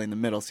put the jelly in the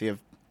middle, so you have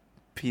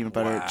peanut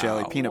butter,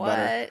 jelly, peanut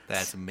butter. What?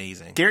 That's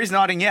amazing. Gary's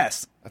nodding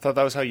yes. I thought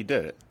that was how you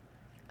did it.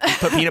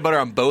 Put peanut butter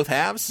on both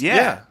halves?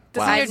 Yeah.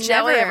 Doesn't Wow. your I've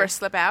jelly never- ever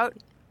slip out?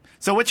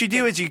 So what you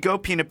do is you go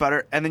peanut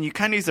butter, and then you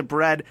kind of use the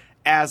bread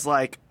as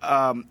like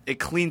it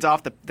cleans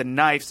off the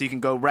knife, so you can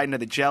go right into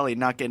the jelly, and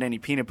not get any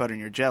peanut butter in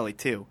your jelly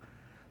too.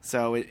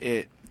 So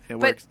it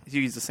works.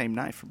 You use the same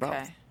knife for both.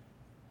 Okay.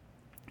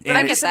 And But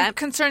I'm it- just that.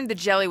 concerned the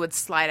jelly would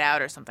slide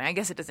out or something. I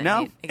guess it doesn't.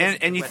 no, I guess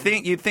and it you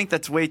wouldn't. you'd think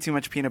that's way too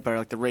much peanut butter,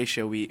 like the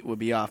ratio would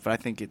be off, but I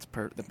think it's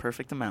the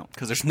perfect amount.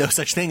 Because there's no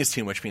such thing as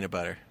too much peanut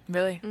butter.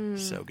 Really?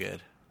 So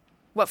good.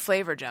 What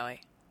flavor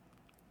jelly?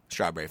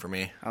 Strawberry for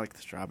me. I like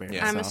the strawberry.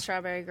 Yeah. I'm a myself.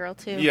 strawberry girl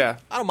too. Yeah.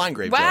 I don't mind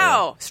grape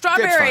Wow, jelly.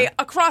 strawberry fun.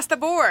 across the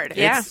board.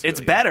 Yeah.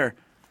 It's better.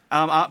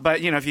 But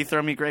if you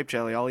throw me grape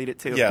jelly, I'll eat it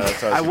too. Yeah,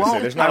 that's what I was gonna say.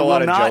 won't. There's not I a will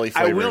lot of not- jelly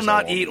I will flavors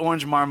not I won't eat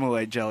orange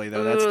marmalade jelly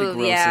though. That's the Ooh,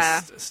 grossest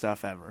yeah.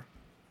 stuff ever.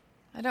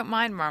 I don't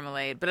mind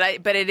marmalade, but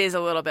it is a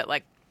little bit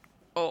like,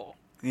 oh,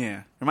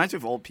 Yeah, reminds me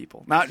of old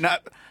people. Not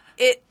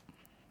it.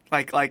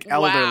 like elderly.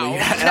 Wow.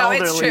 No, elderly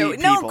it's true.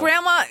 people.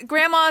 No,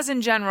 grandmas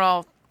in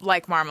general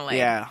like marmalade.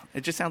 Yeah,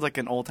 it just sounds like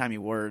an old timey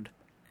word.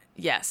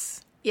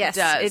 Yes. Yes, it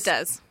does. it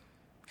does.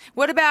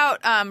 What about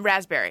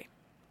raspberry?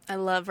 I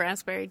love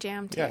raspberry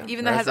jam too. Yeah.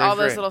 Even though it has all Raspberry's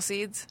those great. little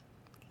seeds.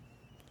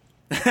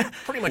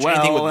 Pretty much Well,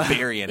 anything with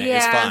berry in it is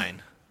yeah.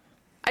 fine.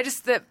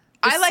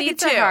 I like it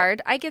seeds too. are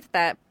hard. I get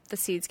that the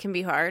seeds can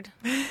be hard.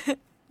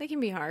 They can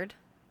be hard.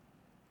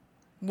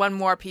 One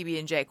more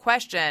PB&J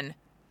question.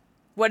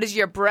 What is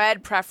your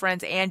bread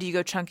preference, and do you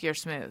go chunky or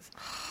smooth?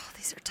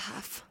 These are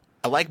tough.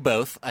 I like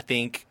both. I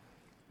think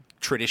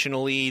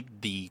traditionally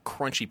the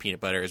crunchy peanut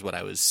butter is what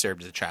I was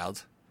served as a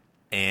child.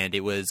 And it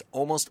was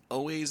almost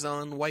always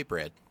on white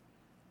bread.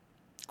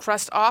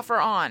 Crust off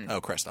or on? Oh,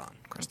 crust on.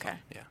 Crust Okay. on.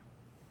 Yeah.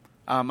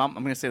 I'm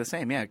going to say the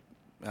same.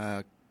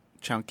 Yeah,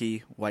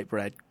 chunky white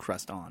bread,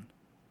 crust on.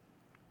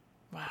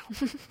 Wow.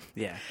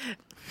 Yeah.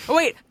 Oh,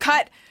 wait,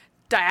 cut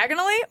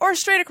diagonally or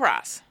straight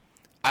across?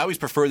 I always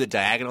prefer the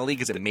diagonally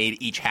because it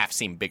made each half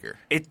seem bigger.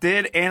 It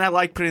did, and I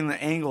like putting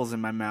the angles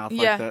in my mouth,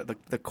 like Yeah.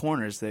 the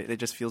corners. They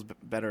just feels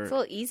better. It's a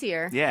little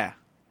easier. Yeah.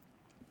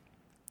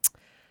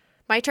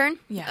 My turn?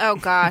 Yeah. Oh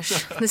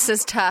gosh, this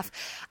is tough.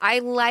 I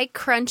like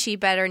crunchy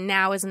better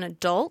now as an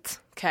adult,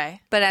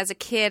 Okay. but as a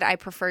kid I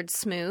preferred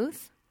smooth.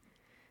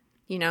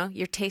 You know,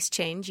 your tastes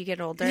change. You get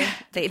older.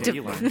 They,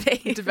 you learn. they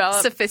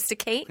Develop.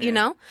 sophisticate, you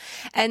know?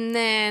 And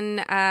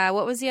then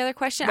what was the other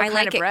question? What I kind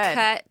like of it bread?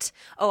 cut.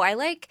 Oh,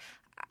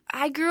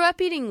 I grew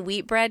up eating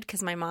wheat bread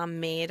because my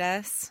mom made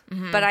us,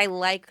 but I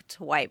liked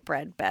white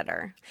bread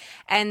better.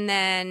 And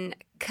then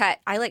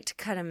I like to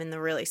cut them in the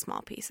really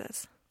small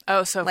pieces.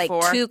 Oh, so Like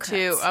 4? two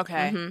Two. cuts.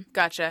 Okay.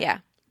 Gotcha. Yeah.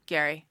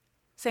 Gary,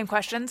 same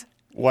questions?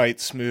 White,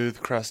 smooth,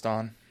 crust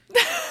on,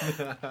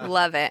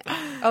 Love it.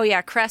 Oh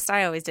yeah, crust.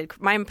 I always did.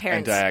 My and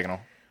parents. diagonal.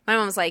 My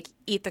mom was like,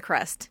 "Eat the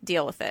crust.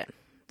 Deal with it.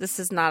 This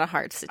is not a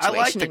hard I situation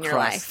like the in your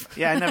crust. life."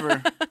 Yeah, I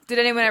never. Did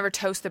anyone ever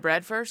toast the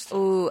bread first?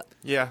 Ooh,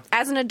 Yeah.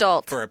 as an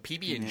adult, For a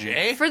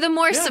PB&J? for the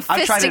more I've tried it.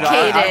 sophisticated.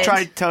 I've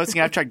tried toasting.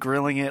 I've tried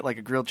grilling it like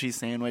a grilled cheese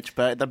sandwich,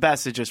 but the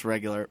best is just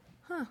regular.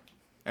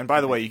 And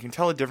by the way, you can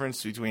tell a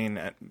difference between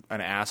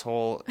an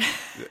asshole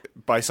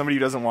by somebody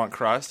who doesn't want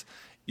crust.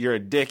 You're a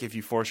dick if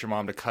you force your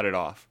mom to cut it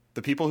off.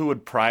 The people who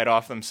would pry it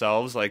off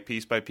themselves, like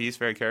piece by piece,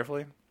 very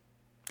carefully,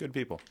 good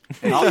people.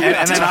 And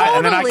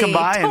then I come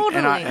by Totally.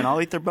 and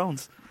I'll eat their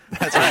bones.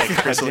 That's right.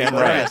 Chris will eat Damn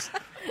the right. rest.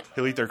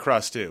 He'll eat their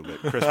crust too, but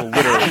Chris will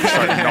literally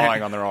start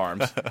gnawing on their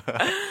arms.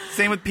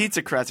 Same with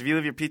pizza crust. If you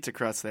leave your pizza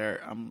crust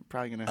there, I'm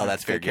probably gonna. Oh,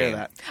 that's fair take care of game.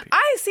 that.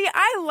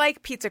 I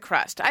like pizza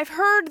crust. I've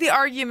heard the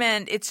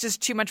argument it's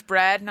just too much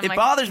bread. And I'm It like,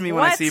 bothers me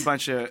when I what? see a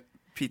bunch of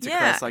pizza Yeah.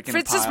 crust like in a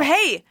It's just, pile.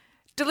 hey,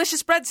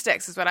 delicious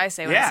breadsticks is what I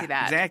say when yeah, I see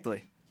that.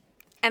 exactly.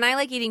 And I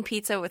like eating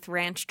pizza with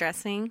ranch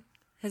dressing.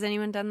 Has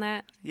anyone done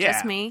that? Yeah.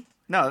 Just me?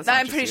 No, that's No, not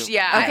I'm just pretty you. sure.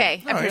 Yeah.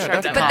 Okay. I'm pretty sure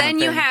I've done that's But that. then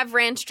you thing. have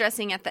ranch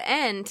dressing at the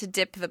end to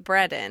dip the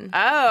bread in.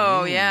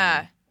 Oh,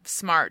 yeah.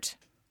 Smart.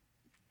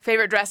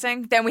 Favorite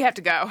dressing? Then we have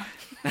to go.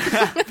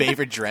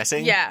 Favorite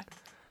dressing? Yeah.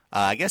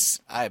 I guess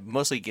I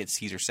mostly get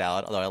Caesar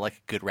salad, although I like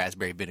a good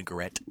raspberry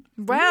vinaigrette.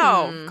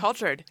 Wow.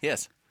 Cultured.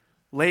 Yes.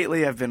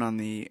 Lately, I've been on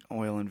the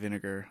oil and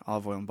vinegar,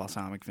 olive oil and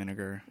balsamic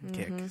vinegar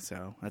kick, Mm-hmm.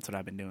 so that's what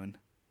I've been doing.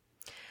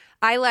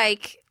 I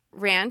like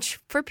ranch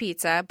for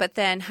pizza, but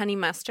then honey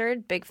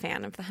mustard. Big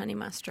fan of the honey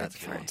mustard That's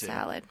for good, too.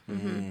 salad.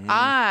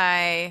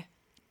 I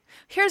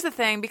here's the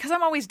thing. Because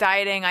I'm always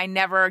dieting, I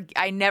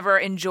never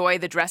enjoy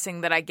the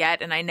dressing that I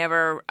get, and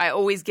I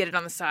always get it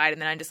on the side,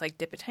 and then I just like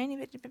dip a tiny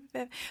bit.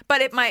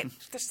 But there's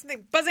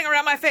something buzzing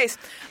around my face.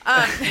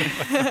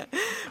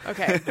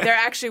 Okay, there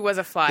actually was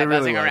a fly There really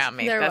buzzing was. around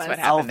me. There That's was. what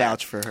I'll happened there.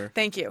 vouch for her.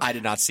 Thank you. I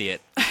did not see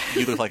it.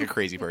 You look like a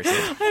crazy person.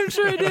 I'm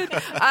sure I did.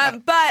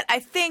 But I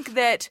think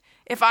that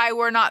if I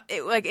were not,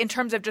 in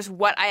terms of just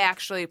what I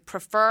actually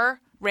prefer,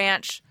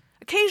 ranch,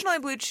 occasionally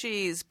blue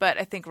cheese, but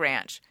I think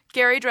ranch.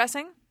 Gary,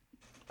 dressing?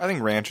 I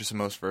think ranch is the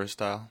most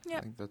versatile. Yep.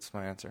 I think that's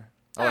my answer.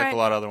 All I like right. a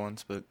lot of other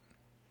ones, but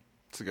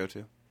it's a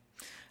go-to.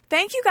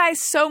 Thank you guys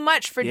so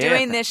much for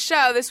doing this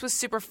show. This was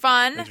super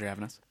fun. Thanks for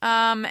having us.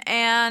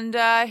 And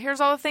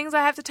here's all the things I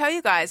have to tell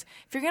you guys.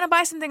 If you're going to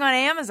buy something on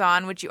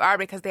Amazon, which you are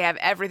because they have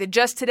everything.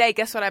 Just today,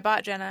 guess what I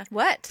bought, Jenna?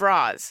 What?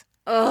 Bras.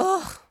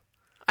 Ugh.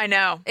 I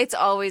know. It's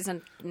always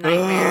a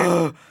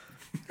nightmare.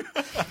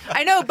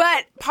 I know,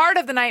 but part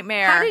of the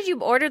nightmare. How did you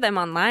order them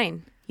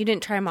online? You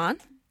didn't try them on?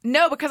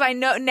 No, because I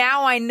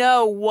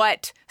know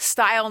what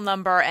style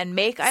number and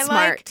make I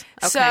Smart. like.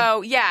 Okay.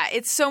 So, yeah,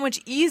 it's so much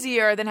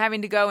easier than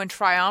having to go and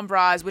try on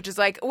bras, which is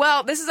like,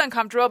 well, this is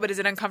uncomfortable, but is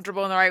it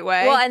uncomfortable in the right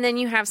way? Well, and then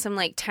you have some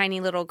like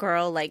tiny little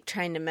girl like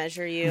trying to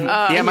measure you.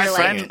 Yeah, and my you're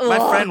friend, like, my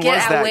 "Ugh, friend get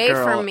was that away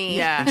girl. from me.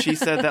 Yeah. And she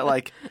said that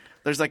like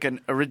there's like a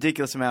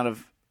ridiculous amount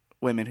of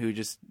women who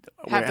just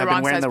Have the have wrong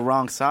been wearing size. the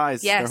wrong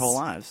size Yes. their whole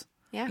lives.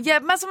 Yeah. Yeah,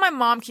 that's what my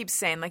mom keeps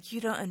saying. Like,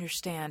 you don't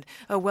understand.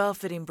 A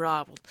well-fitting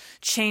bra will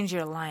change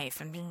your life.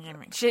 And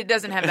she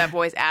doesn't have that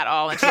voice at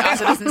all, and she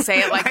also doesn't say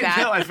it like that.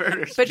 I know, I've heard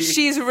her But speak.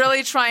 she's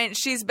really trying.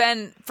 She's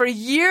been for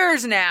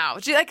years now.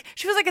 She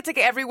feels like it's like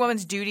every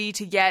woman's duty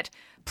to get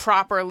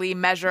properly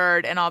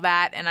measured and all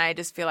that. And I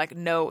just feel like,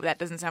 no, that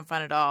doesn't sound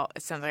fun at all.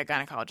 It sounds like a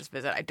gynecologist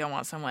visit. I don't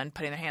want someone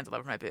putting their hands all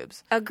over my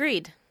boobs.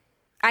 Agreed.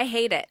 I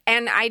hate it.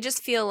 And I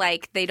just feel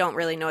like they don't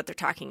really know what they're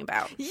talking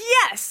about.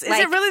 Yes, is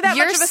Like, it really that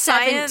you're much of a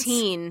science?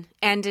 17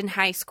 and in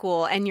high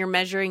school, and you're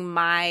measuring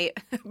my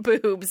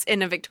boobs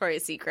in a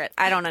Victoria's Secret.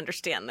 I don't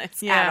understand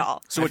this Yeah. at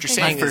all. So what you're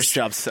My saying first is,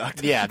 job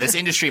sucked. yeah, this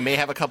industry may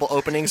have a couple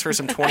openings for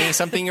some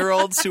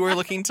 20-something-year-olds who are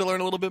looking to learn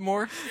a little bit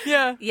more.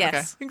 Yeah.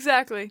 Yes.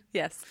 Exactly.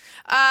 Yes.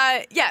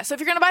 Yeah, so if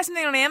you're going to buy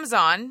something on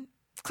Amazon,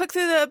 click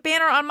through the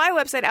banner on my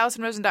website,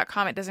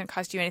 AlisonRosen.com. It doesn't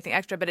cost you anything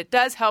extra, but it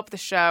does help the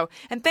show.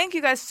 And thank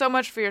you guys so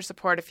much for your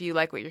support. If you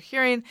like what you're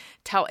hearing,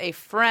 tell a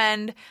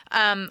friend.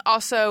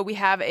 Also, we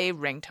have a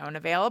ringtone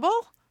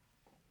available.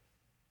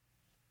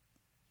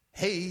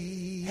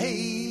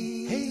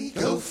 Hey,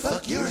 go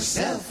fuck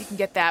yourself. You can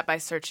get that by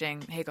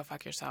searching Hey Go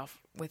Fuck Yourself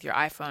with your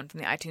iPhone from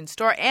the iTunes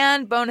Store.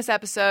 And bonus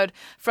episode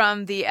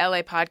from the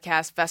LA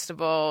Podcast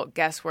Festival.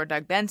 Guests were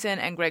Doug Benson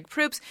and Greg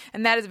Proops.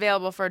 And that is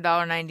available for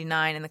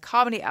 $1.99 in the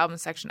comedy album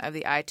section of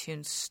the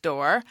iTunes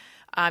Store.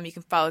 You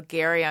can follow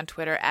Gary on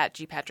Twitter at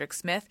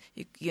GPatrickSmith.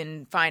 You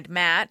can find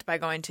Matt by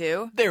going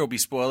to...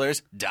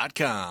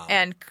 Therewillbespoilers.com.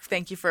 And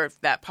thank you for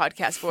that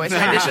podcast voice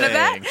rendition of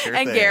that. Sure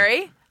And thing.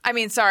 Gary. I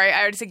mean, sorry,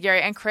 I already said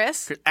Gary. And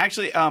Chris.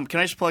 Actually, can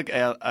I just plug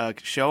a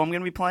show I'm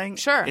going to be playing?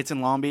 Sure. It's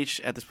in Long Beach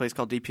at this place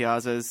called D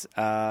Piazza's.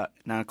 9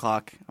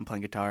 o'clock. I'm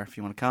playing guitar. If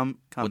you want to come.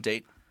 What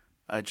date?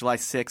 July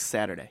 6th,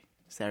 Saturday,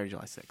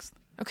 July 6th.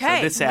 Okay.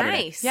 So this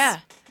Saturday. Nice. Yeah.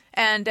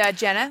 And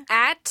Jenna.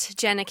 At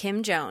Jenna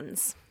Kim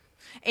Jones.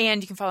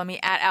 And you can follow me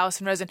at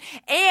Alison Rosen.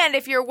 And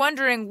if you're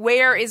wondering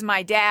where is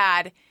my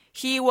dad,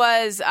 he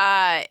was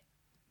not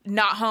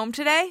home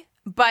today,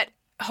 but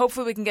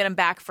hopefully we can get him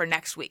back for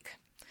next week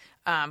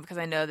because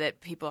I know that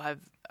people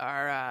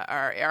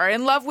are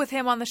in love with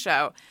him on the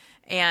show.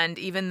 And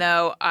even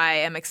though I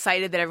am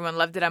excited that everyone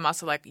loved it, I'm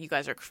also like, you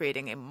guys are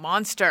creating a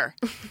monster.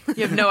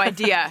 You have no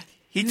idea.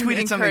 He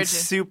tweeted something Encouraging.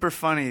 super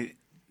funny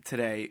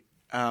today.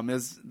 It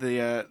was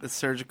the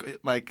surgical.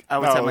 Like I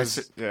was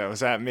It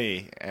was at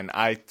me, and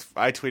I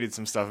tweeted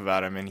some stuff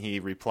about him, and he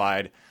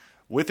replied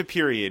with a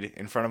period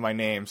in front of my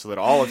name so that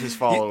all of his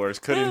followers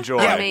could enjoy.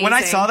 Yeah, Amazing. when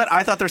I saw that,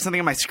 I thought there was something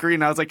on my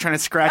screen. I was like trying to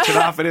scratch it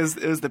off, and it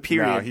was the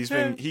period.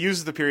 No, he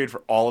uses the period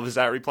for all of his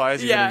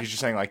replies. Even Yeah. if he's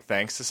just saying like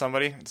thanks to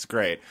somebody. It's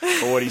great.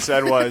 But what he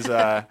said was,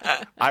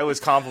 I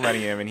was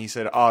complimenting him, and he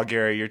said, "Oh,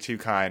 Gary, you're too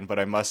kind, but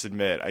I must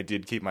admit, I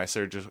did keep my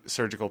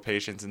surgical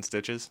patients in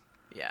stitches."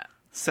 Yeah.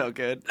 So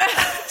good,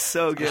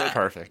 so good.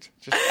 Perfect.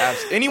 Just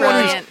anyone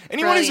who's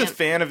Brilliant. a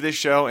fan of this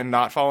show and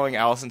not following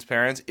Allison's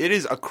parents, it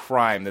is a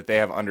crime that they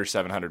have under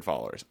 700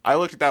 followers. I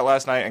looked at that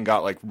last night and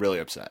got like really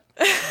upset.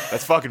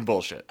 That's fucking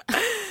bullshit.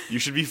 You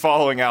should be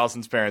following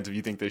Allison's parents if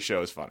you think this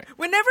show is funny.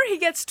 Whenever he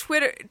gets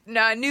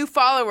new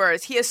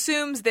followers, he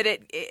assumes that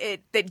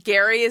that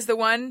Gary is the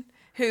one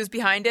who's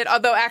behind it.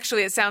 Although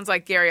actually, it sounds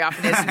like Gary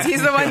often is, since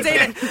he's the one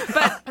dating.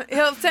 But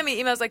he'll send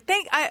me emails like,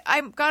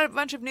 I got a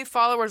bunch of new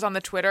followers on the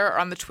Twitter, or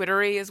on the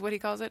Twittery is what he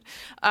calls it.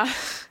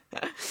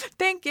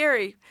 Thank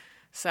Gary.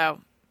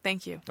 So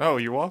thank you. Oh,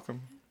 you're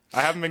welcome.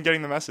 I haven't been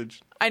getting the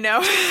message. I know.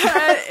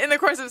 In the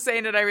course of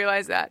saying it, I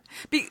realized that.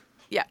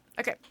 Yeah.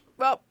 Okay.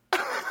 Well.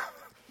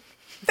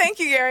 Thank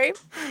you, Gary.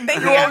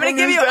 Thank you. I'm going to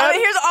give you.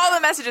 Here's all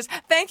the messages.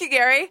 Thank you,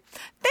 Gary.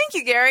 Thank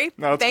you, Gary.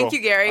 No, it's Thank cool.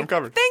 you, Gary. I'm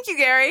covered. Thank you,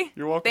 Gary.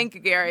 You're welcome. Thank you,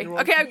 Gary. You're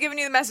welcome. Okay, I've given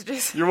you the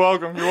messages. You're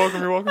welcome. You're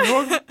welcome. You're welcome. You're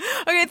welcome.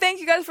 Okay, thank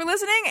you guys for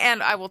listening,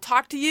 and I will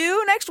talk to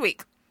you next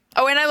week.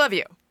 Oh, and I love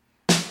you.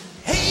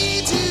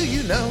 Hey, do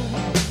you know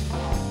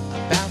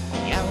about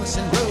the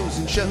Alison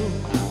Rosen show?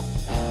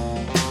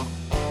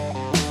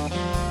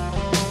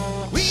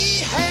 We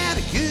had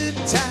a good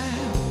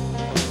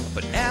time,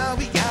 but now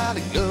we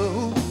gotta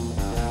go.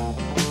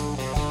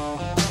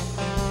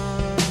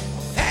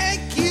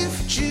 Thank you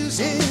for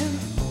choosing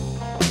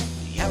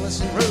the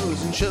Alison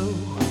Rosen show.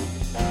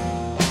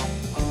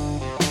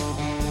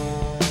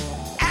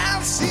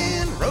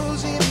 Alison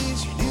Rosen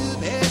is your new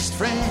best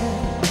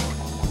friend.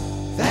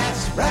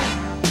 That's right.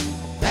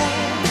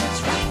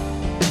 That's right.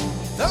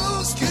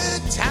 Those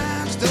good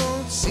times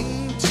don't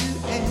seem to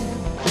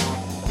end.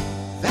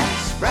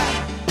 That's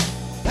right.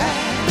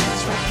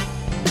 That's right.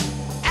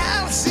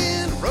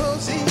 Alison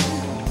Rosen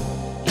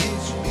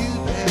is your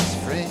new best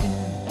friend.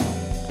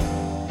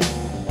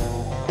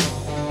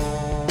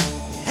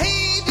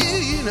 Hey,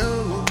 do you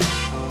know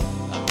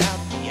about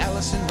the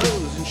Alison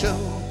Rosen show?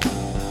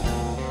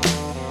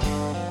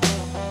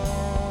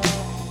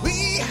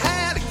 We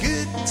had a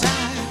good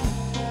time,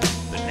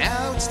 but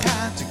now it's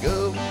time to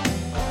go.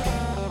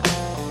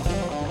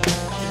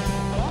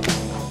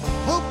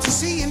 Hope to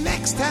see you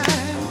next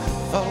time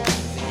for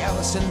the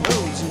Alison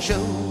Rosen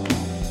show.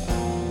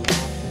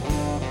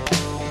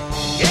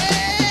 Yeah!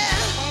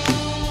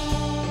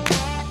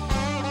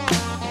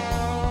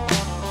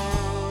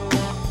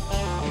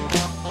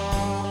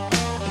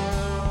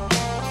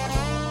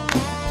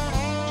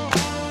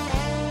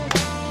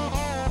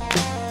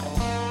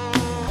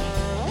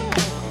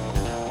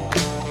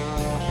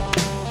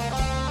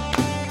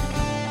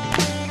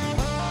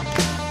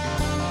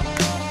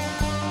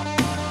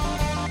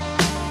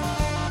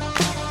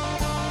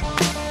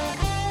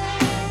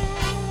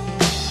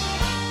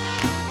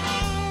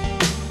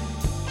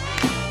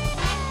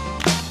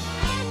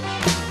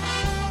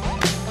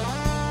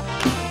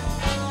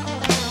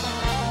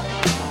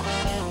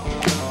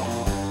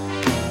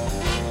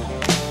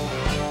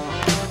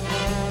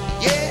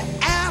 Yeah,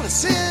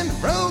 Alison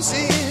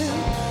Rosen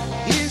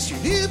is your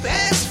new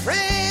best friend.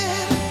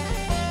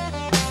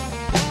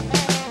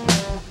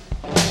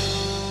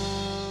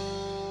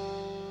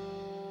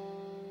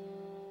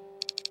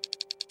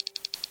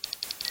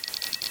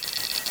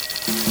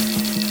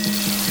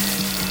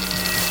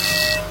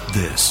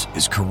 This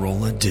is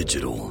Corolla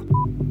Digital.